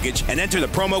fantasy package and enter the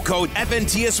promo code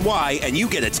FNTSY and you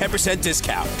get a 10%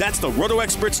 discount. That's the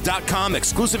RotoExperts.com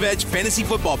exclusive Edge fantasy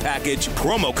football package,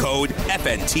 promo code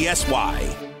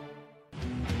FNTSY.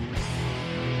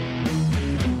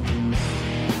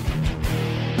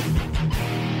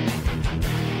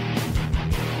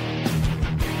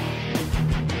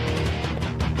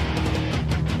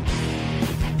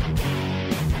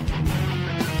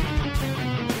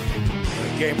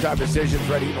 Game Time Decisions,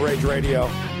 Ready Rage Radio.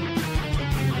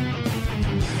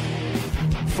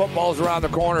 Football's around the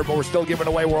corner, but we're still giving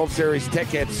away World Series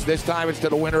tickets. This time it's to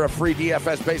the winner of free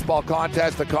DFS baseball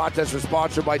contest. The contest is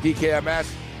sponsored by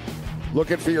DKMS.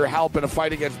 Looking for your help in a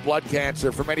fight against blood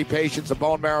cancer. For many patients, a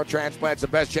bone marrow transplant's the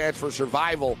best chance for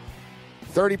survival.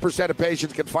 30% of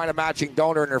patients can find a matching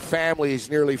donor in their families,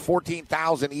 nearly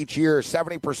 14,000 each year.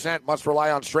 70% must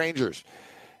rely on strangers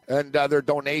and their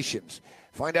donations.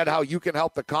 Find out how you can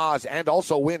help the cause and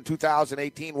also win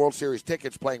 2018 World Series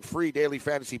tickets playing free daily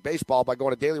fantasy baseball by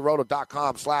going to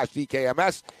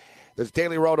dailyroto.com/DKMS. That's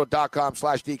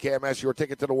dailyroto.com/DKMS, your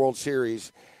ticket to the World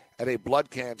Series and a blood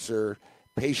cancer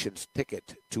patient's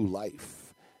ticket to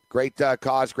life. Great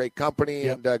cause, great company,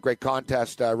 and great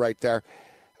contest right there.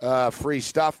 Free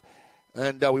stuff.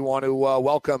 And we want to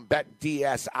welcome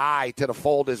BetDSI to the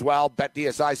fold as well.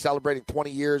 BetDSI celebrating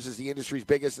 20 years as the industry's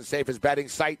biggest and safest betting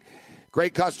site.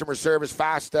 Great customer service,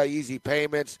 fast, easy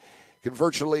payments. Can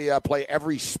virtually play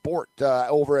every sport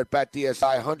over at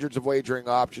BetDSI. Hundreds of wagering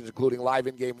options, including live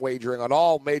in-game wagering on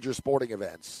all major sporting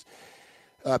events.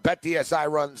 BetDSI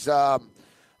runs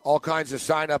all kinds of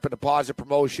sign-up and deposit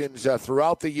promotions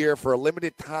throughout the year for a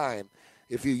limited time.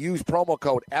 If you use promo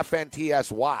code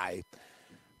FNTSY,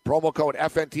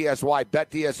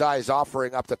 BetDSI is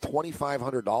offering up to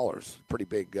 $2,500. Pretty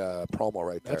big promo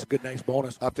right there. That's a good, nice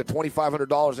bonus. Up to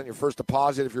 $2,500 on your first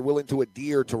deposit if you're willing to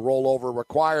adhere to rollover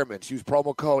requirements. Use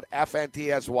promo code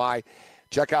FNTSY.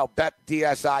 Check out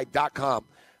BetDSI.com.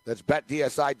 That's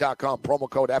BetDSI.com. Promo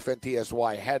code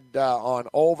FNTSY. Head on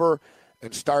over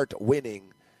and start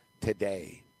winning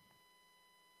today.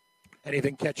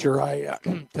 Anything catch your eye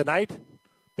tonight?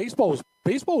 Baseball was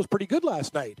pretty good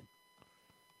last night.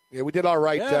 Yeah, we did all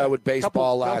right with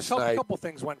baseball last night. A couple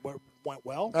things went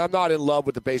well. I'm not in love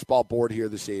with the baseball board here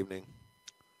this evening.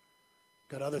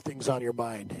 Got other things on your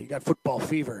mind. You got football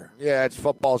fever. Yeah, it's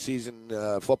football season.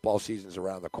 Football season's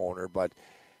around the corner, but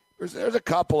there's a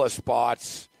couple of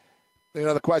spots. You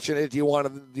know, the question is, do you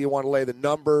want to lay the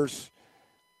numbers?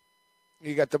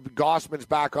 You got the Gossman's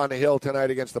back on the hill tonight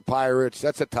against the Pirates.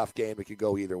 That's a tough game. It could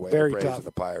go either way. Very the Braves tough. and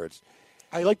the Pirates.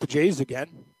 I like the Jays again.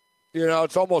 You know,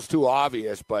 it's almost too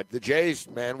obvious, but the Jays,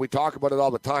 man, we talk about it all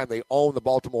the time. They own the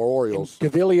Baltimore Orioles.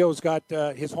 Gavilio's got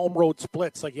his home road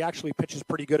splits. Like, he actually pitches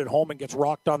pretty good at home and gets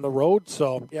rocked on the road.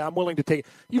 So, yeah, I'm willing to take.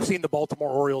 You've seen the Baltimore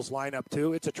Orioles lineup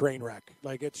too. It's a train wreck.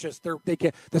 Like, it's just they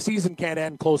can't. The season can't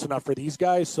end close enough for these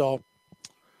guys. So,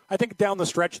 I think down the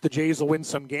stretch the Jays will win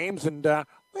some games, and we'll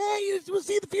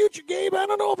see the future, Gabe. I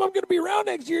don't know if I'm going to be around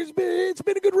next year. It's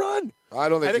been a good run. I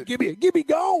think Gibby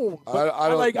gone. I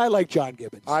like John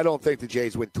Gibbons. I don't think the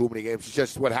Jays win too many games. It's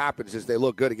just what happens is they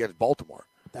look good against Baltimore.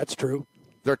 That's true.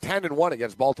 They're 10-1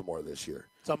 against Baltimore this year.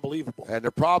 It's unbelievable. And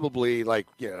they're probably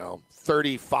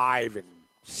 35-6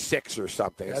 or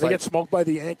something. Yeah, they get smoked by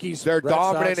the Yankees. They're Red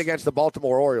dominant Sox. against the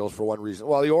Baltimore Orioles for one reason.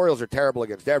 Well, the Orioles are terrible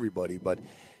against everybody, but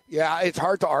Yeah, it's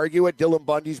hard to argue it. Dylan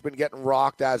Bundy's been getting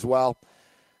rocked as well.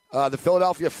 The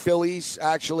Philadelphia Phillies,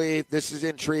 actually, this is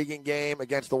an intriguing game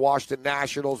against the Washington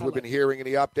Nationals. We've been hearing in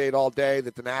the update all day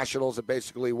that the Nationals have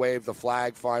basically waved the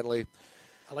flag finally.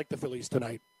 I like the Phillies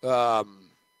tonight.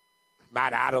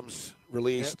 Matt Adams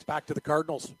released. Yeah, back to the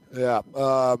Cardinals. Yeah,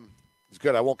 it's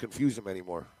good. I won't confuse him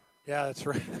anymore. Yeah, that's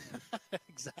right.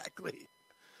 Exactly.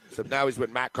 So now he's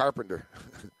with Matt Carpenter.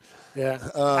 Yeah.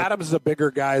 Adams is a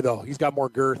bigger guy, though. He's got more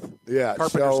girth. Yeah,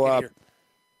 Carpenter's skinnier.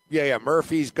 Yeah,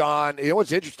 Murphy's gone. You know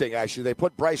what's interesting, actually? They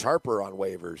put Bryce Harper on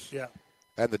waivers. Yeah.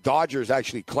 And the Dodgers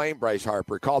actually claimed Bryce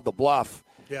Harper, called the bluff.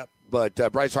 Yeah. But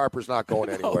Bryce Harper's not going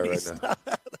anywhere right now.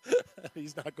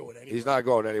 He's not going anywhere. He's not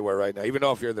going anywhere right now. Even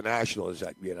though if you're the Nationals,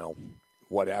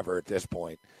 whatever at this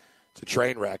point. It's a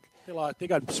train wreck. They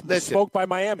got smoked by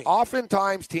Miami.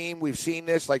 Oftentimes, we've seen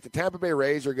this. Like the Tampa Bay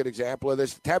Rays are a good example of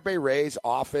this. The Tampa Bay Rays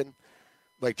often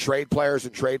trade players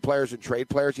and trade players and trade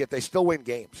players, yet they still win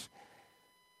games.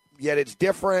 Yet it's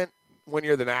different when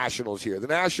you're the Nationals here. The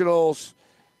Nationals,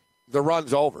 the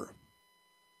run's over.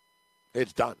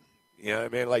 It's done. You know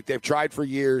what I mean? Like they've tried for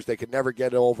years. They could never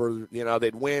get it over. You know,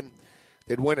 they'd win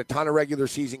a ton of regular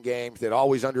season games. They'd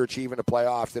always underachieve in the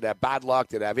playoffs. They'd have bad luck.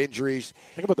 They'd have injuries.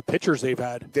 Think about the pitchers they've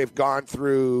had. They've gone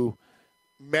through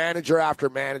manager after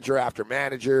manager after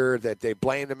manager that they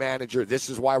blame the manager.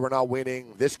 This is why we're not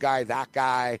winning. This guy, that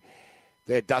guy.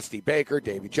 They had Dusty Baker,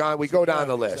 Davey John. We go down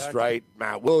the list, right?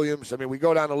 Matt Williams. I mean, we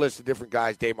go down the list of different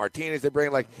guys. Dave Martinez. They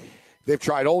bring they've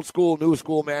tried old school, new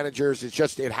school managers. It's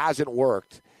just it hasn't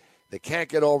worked. They can't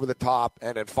get over the top.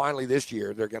 And then finally this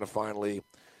year, they're going to finally.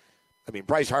 I mean,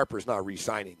 Bryce Harper's not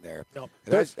re-signing there. No,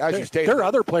 as you stated, their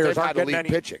other players aren't getting getting any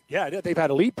pitching. Yeah, they've had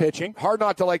elite pitching. Hard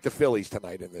not to like the Phillies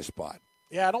tonight in this spot.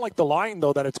 Yeah, I don't like the line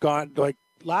though that it's gone. Like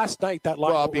last night, that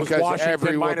line was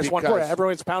Washington minus 140.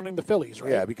 Everyone's pounding the Phillies,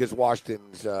 right? Yeah, because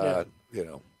Washington's, I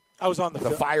was on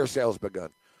the fire sale's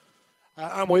begun.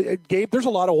 I'm with Gabe. There's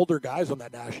a lot of older guys on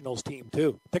that Nationals team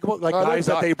too. Think about guys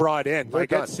that they brought in.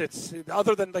 It's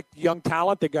other than young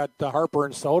talent, they got Harper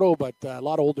and Soto, but a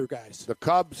lot of older guys. The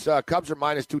Cubs are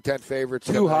minus 210 favorites.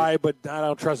 Too high, but I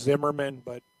don't trust Zimmerman.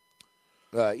 But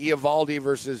Eovaldi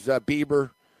versus Bieber.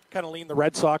 Kind of lean the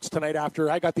Red Sox tonight.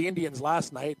 After I got the Indians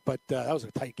last night, but that was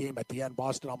a tight game at the end.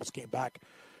 Boston almost came back.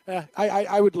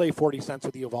 I would lay 40 cents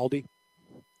with Eovaldi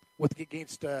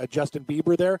against Justin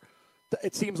Bieber there.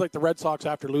 It seems like the Red Sox,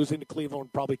 after losing to Cleveland,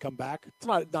 would probably come back. It's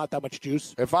not that much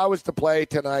juice. If I was to play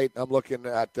tonight, I'm looking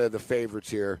at the favorites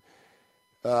here.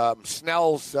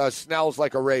 Snell's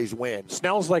like a Rays win.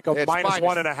 Snell's like a minus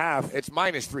 1.5. It's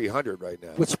minus 300 right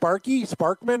now. With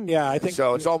Sparkman, yeah, I think.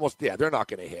 So it's almost, they're not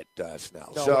going to hit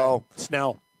Snell. No,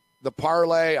 Snell. The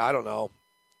parlay, I don't know.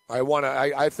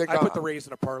 I think I put the Rays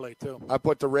in a parlay too. I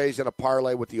put the Rays in a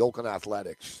parlay with the Oakland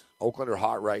Athletics. Oakland are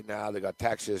hot right now. They got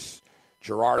Texas.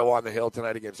 Gerardo on the hill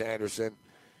tonight against Anderson.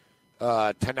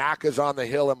 Tanaka's on the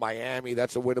hill in Miami.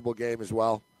 That's a winnable game as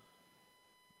well.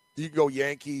 You can go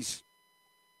Yankees.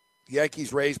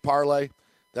 Rays parlay.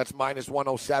 That's minus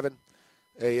 107.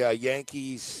 A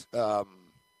Yankees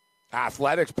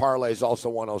Athletics parlay is also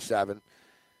 107.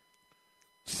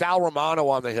 Sal Romano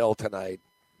on the hill tonight.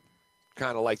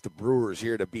 Kind of like the Brewers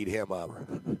here to beat him up.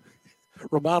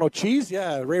 Romano cheese?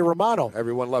 Yeah, Ray Romano.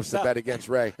 Everyone loves to bet against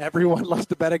Ray. Everyone loves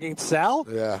to bet against Sal?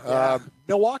 Yeah.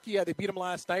 Milwaukee, they beat him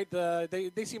last night.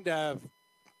 They seem to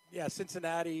have,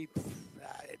 Cincinnati,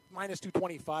 minus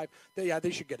 225.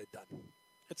 They should get it done.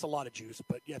 It's a lot of juice,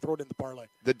 but, throw it in the parlay.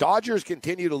 The Dodgers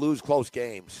continue to lose close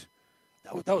games.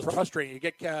 That was frustrating. You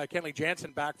get Kenley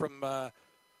Jansen back from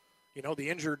the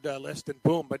injured list, and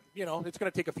boom. But, it's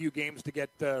going to take a few games to get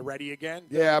ready again.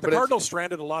 Yeah, the Cardinals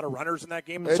stranded a lot of runners in that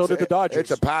game, and so did the Dodgers.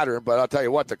 It's a pattern, but I'll tell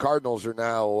you what, the Cardinals are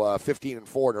now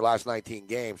 15-4 in their last 19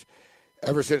 games.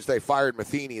 Ever since they fired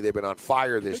Matheny, they've been on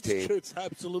fire, this team. It's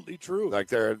absolutely true. Like,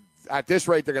 they're at this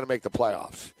rate, they're going to make the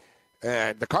playoffs.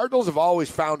 And the Cardinals have always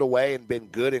found a way and been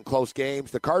good in close games.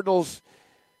 The Cardinals,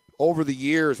 over the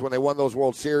years, when they won those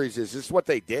World Series, this is what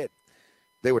they did.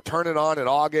 They would turn it on in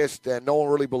August, and no one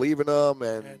really believed in them.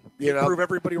 And prove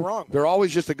everybody wrong. They're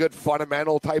always just a good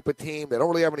fundamental type of team. They don't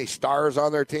really have any stars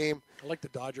on their team. I like the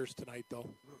Dodgers tonight, though.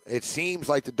 It seems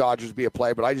like the Dodgers be a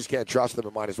play, but I just can't trust them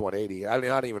at minus 180. I mean,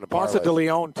 not even a parlay. Ponce de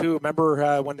Leon, too.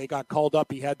 Remember when they got called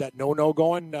up, he had that no-no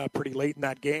going pretty late in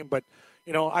that game. But,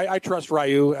 I trust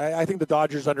Ryu. I think the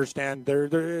Dodgers understand.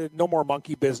 They're no more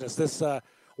monkey business. This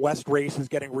West race is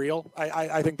getting real.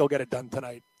 I think they'll get it done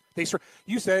tonight.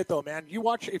 You said it, though, man. You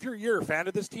watch, if you're a fan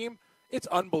of this team, it's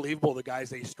unbelievable the guys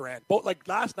they strand. Like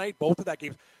last night, both of that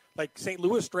games, like St.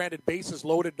 Louis stranded bases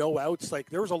loaded, no outs. Like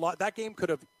there was a lot. That game could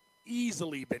have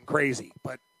easily been crazy,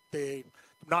 but they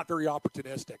not very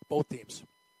opportunistic, both teams.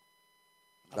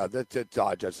 No, that's the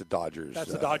Dodgers.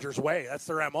 That's the Dodgers' way. That's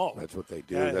their MO. That's what they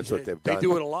do. Yeah, That's what they've done. They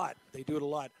do it a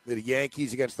lot. The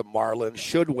Yankees against the Marlins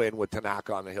should win with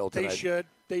Tanaka on the hill tonight. They should.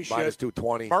 Minus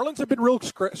 220. Marlins have been real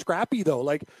scrappy, though.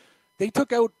 Like, they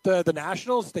took out the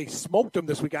Nationals. They smoked them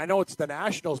this week. I know it's the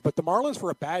Nationals, but the Marlins, for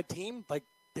a bad team, like,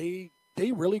 they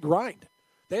really grind.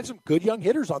 They have some good young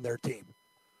hitters on their team.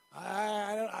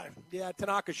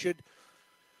 Tanaka should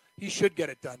get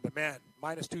it done. But, man,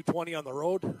 minus 220 on the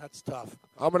road, that's tough.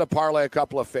 I'm going to parlay a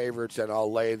couple of favorites, and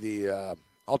I'll lay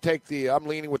I'm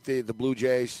leaning with the Blue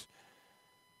Jays.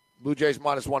 Blue Jays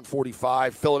minus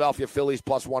 145. Philadelphia Phillies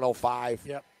plus 105.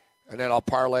 Yep. And then I'll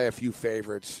parlay a few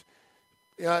favorites.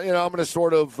 I'm going to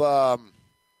sort of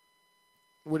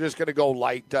we're just going to go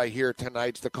light here tonight.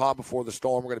 It's the calm before the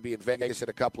storm. We're going to be in Vegas in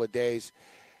a couple of days.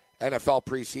 NFL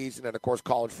preseason, and, of course,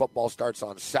 college football starts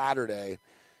on Saturday.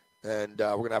 And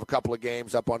we're going to have a couple of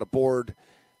games up on the board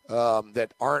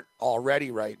that aren't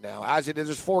already right now. As it is,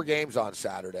 there's 4 games on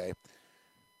Saturday.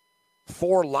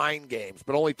 4 line games,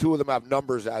 but only 2 of them have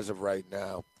numbers as of right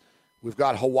now. We've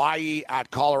got Hawaii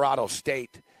at Colorado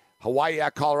State. Hawaii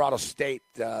at Colorado State.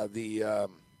 The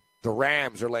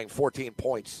Rams are laying 14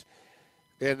 points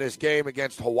in this game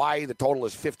against Hawaii. The total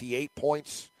is 58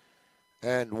 points.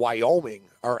 And Wyoming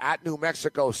are at New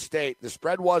Mexico State. The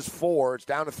spread was 4. It's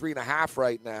down to 3.5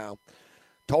 right now.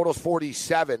 Total's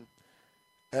 47.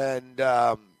 And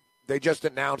they just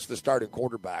announced the starting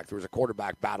quarterback. There was a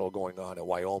quarterback battle going on in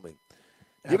Wyoming.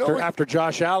 After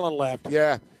Josh Allen left.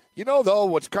 Yeah. Though,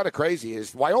 what's kind of crazy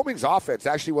is Wyoming's offense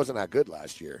actually wasn't that good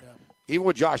last year, even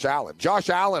with Josh Allen. Josh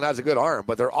Allen has a good arm,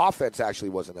 but their offense actually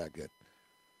wasn't that good.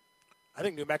 I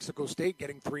think New Mexico State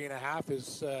getting 3.5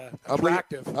 is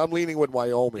attractive. I'm leaning with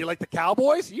Wyoming. You like the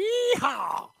Cowboys?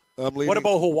 Yeehaw! What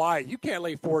about Hawaii? You can't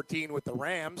lay 14 with the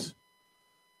Rams.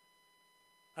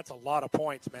 That's a lot of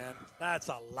points, man. That's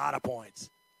a lot of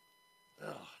points.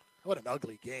 Ugh, what an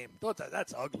ugly game.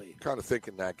 That's ugly. Kind of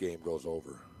thinking that game goes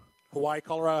over. Hawaii,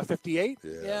 Colorado, 58?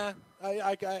 Yeah.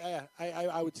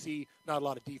 I would see not a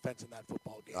lot of defense in that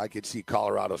football game. I could see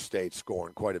Colorado State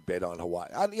scoring quite a bit on Hawaii.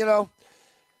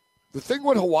 The thing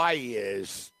with Hawaii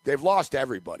is they've lost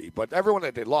everybody, but everyone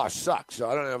that they lost sucks. So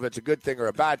I don't know if it's a good thing or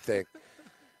a bad thing.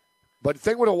 But the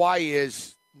thing with Hawaii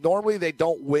is normally they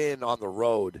don't win on the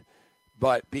road,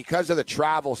 but because of the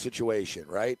travel situation,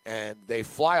 right? And they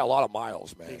fly a lot of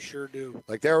miles, man. They sure do.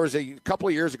 Like there was a couple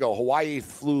of years ago, Hawaii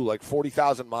flew like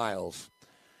 40,000 miles,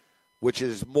 which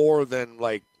is more than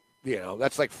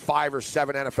that's like 5 or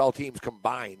 7 NFL teams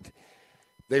combined.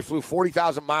 They flew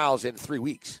 40,000 miles in 3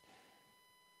 weeks.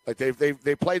 Like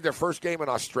they played their first game in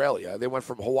Australia. They went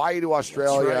from Hawaii to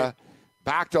Australia,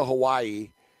 back to Hawaii,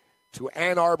 to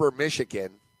Ann Arbor, Michigan,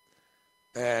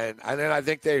 and then I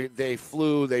think they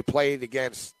played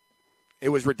against. It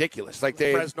was ridiculous. Like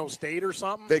Fresno State or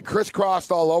something. They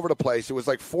crisscrossed all over the place. It was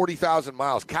like 40,000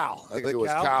 miles. Cal, I think it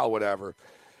was Cal, whatever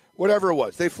it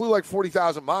was. They flew like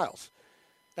 40,000 miles.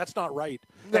 That's not right.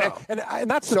 No. And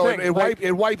that's the thing.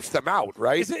 It wipes them out,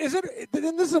 right? Is it?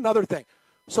 And this is another thing.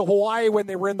 So Hawaii, when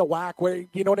they were in the WAC,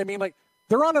 you know what I mean? Like,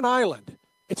 they're on an island.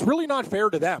 It's really not fair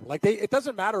to them. Like, it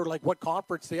doesn't matter, like, what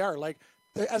conference they are. Like,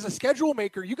 as a schedule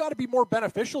maker, you got to be more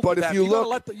beneficial to them. But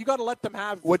if you got to let them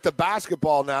have. With the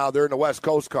basketball now, they're in the West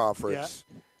Coast Conference.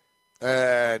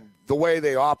 Yeah. And the way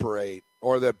they operate,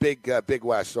 or the Big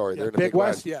West, sorry. They're in the Big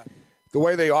West. Yeah. The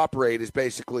way they operate is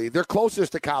basically, they're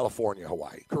closest to California,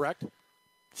 Hawaii. Correct.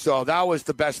 So that was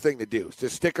the best thing to do, is to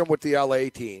stick them with the L.A.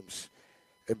 teams.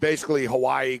 And basically,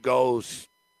 Hawaii goes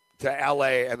to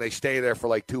L.A. and they stay there for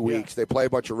like 2 weeks. They play a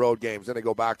bunch of road games, then they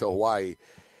go back to Hawaii.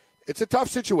 It's a tough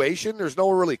situation. There's no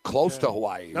one really close to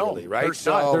Hawaii, really, right?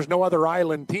 There's no other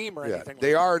island team or anything.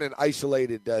 They are in an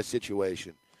isolated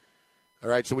situation. All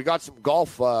right, so we got some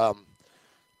golf.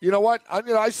 You know what?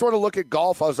 I sort of look at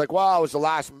golf. I was like, wow, it was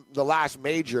the last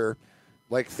major.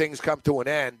 Like, things come to an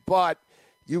end. But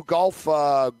you golf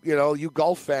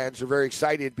fans are very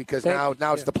excited because now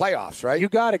it's the playoffs, right? You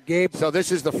got it, Gabe. So this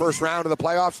is the first round of the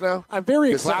playoffs now? I'm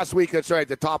very excited. Last week, that's right,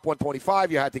 the top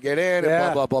 125, you had to get in,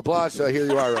 and blah, blah, blah, blah. So here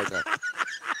you are right now.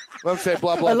 I'm saying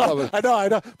blah, blah, blah. I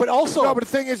know. But also. No, but the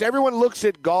thing is, everyone looks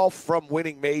at golf from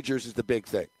winning majors is the big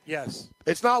thing. Yes.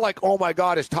 It's not like, oh, my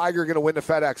God, is Tiger going to win the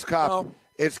FedEx Cup? No.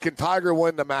 It's, can Tiger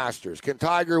win the Masters? Can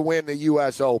Tiger win the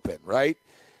U.S. Open, right?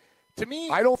 To me.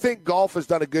 I don't think golf has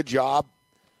done a good job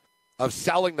of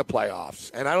selling the playoffs.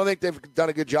 And I don't think they've done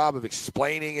a good job of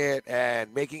explaining it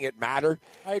and making it matter.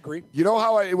 I agree. You know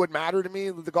how it would matter to me,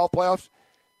 the golf playoffs?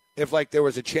 If, like, there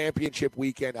was a championship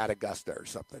weekend at Augusta or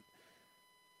something.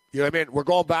 You know what I mean? We're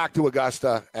going back to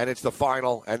Augusta, and it's the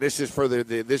final, and this is for the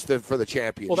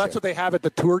championship. Well, that's what they have at the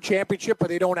Tour Championship, but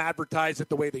they don't advertise it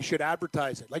the way they should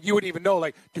advertise it. Like, you wouldn't even know,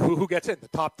 like, who gets in, the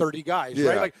top 30 guys,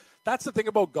 right? Like, that's the thing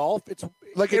about golf. It's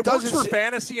like it works for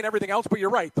fantasy and everything else, but you're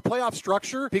right. The playoff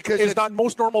structure is not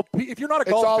most normal. If you're not a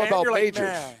golf fan, you're like,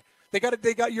 nah. They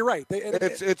got. You're right.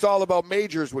 It's all about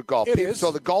majors with golf. It is.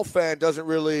 So the golf fan doesn't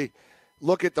really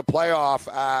look at the playoff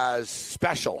as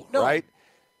special, right?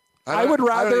 I would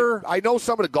rather. I know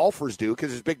some of the golfers do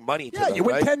because there's big money to them. Yeah, you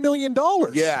win $10 million.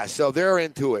 Yeah, so they're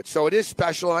into it. So it is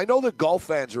special, and I know the golf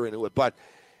fans are into it. But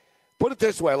put it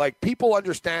this way: like, people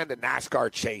understand the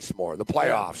NASCAR chase more, the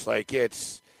playoffs. Yeah. Like,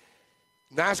 it's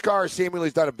NASCAR seemingly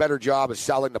has done a better job of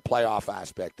selling the playoff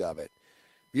aspect of it.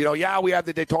 You know, yeah, we have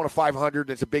the Daytona 500, and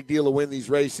it's a big deal to win these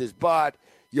races, but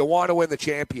you want to win the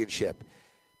championship.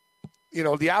 You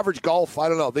know, the average golf, I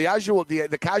don't know,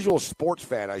 the casual sports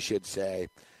fan, I should say,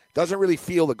 doesn't really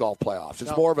feel the golf playoffs.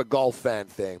 It's more of a golf fan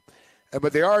thing.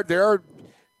 But they are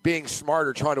being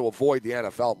smarter, trying to avoid the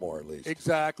NFL more, at least.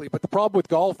 Exactly. But the problem with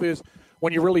golf is,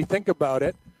 when you really think about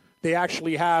it, they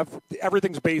actually have –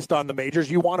 everything's based on the majors.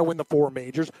 You want to win the 4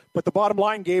 majors. But the bottom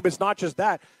line, Gabe, is not just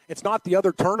that. It's not the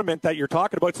other tournament that you're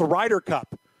talking about. It's the Ryder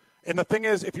Cup. And the thing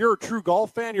is, if you're a true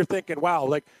golf fan, you're thinking, wow,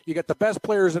 like, you get the best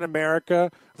players in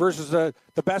America versus the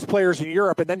best players in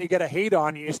Europe, and then you get a hate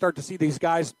on you. You start to see these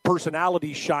guys'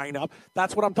 personalities shine up.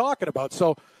 That's what I'm talking about.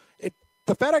 So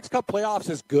the FedEx Cup playoffs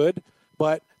is good,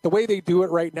 but the way they do it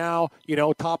right now, you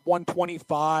know, top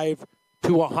 125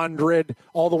 to 100,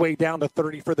 all the way down to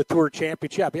 30 for the Tour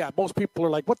Championship. Yeah, most people are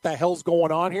like, what the hell's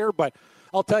going on here? But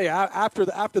I'll tell you, after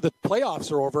the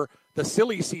playoffs are over, the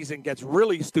silly season gets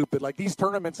really stupid. Like, these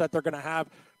tournaments that they're going to have,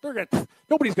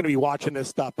 nobody's going to be watching this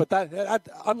stuff. But that,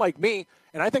 unlike me,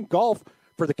 and I think golf,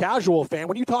 for the casual fan,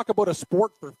 when you talk about a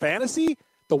sport for fantasy,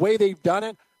 the way they've done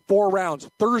it, 4 rounds.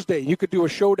 Thursday, you could do a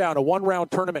showdown, a 1-round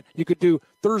tournament. You could do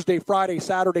Thursday, Friday,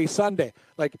 Saturday, Sunday.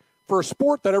 Like, for a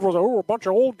sport that everyone's like, oh, a bunch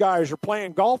of old guys are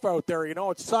playing golf out there, you know,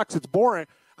 it sucks, it's boring.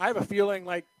 I have a feeling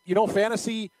like, you know,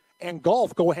 fantasy and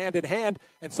golf go hand in hand,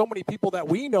 and so many people that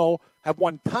we know have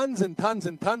won tons and tons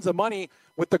and tons of money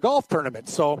with the golf tournament.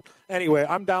 So anyway,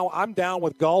 I'm down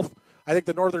with golf. I think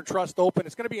the Northern Trust Open,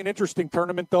 it's going to be an interesting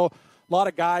tournament, though. A lot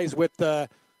of guys with,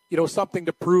 you know, something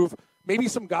to prove. Maybe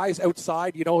some guys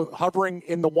outside, you know, hovering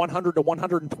in the 100 to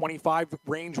 125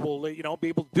 range will, you know, be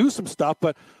able to do some stuff,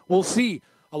 but we'll see.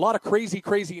 A lot of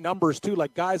crazy numbers, too,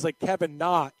 like guys like Kevin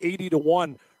Na, 80 to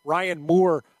 1. Ryan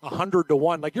Moore, 100 to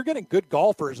 1. Like, you're getting good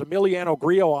golfers. Emiliano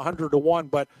Grillo, 100 to 1.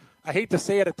 But I hate to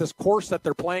say it, at this course that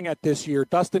they're playing at this year,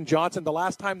 Dustin Johnson, the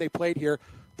last time they played here,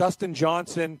 Dustin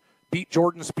Johnson beat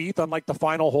Jordan Spieth on, like, the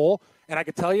final hole. And I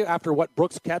can tell you, after what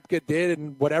Brooks Koepka did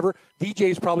and whatever,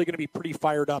 DJ's probably going to be pretty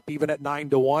fired up, even at 9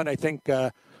 to 1. I think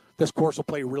this course will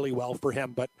play really well for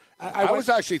him. But I was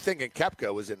actually thinking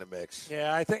Koepka was in the mix.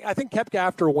 Yeah, I think Koepka,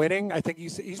 after winning, I think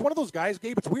he's one of those guys,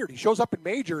 Gabe. It's weird. He shows up in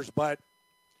majors, but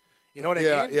you know what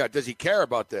I mean? Yeah. Does he care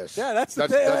about this? Yeah, that's the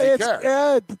thing. Does he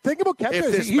care? The thing about Koepka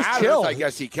is he's matters, chill. I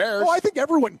guess he cares. Well, I think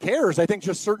everyone cares. I think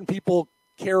just certain people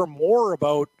care more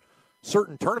about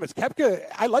certain tournaments. Koepka,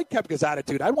 I like Koepka's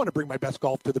attitude. I want to bring my best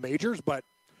golf to the majors, but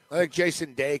I think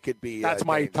Jason Day could be. That's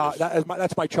my top.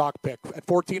 That's my chalk pick at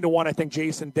 14 to 1. I think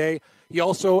Jason Day. He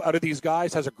also, out of these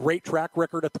guys, has a great track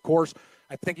record at the course.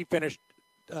 I think he finished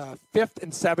 5th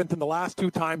and 7th in the last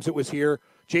 2 times it was here.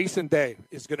 Jason Day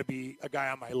is going to be a guy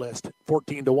on my list,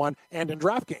 14 to 1, and in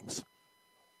DraftKings.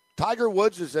 Tiger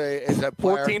Woods is a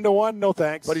player. 14 to 1, no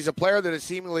thanks. But he's a player that is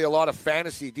seemingly a lot of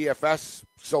fantasy DFS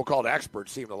so-called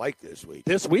experts seem to like this week.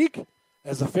 This week,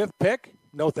 as a 5th pick,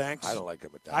 no thanks. I don't like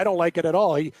him at that. I don't like it at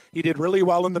all. He did really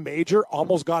well in the major,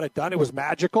 almost got it done. It was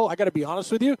magical. I got to be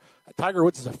honest with you. Tiger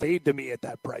Woods is a fade to me at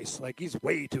that price. Like, he's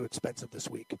way too expensive this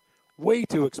week. Way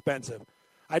too expensive.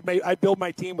 I'd build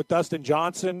my team with Dustin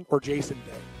Johnson or Jason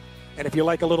Day. And if you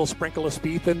like a little sprinkle of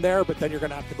Spieth in there, but then you're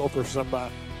going to have to go for some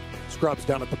scrubs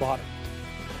down at the bottom.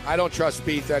 I don't trust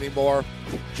Spieth anymore.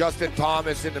 Justin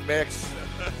Thomas in the mix.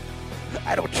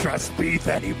 I don't trust Spieth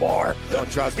anymore. Don't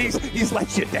trust him. He's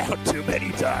let you down too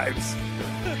many times.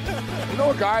 You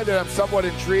know, a guy that I'm somewhat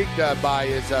intrigued by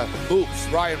is Hoops,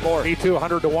 Ryan Moore. Me too,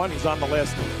 100 to 1. He's on the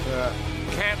list.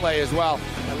 Cantlay as well.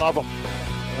 I love him.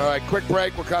 All right, quick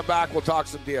break. We'll come back. We'll talk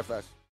some DFS.